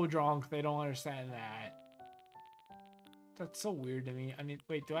gets so drunk they don't understand that. That's so weird to me. I mean,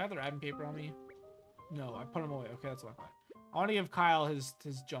 wait, do I have the wrapping paper on me? No, I put them away. Okay, that's what I thought. I want to give Kyle his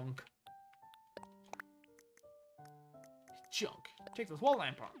junk. Junk. Take this wall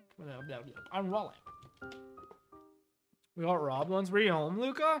lamp on. I'm wall lamp. We got robbed once. Were you home,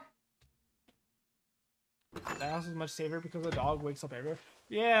 Luca? The house is much safer because the dog wakes up everywhere.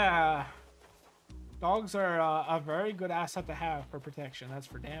 Yeah. Dogs are a very good asset to have for protection. That's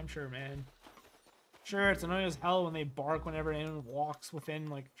for damn sure, man. Sure, it's annoying as hell when they bark whenever anyone walks within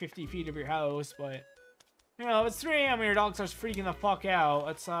like 50 feet of your house, but you know, if it's 3 a.m. and your dog starts freaking the fuck out,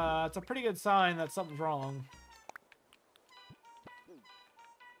 it's a pretty good sign that something's wrong.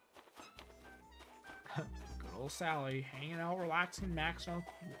 Old Sally, hanging out, relaxing, maxing out.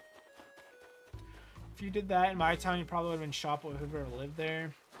 If you did that in my town, you probably would have been shot by whoever lived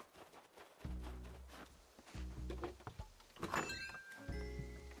there.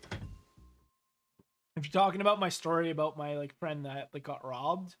 If you're talking about my story about my like friend that like got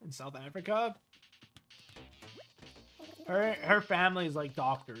robbed in South Africa, her family is like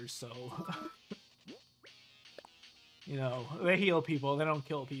doctors, so you know, they heal people, they don't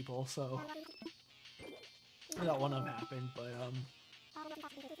kill people, so that one of them happened, but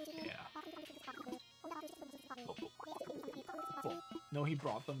yeah. Oh, no, he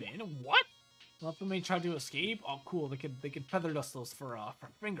brought them in. What? Let them try to escape. Oh, cool. They could feather dust those for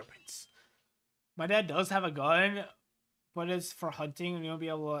fingerprints. My dad does have a gun, but it's for hunting, and you'll be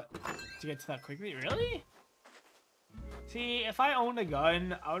able to get to that quickly. Really? See, if I owned a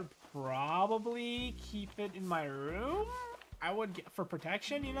gun, I would probably keep it in my room. I would get for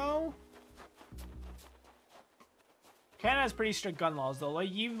protection, you know. Canada has pretty strict gun laws, though.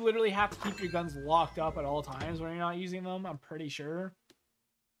 Like, you literally have to keep your guns locked up at all times when you're not using them, I'm pretty sure.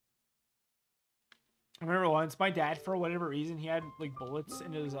 I remember once, my dad, for whatever reason, he had, like, bullets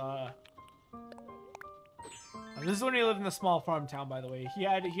in his, this is when he lived in a small farm town, by the way. He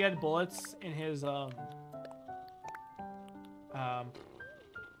had bullets in his glove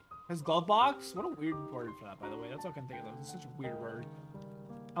box. What a weird word for that, by the way. That's what I can think of. It's such a weird word.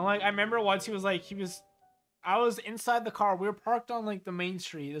 I'm like, I remember once he was like, I was inside the car. We were parked on like the main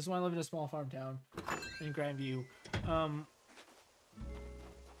street. This is when I lived in a small farm town in Grandview.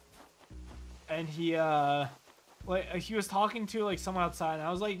 And he was talking to like someone outside, and I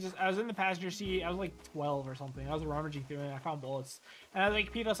was in the passenger seat. I was like 12 or something. I was rummaging through it, and I found bullets. And I was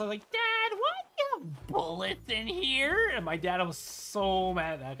like, Peter, so I was like, Dad, why do you have bullets in here? And my dad was so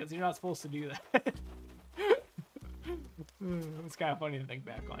mad at that because you're not supposed to do that. It's kind of funny to think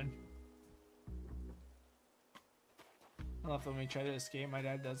back on. I love when we try to escape. My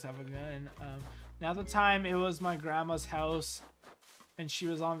dad does have a gun. Now at the time, it was my grandma's house, and she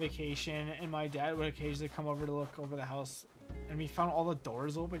was on vacation, and my dad would occasionally come over to look over the house, and we found all the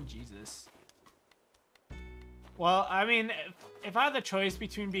doors open. Jesus. Well, I mean, if I had the choice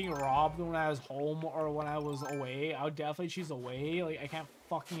between being robbed when I was home or when I was away, I would definitely choose away. Like, I can't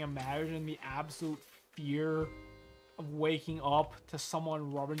fucking imagine the absolute fear of waking up to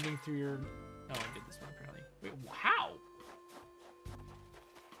someone rummaging through your... No, I did this one, apparently. Wait, how?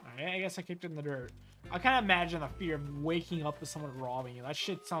 Alright, I guess I kicked it in the dirt. I can't imagine the fear of waking up to someone robbing you. That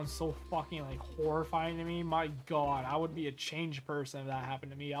shit sounds so fucking, like, horrifying to me. My god, I would be a changed person if that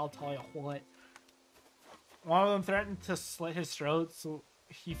happened to me. I'll tell you what. One of them threatened to slit his throat, so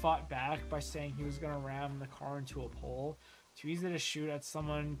he fought back by saying he was gonna ram the car into a pole. Too easy to shoot at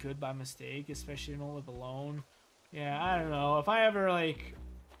someone good by mistake, especially if you don't live alone. Yeah, I don't know. If I ever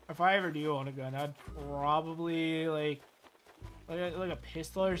do own a gun, I'd probably like a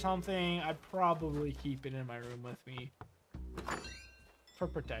pistol or something. I'd probably keep it in my room with me for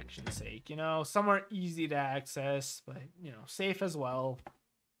protection's sake. You know, somewhere easy to access, but you know, safe as well.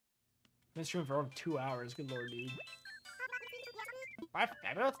 Been streaming for over 2 hours. Good lord, dude. My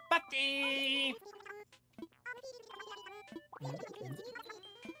fabulous buddy!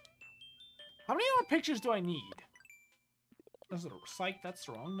 How many more pictures do I need? That's psych, that's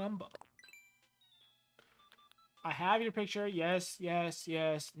the wrong number. I have your picture. Yes, yes,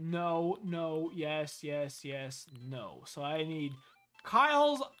 yes. No, no, yes, yes, yes, no. So I need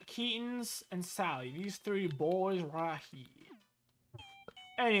Kyle's, Keaton's, and Sally. These three boys right here.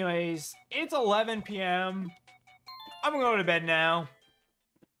 Anyways, it's 11 p.m. I'm gonna go to bed now.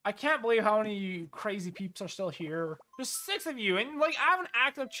 I can't believe how many of you crazy peeps are still here. There's 6 of you, and like I have an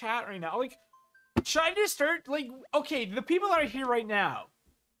active chat right now. Like, should I just start like okay, the people that are here right now,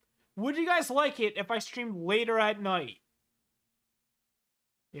 would you guys like it if I streamed later at night?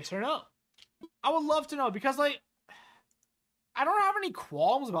 Yes or no? I would love to know because like I don't have any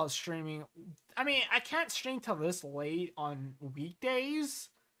qualms about streaming. I mean, I can't stream till this late on weekdays,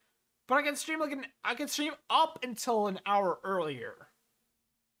 but I can stream I can stream up until an hour earlier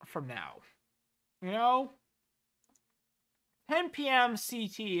from now. You know? 10 p.m.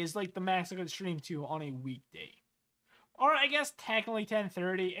 CT is like the max I could stream to on a weekday. Or I guess technically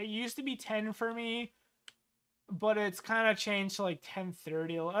 10:30. It used to be 10 for me, but it's kind of changed to like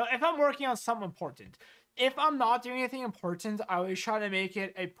 10:30. If I'm working on something important. If I'm not doing anything important, I always try to make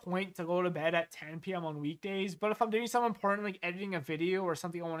it a point to go to bed at 10 p.m. on weekdays. But if I'm doing something important, like editing a video or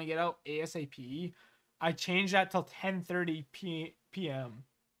something I want to get out ASAP, I change that till 10:30 p.m.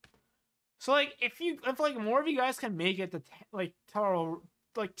 So like, if like more of you guys can make it to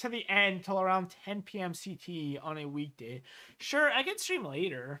to the end till around 10 p.m. CT on a weekday, sure, I can stream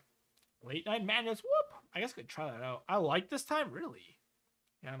later. Late Night Madness, whoop! I guess I could try that out. I like this time, really.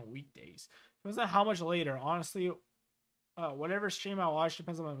 Yeah, on weekdays. Depends on how much later. Honestly, whatever stream I watch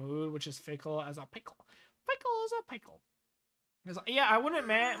depends on my mood, which is fickle as a pickle. Fickle as a pickle. Yeah, I wouldn't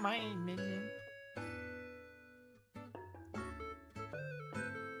mind.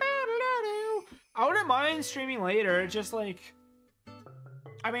 I wouldn't mind streaming later. Just like,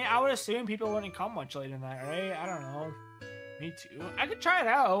 I mean, I would assume people wouldn't come much later than that, right? I don't know. Me too. I could try it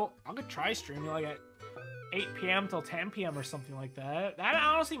out. I could try streaming like at 8 p.m. till 10 p.m. or something like that. That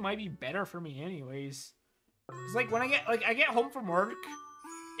honestly might be better for me anyways. Cause like when I get home from work,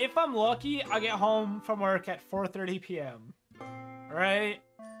 if I'm lucky, I get home from work at 4:30 p.m. Right?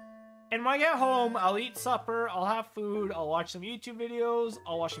 And when I get home, I'll eat supper, I'll have food, I'll watch some YouTube videos,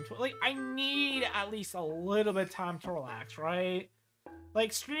 I'll watch some like I need at least a little bit of time to relax, right?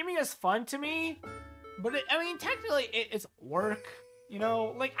 Like streaming is fun to me, but I mean technically it's work. You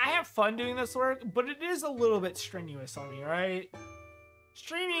know, like, I have fun doing this work, but it is a little bit strenuous on me, right?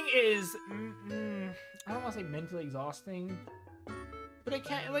 Streaming is, I don't want to say mentally exhausting, but it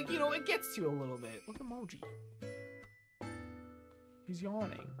can't, like, you know, it gets to you a little bit. Look at Emoji. He's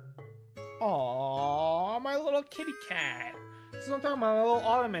yawning. Aww, my little kitty cat. This is what I'm talking about, my little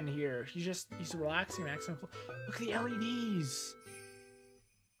ottoman here. He's relaxing. Look at the LEDs.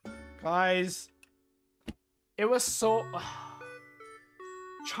 Guys, it was so...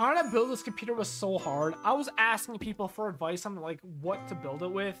 Trying to build this computer was so hard. I was asking people for advice on like what to build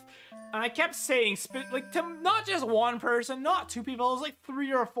it with, and I kept saying like to not just one person, not 2 people. It was like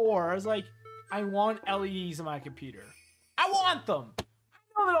 3 or 4. I was like, I want LEDs in my computer. I want them. I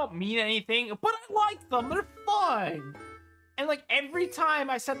know they don't mean anything, but I like them. They're fun. And like every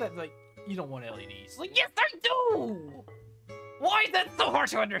time I said that, like, you don't want LEDs. Like, yes, I do. Why is that so hard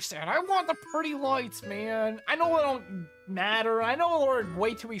to understand? I want the pretty lights, man. I know they don't matter. I know they're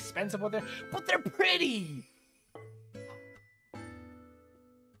way too expensive, but they're pretty.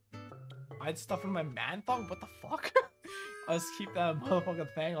 I had stuff in my man thong? What the fuck? I'll just keep that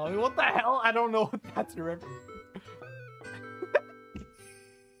motherfucking thing on me. What the hell? I don't know what that's a reference.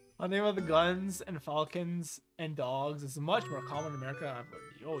 The name of the guns and falcons and dogs is much more common in America.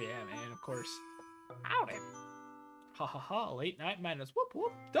 Oh yeah, man, of course. Howdy. Ha ha ha, late night madness. Whoop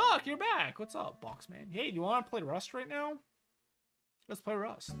whoop. Doc, you're back. What's up, Boxman? Hey, do you want to play Rust right now? Let's play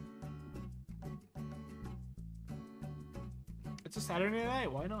Rust. It's a Saturday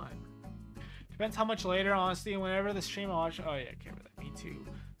night, why not? Depends how much later, honestly, whenever the stream I watch. Oh yeah, okay, me too.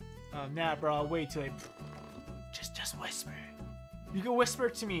 Nah, bro, wait till I just whisper. You can whisper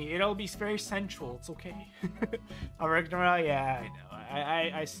to me. It'll be very sensual. It's okay. I'm working around. Yeah, I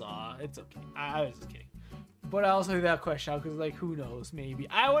know. I saw. It's okay. I was just kidding. But I also threw that question out because, like, who knows? Maybe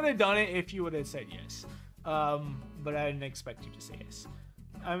I would have done it if you would have said yes. But I didn't expect you to say yes.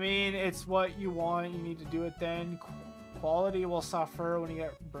 I mean, it's what you want. You need to do it then. Quality will suffer when you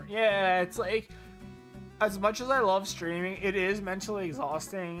get burnt. Yeah, it's like, as much as I love streaming, it is mentally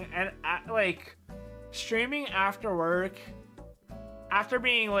exhausting. And like, streaming after work, after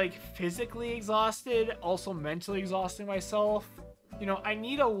being like physically exhausted, also mentally exhausting myself, you know, I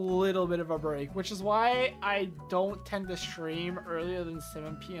need a little bit of a break, which is why I don't tend to stream earlier than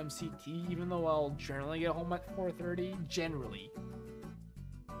 7 p.m. CT, even though I'll generally get home at 4:30, generally.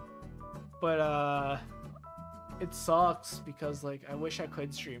 But it sucks because, like, I wish I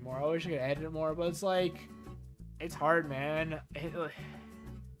could stream more. I wish I could edit more, but it's like, it's hard, man. It's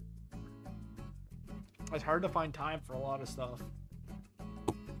hard to find time for a lot of stuff.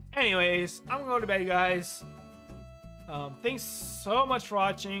 Anyways, I'm gonna go to bed, guys. Thanks so much for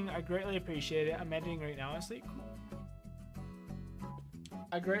watching. I greatly appreciate it. I'm editing right now, honestly.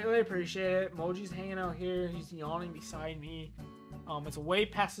 I greatly appreciate it. Moji's hanging out here. He's yawning beside me. It's way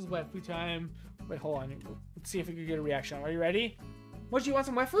past his wet food time. Wait, hold on. Let's see if we can get a reaction. Are you ready? Moji, you want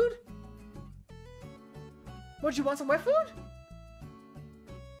some wet food? Moji, you want some wet food?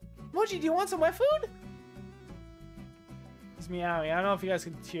 Moji, do you want some wet food? He's meowing. I don't know if you guys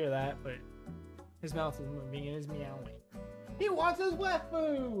can hear that, but his mouth is moving and he's meowing. He wants his wet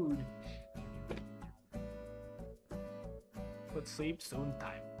food! But sleep soon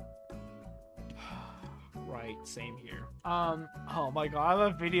time. Right, same here. Oh my god, I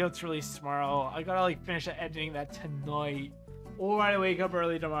have a video to release tomorrow. I gotta like finish editing that tonight. Or I wake up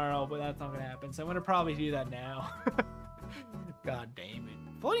early tomorrow, but that's not gonna happen. So I'm gonna probably do that now. God damn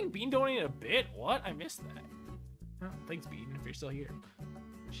it. Floating Bean donated a bit? What? I missed that. Oh, thanks, Bean, if you're still here.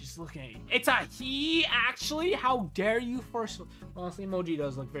 She's looking at you. It's a he, actually? How dare you first? Honestly, Emoji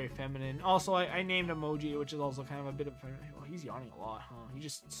does look very feminine. Also, I named Emoji, which is also kind of a bit of feminine. Oh, he's yawning a lot, huh? He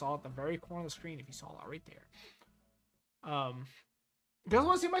just saw at the very corner of the screen, if you saw that right there. You guys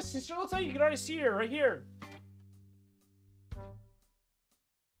want to see my sister outside? You can already see her right here.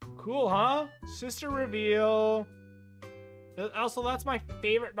 Cool, huh? Sister reveal. Also, that's my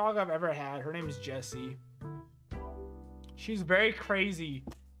favorite dog I've ever had. Her name is Jessie. She's very crazy.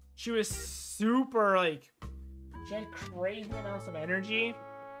 She was super, like, she had crazy amounts of energy.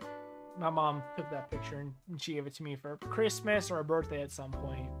 My mom took that picture and she gave it to me for Christmas or a birthday at some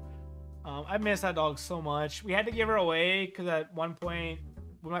point. I miss that dog so much. We had to give her away because at one point,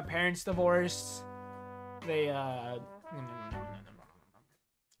 when my parents divorced, they, when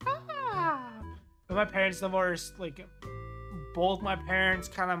my parents divorced, like, both my parents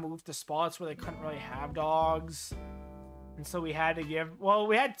kind of moved to spots where they couldn't really have dogs. And so we had to give, well,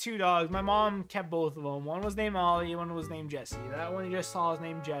 we had two dogs. My mom kept both of them. One was named Molly, one was named Jessie. That one you just saw is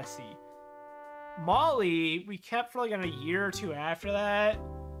named Jessie. Molly, we kept for like a year or two after that.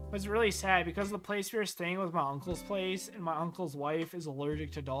 It was really sad because the place we were staying was my uncle's place, and my uncle's wife is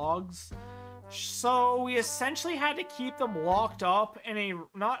allergic to dogs. So we essentially had to keep them locked up in a,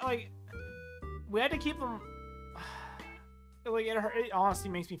 not like, we had to keep them, like, it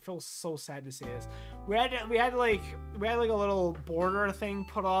honestly makes me feel so sad to say this. We had like a little border thing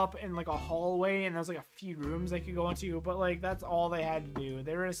put up in like a hallway, and there was like a few rooms they could go into, but like that's all they had to do.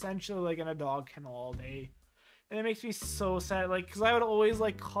 They were essentially like in a dog kennel all day, and it makes me so sad. Like, because I would always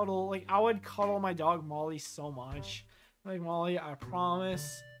like cuddle, like I would cuddle my dog Molly so much. Like, Molly, I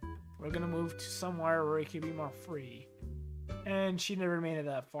promise we're gonna move to somewhere where it can be more free. And she never made it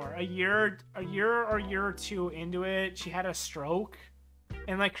that far. A year or two into it, she had a stroke,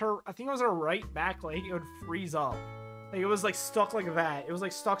 and like her, I think it was her right back leg, it would freeze up. Like, it was like stuck like that. It was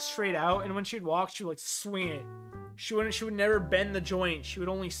like stuck straight out, and when she'd walk, she would like swing it. She would never bend the joint. She would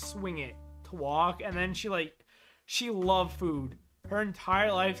only swing it to walk. And then she loved food. Her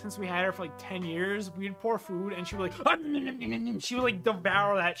entire life, since we had her for like 10 years, we'd pour food and she would like, she would like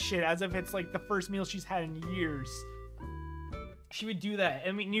devour that shit as if it's like the first meal she's had in years. She would do that,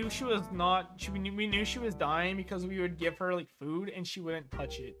 and we knew she was not. We knew she was dying because we would give her like food, and she wouldn't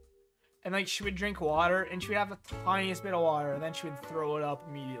touch it. And like she would drink water and she would have the tiniest bit of water and then she would throw it up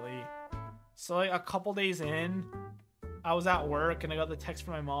immediately. So like a couple days in, I was at work and I got the text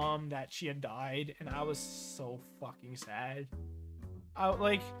from my mom that she had died and I was so fucking sad.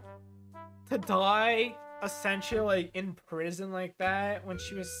 Like to die essentially like in prison like that when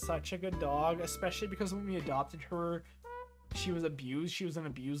she was such a good dog, especially because when we adopted her, she was abused. She was an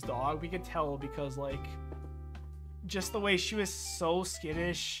abused dog. We could tell because like just the way she was so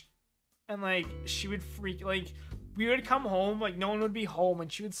skittish and like she would freak, like we would come home, like no one would be home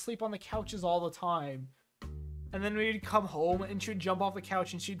and she would sleep on the couches all the time. And then we'd come home and she would jump off the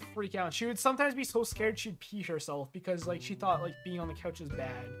couch and she'd freak out. She would sometimes be so scared she'd pee herself because like she thought like being on the couch was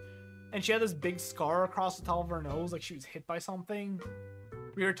bad. And she had this big scar across the top of her nose, like she was hit by something.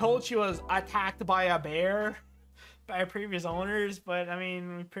 We were told she was attacked by a bear by previous owners, but I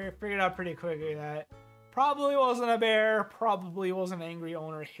mean, we figured out pretty quickly that probably wasn't a bear, probably was an angry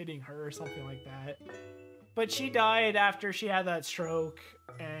owner hitting her or something like that. But she died after she had that stroke,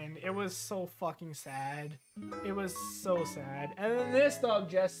 and it was so fucking sad. It was so sad. And then this dog,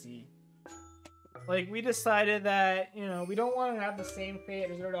 Jessie, like, we decided that, you know, we don't want to have the same fate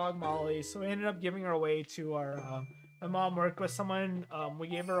as our dog, Molly, so we ended up giving her away to our, my mom worked with someone, we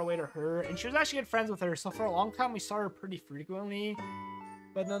gave her away to her, and she was actually good friends with her, so for a long time we saw her pretty frequently,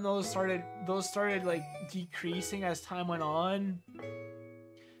 but then those started, like, decreasing as time went on,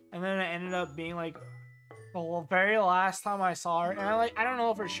 and then it ended up being, like, the very last time I saw her, and I don't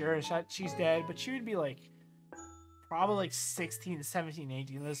know for sure she's dead, but she would be like probably like 16, 17,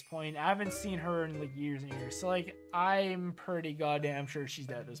 18 at this point. I haven't seen her in like years and years, so like I'm pretty goddamn sure she's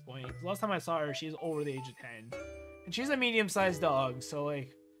dead at this point. Last time I saw her, she's over the age of 10, and she's a medium-sized dog, so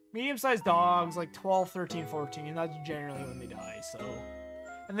like medium-sized dogs like 12, 13, 14, and that's generally when they die. So,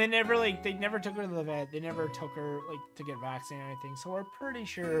 and they never took her to the vet. They never took her like to get vaccinated or anything. So we're pretty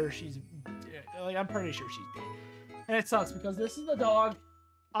sure she's like, I'm pretty sure she's dead. And it sucks because this is the dog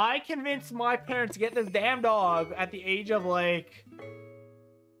I convinced my parents to get this damn dog at the age of like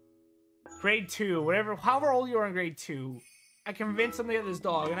grade 2, whatever, however old you are in grade 2. I convinced them to get this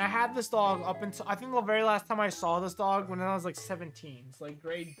dog, and I had this dog up until I think the very last time I saw this dog when I was like 17, so like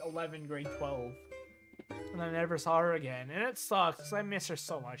grade 11, grade 12. And I never saw her again, and it sucks because I miss her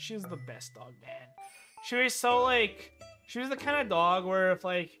so much. She was the best dog, man. She was so like, she was the kind of dog where if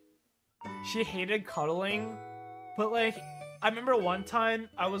like she hated cuddling, but like I remember one time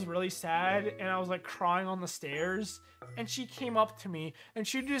I was really sad and I was like crying on the stairs, and she came up to me and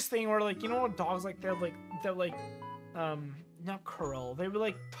she would do this thing where like, you know what dogs like, they're like not curl, they would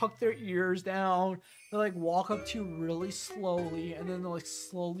like tuck their ears down, they like walk up to you really slowly, and then they'll like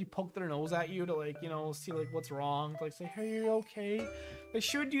slowly poke their nose at you to like, you know, see like what's wrong, like say, hey, are you okay? Like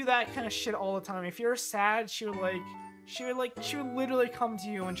she would do that kind of shit all the time. If you're sad, she would literally come to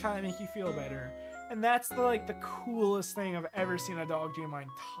you and try to make you feel better. And that's the coolest thing I've ever seen a dog do in my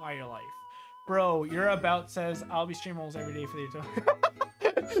entire life. Bro, your about says I'll be streaming almost every day for the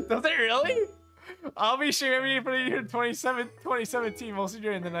year. Does it really? I'll be streaming every day for the year 2017, mostly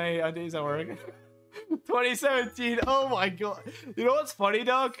during the night on days at work. 2017, oh my god. You know what's funny,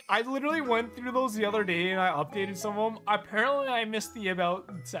 dog? I literally went through those the other day and I updated some of them. Apparently I missed the about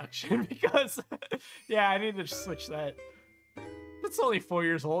section because, yeah, I need to switch that. It's only 4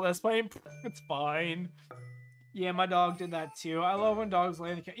 years old, that's fine. It's fine. Yeah, my dog did that too. I love when dogs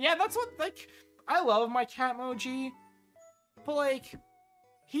lay in the cat. Yeah, that's what, like, I love my cat Moji. But like,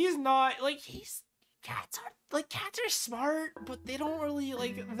 he's not, like, cats are smart, but they don't really,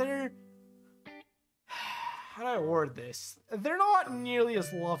 like, they're, how do I word this? They're not nearly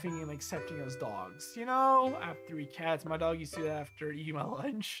as loving and accepting as dogs, you know? I have 3 cats. My dog used to do that after eating my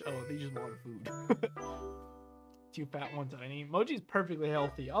lunch. Oh, they just wanted food. 2 fat, 1 tiny. Moji's perfectly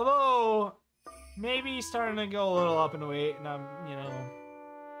healthy, although maybe he's starting to go a little up in weight, and I'm, you know,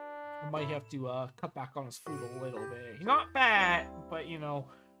 I might have to cut back on his food a little bit. He's not fat, but you know,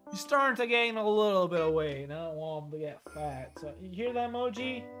 he's starting to gain a little bit of weight, and I don't want him to get fat. So you hear that,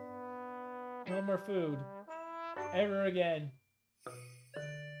 Moji? No more food ever again.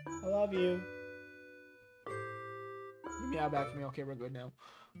 I love you. Meow back to me. Okay, we're good now.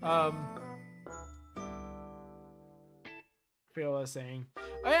 I forget what I was saying.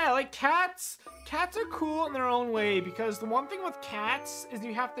 Oh yeah, like cats are cool in their own way, because the one thing with cats is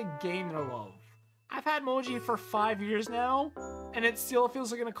you have to gain their love. I've had Moji for 5 years now, and it still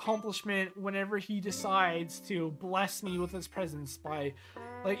feels like an accomplishment whenever he decides to bless me with his presence by,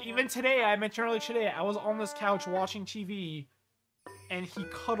 like, even today, I mentioned earlier today, I was on this couch watching TV, and he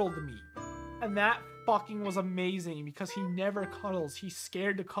cuddled me. And that fucking was amazing, because he never cuddles. He's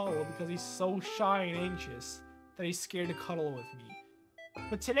scared to cuddle because he's so shy and anxious that he's scared to cuddle with me.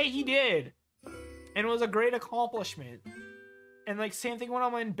 But today he did. And it was a great accomplishment. And like same thing when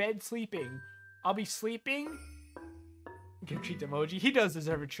I'm in bed sleeping. I'll be sleeping. Give a treat to emoji. He does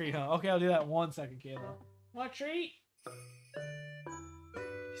deserve a treat, huh? Okay, I'll do that in 1 second, Kayla. Want a treat?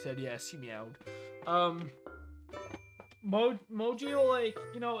 He said yes, he meowed. Moji will, like,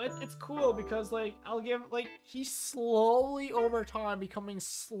 you know, it's cool because, like, I'll give, like, he's slowly over time becoming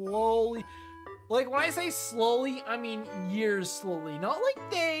slowly, like, when I say slowly, I mean years slowly, not like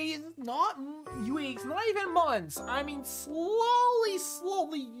days, not weeks, not even months, I mean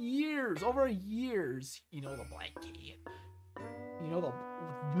slowly years, over years. You know the black cat. You know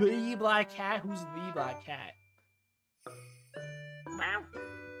the black cat? Who's the black cat? Meow.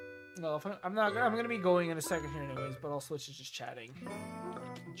 No, I'm gonna be going in a second here anyways, but I'll switch to just chatting.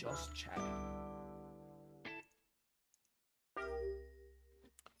 Just chatting.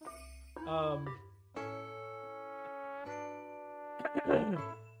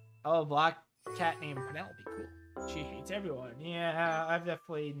 Oh, black cat named Penelope, cool. She hates everyone. Yeah, I've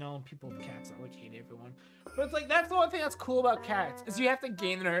definitely known people with cats that like hate everyone. But it's like, that's the one thing that's cool about cats, is you have to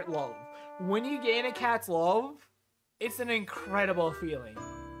gain their love. When you gain a cat's love, it's an incredible feeling.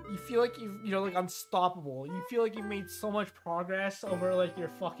 You feel like you're like unstoppable. You feel like you've made so much progress over like your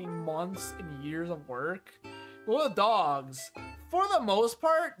fucking months and years of work. But with dogs, for the most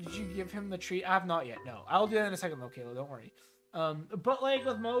part, did you give him the treat? I have not yet, no. I'll do that in a second though, Kayla, don't worry. But like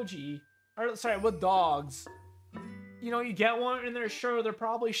with with dogs, you know, you get one and they're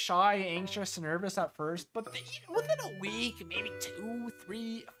probably shy, anxious, and nervous at first, but within a week, maybe 2,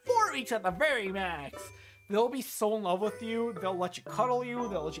 3, 4 weeks at the very max, they'll be so in love with you. They'll let you cuddle you.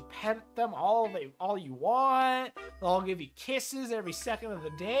 They'll let you pet them all you want. They'll all give you kisses every second of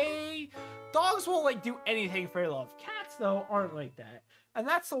the day. Dogs will like do anything for your love. Cats though aren't like that, and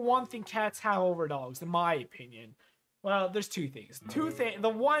that's the one thing cats have over dogs, in my opinion. Well, there's two things.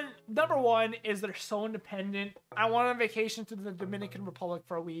 Number one is they're so independent. I went on vacation to the Dominican Republic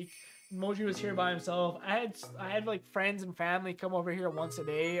for a week. Moji was here by himself. I had like friends and family come over here once a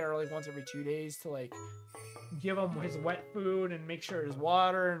day or like once every 2 days to like give him his wet food and make sure his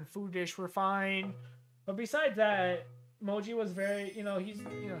water and food dish were fine. But besides that, Moji was very, he's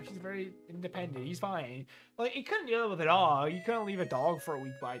very independent. He's fine. Like, he couldn't deal with a dog. You couldn't leave a dog for a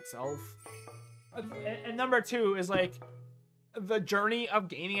week by itself. And number two is like, the journey of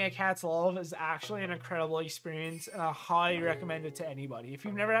gaining a cat's love is actually an incredible experience, and I highly recommend it to anybody. If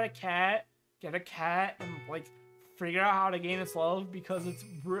you've never had a cat, get a cat and like figure out how to gain its love, because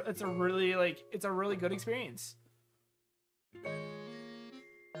it's a really good experience.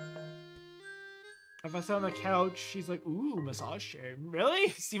 If I sit on the couch, she's like, ooh, massage chair.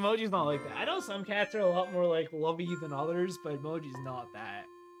 Really? See, Moji's not like that. I know some cats are a lot more like lovey than others, but Moji's not that.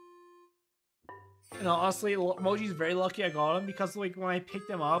 And honestly, Moji's very lucky I got him, because like when I picked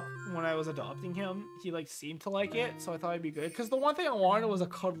him up when I was adopting him, he like seemed to like it, so I thought it'd be good. Because the one thing I wanted was a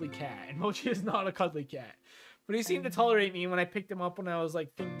cuddly cat, and Moji is not a cuddly cat. But he seemed to tolerate me when I picked him up when I was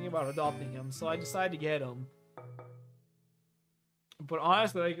like thinking about adopting him, so I decided to get him. But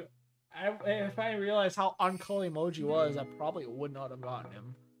honestly, like, if I realized how uncuddly Moji was, I probably would not have gotten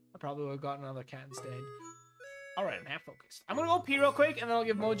him. I probably would have gotten another cat instead. Alright, I'm half focused. I'm gonna go pee real quick, and then I'll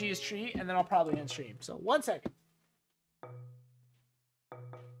give Moji his treat, and then I'll probably end stream. So, 1 second.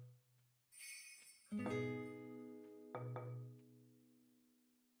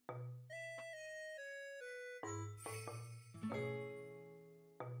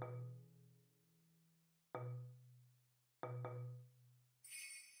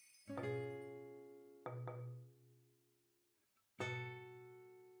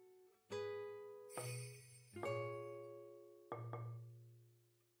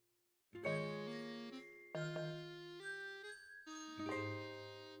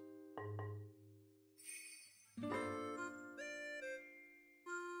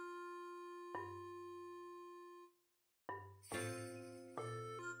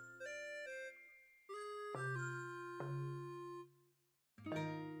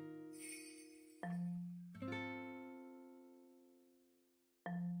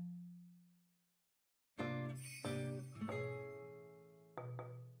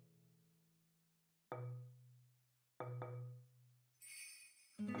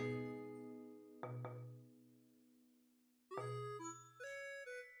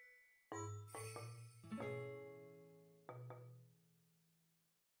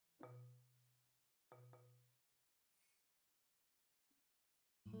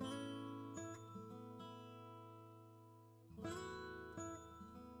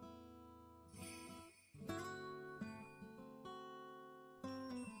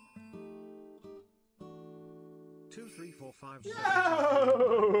 2 3 4 5 Yo!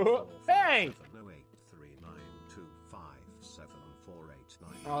 7 Hey! 7 0 8 3 9 2 5 7 4 8 9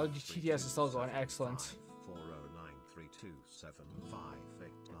 Oh, the TTS is still going. Excellent. 4 0 9 3 2 7 5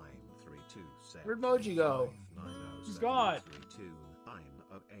 8 9 3 2 7 Where'd Moji go? 9 0 He's 7 gone. 3 2 9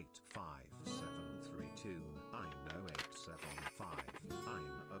 0 8 5 7 3 2 9 0 8 7 5 9 0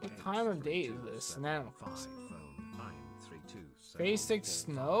 8 What time of day is this now? 5 9 3 2 7 Basic 4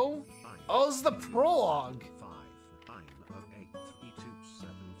 snow? 5 Oh, this is the prologue. 5 9 0 8 3 2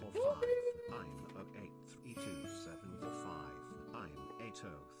 7 4 5 9 0 8 3 2 7 4 5 9 8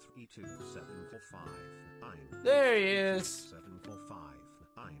 0 3 2 7 4 5 9 There he is. 7 4 5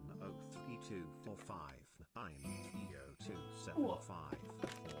 9 0 3 2 4 5 9 3 0 2 7 5 4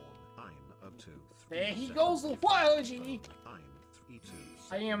 9 0 2 3 There he goes, the biology. 9 3 2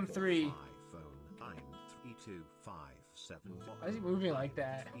 I am 3. 5 9 3 2 5 7 4 Why is he moving like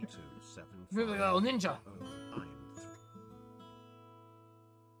that? 3 2 7 Moving like a little ninja. 9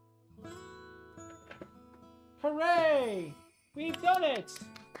 Hooray! We've done it!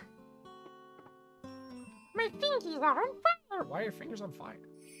 My fingers are on fire! Why are your fingers on fire?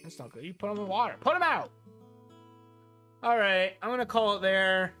 That's not good. You put them in water. Put them out! Alright, I'm gonna call it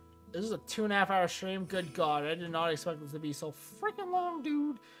there. This is a 2.5 hour stream. Good God, I did not expect this to be so freaking long,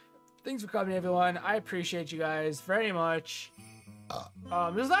 dude. Thanks for coming, everyone. I appreciate you guys very much.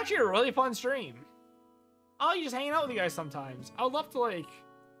 This is actually a really fun stream. I'll just hanging out with you guys sometimes. I would love to, like,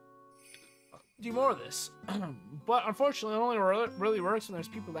 do more of this. But unfortunately, it only really works when there's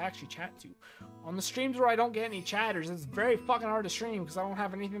people to actually chat to. On the streams where I don't get any chatters, it's very fucking hard to stream because I don't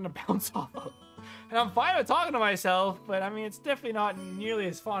have anything to bounce off of. And I'm fine with talking to myself, but I mean, it's definitely not nearly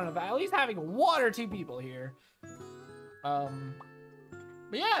as fun as at least having one or two people here. But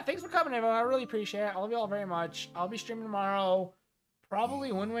yeah, thanks for coming, everyone. I really appreciate it. I love you all very much. I'll be streaming tomorrow.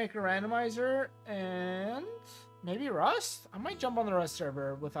 Probably Wind Waker Randomizer and maybe Rust. I might jump on the Rust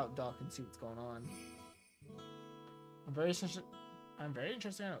server without Duck and see what's going on. I'm very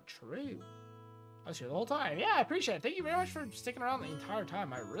interested in a true. I was here the whole time. Yeah, I appreciate it. Thank you very much for sticking around the entire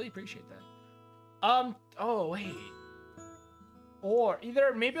time. I really appreciate that. Oh wait. Or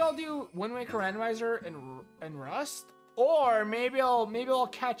either maybe I'll do Wind Waker Randomizer and Rust, or maybe I'll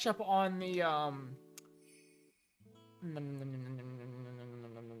catch up on the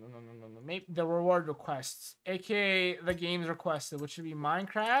maybe the reward requests, aka the games requested, which would be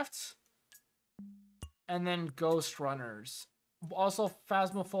Minecraft and then Ghost Runners. Also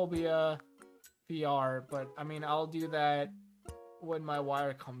Phasmophobia VR, but I mean I'll do that when my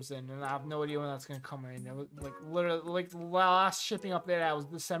wire comes in, and I have no idea when that's gonna come in. It was like literally like the last shipping update that was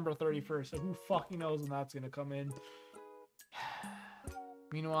December 31st, so who fucking knows when that's gonna come in.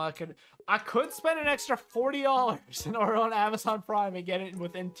 Meanwhile, I could spend an extra $40 in order on Amazon Prime and get it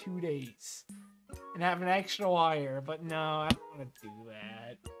within 2 days and have an extra wire, but no, I don't want to do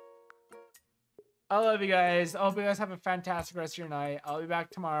that. I love you guys. I hope you guys have a fantastic rest of your night. I'll be back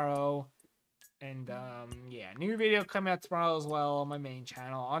tomorrow. And yeah, new video coming out tomorrow as well on my main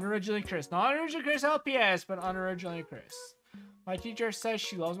channel. Unoriginally Chris. Not Unoriginally Chris LPS, but Unoriginally Chris. My teacher says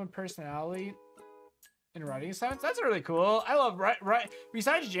she loves my personality in writing assignments. That's really cool. I love right.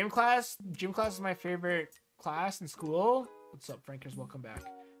 Besides gym class is my favorite class in school. What's up, Frankers? Welcome back.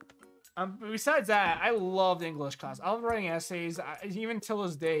 Besides that, I loved English class. I love writing essays. Even till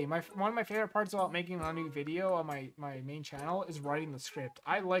this day, one of my favorite parts about making a new video on my main channel is writing the script.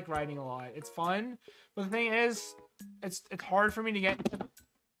 I like writing a lot. It's fun, but the thing is, it's hard for me to get.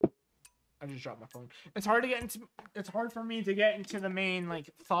 I just dropped my phone. It's hard for me to get into the main like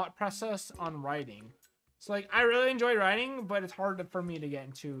thought process on writing. So like I really enjoy writing, but it's hard for me to get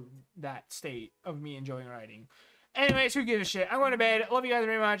into that state of me enjoying writing. Anyways, who gives a shit? I'm going to bed. Love you guys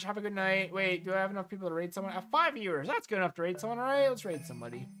very much. Have a good night. Wait, do I have enough people to raid someone? I have 5 viewers. That's good enough to raid someone. All right, let's raid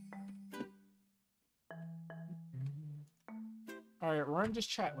somebody. All right, we're in just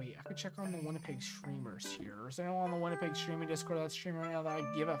chat. Wait, I could check on the Winnipeg streamers here. Is there anyone on the Winnipeg streaming Discord that's streaming right now that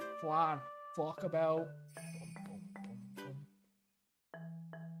I give a flying fuck about?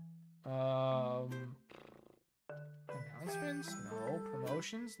 Announcements? No.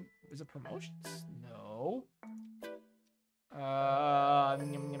 Promotions? Is it promotions? No.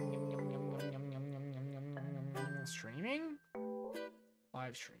 Streaming?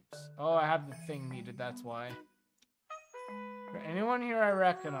 Live streams. Oh, I have the thing muted, that's why. Anyone here I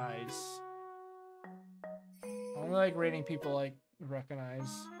recognize? I only like raiding people like recognize.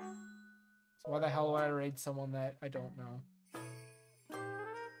 So why the hell would I raid someone that I don't know?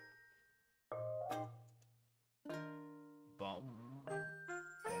 Boom.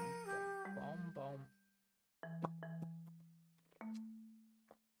 Boom, boom.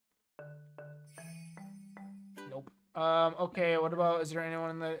 Nope. Okay, what about, is there anyone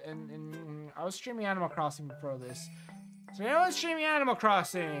in the, I was streaming Animal Crossing before this. Is there anyone streaming Animal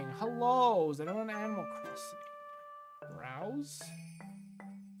Crossing? Hello, is anyone in Animal Crossing? Browse?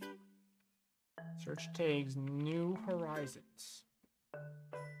 Search tags, New Horizons.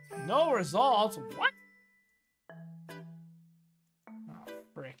 No results, what? Oh,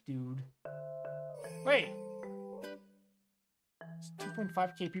 frick, dude. Wait. It's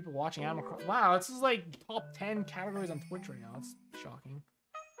 2.5k people watching Animal Crossing. Wow, this is like top 10 categories on Twitch right now. That's shocking.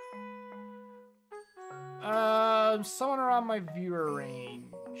 Someone around my viewer range.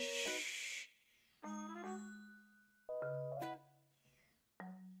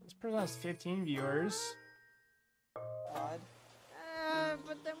 This person has 15 viewers. God.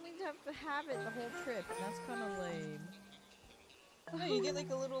 But then we'd have to have it the whole trip, and that's kind of lame. No, you get like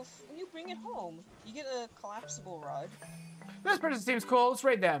a little. When you bring it home, you get a collapsible rod. This person seems cool. Let's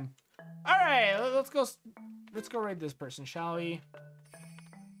raid them. All right, let's go. Let's go raid this person, shall we?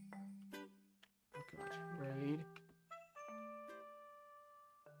 Oh God, raid.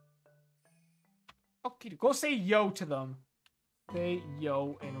 Okay, go say yo to them. Say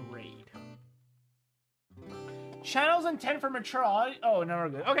yo and raid. Channels intent for mature audio. Oh, no, we're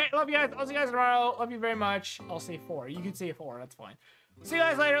good. Okay, love you guys. I'll see you guys tomorrow. Love you very much. I'll say 4. You can say 4. That's fine. See you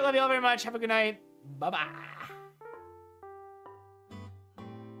guys later. Love you all very much. Have a good night. Bye-bye.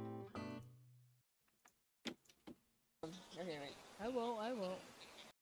 Okay, wait. I won't.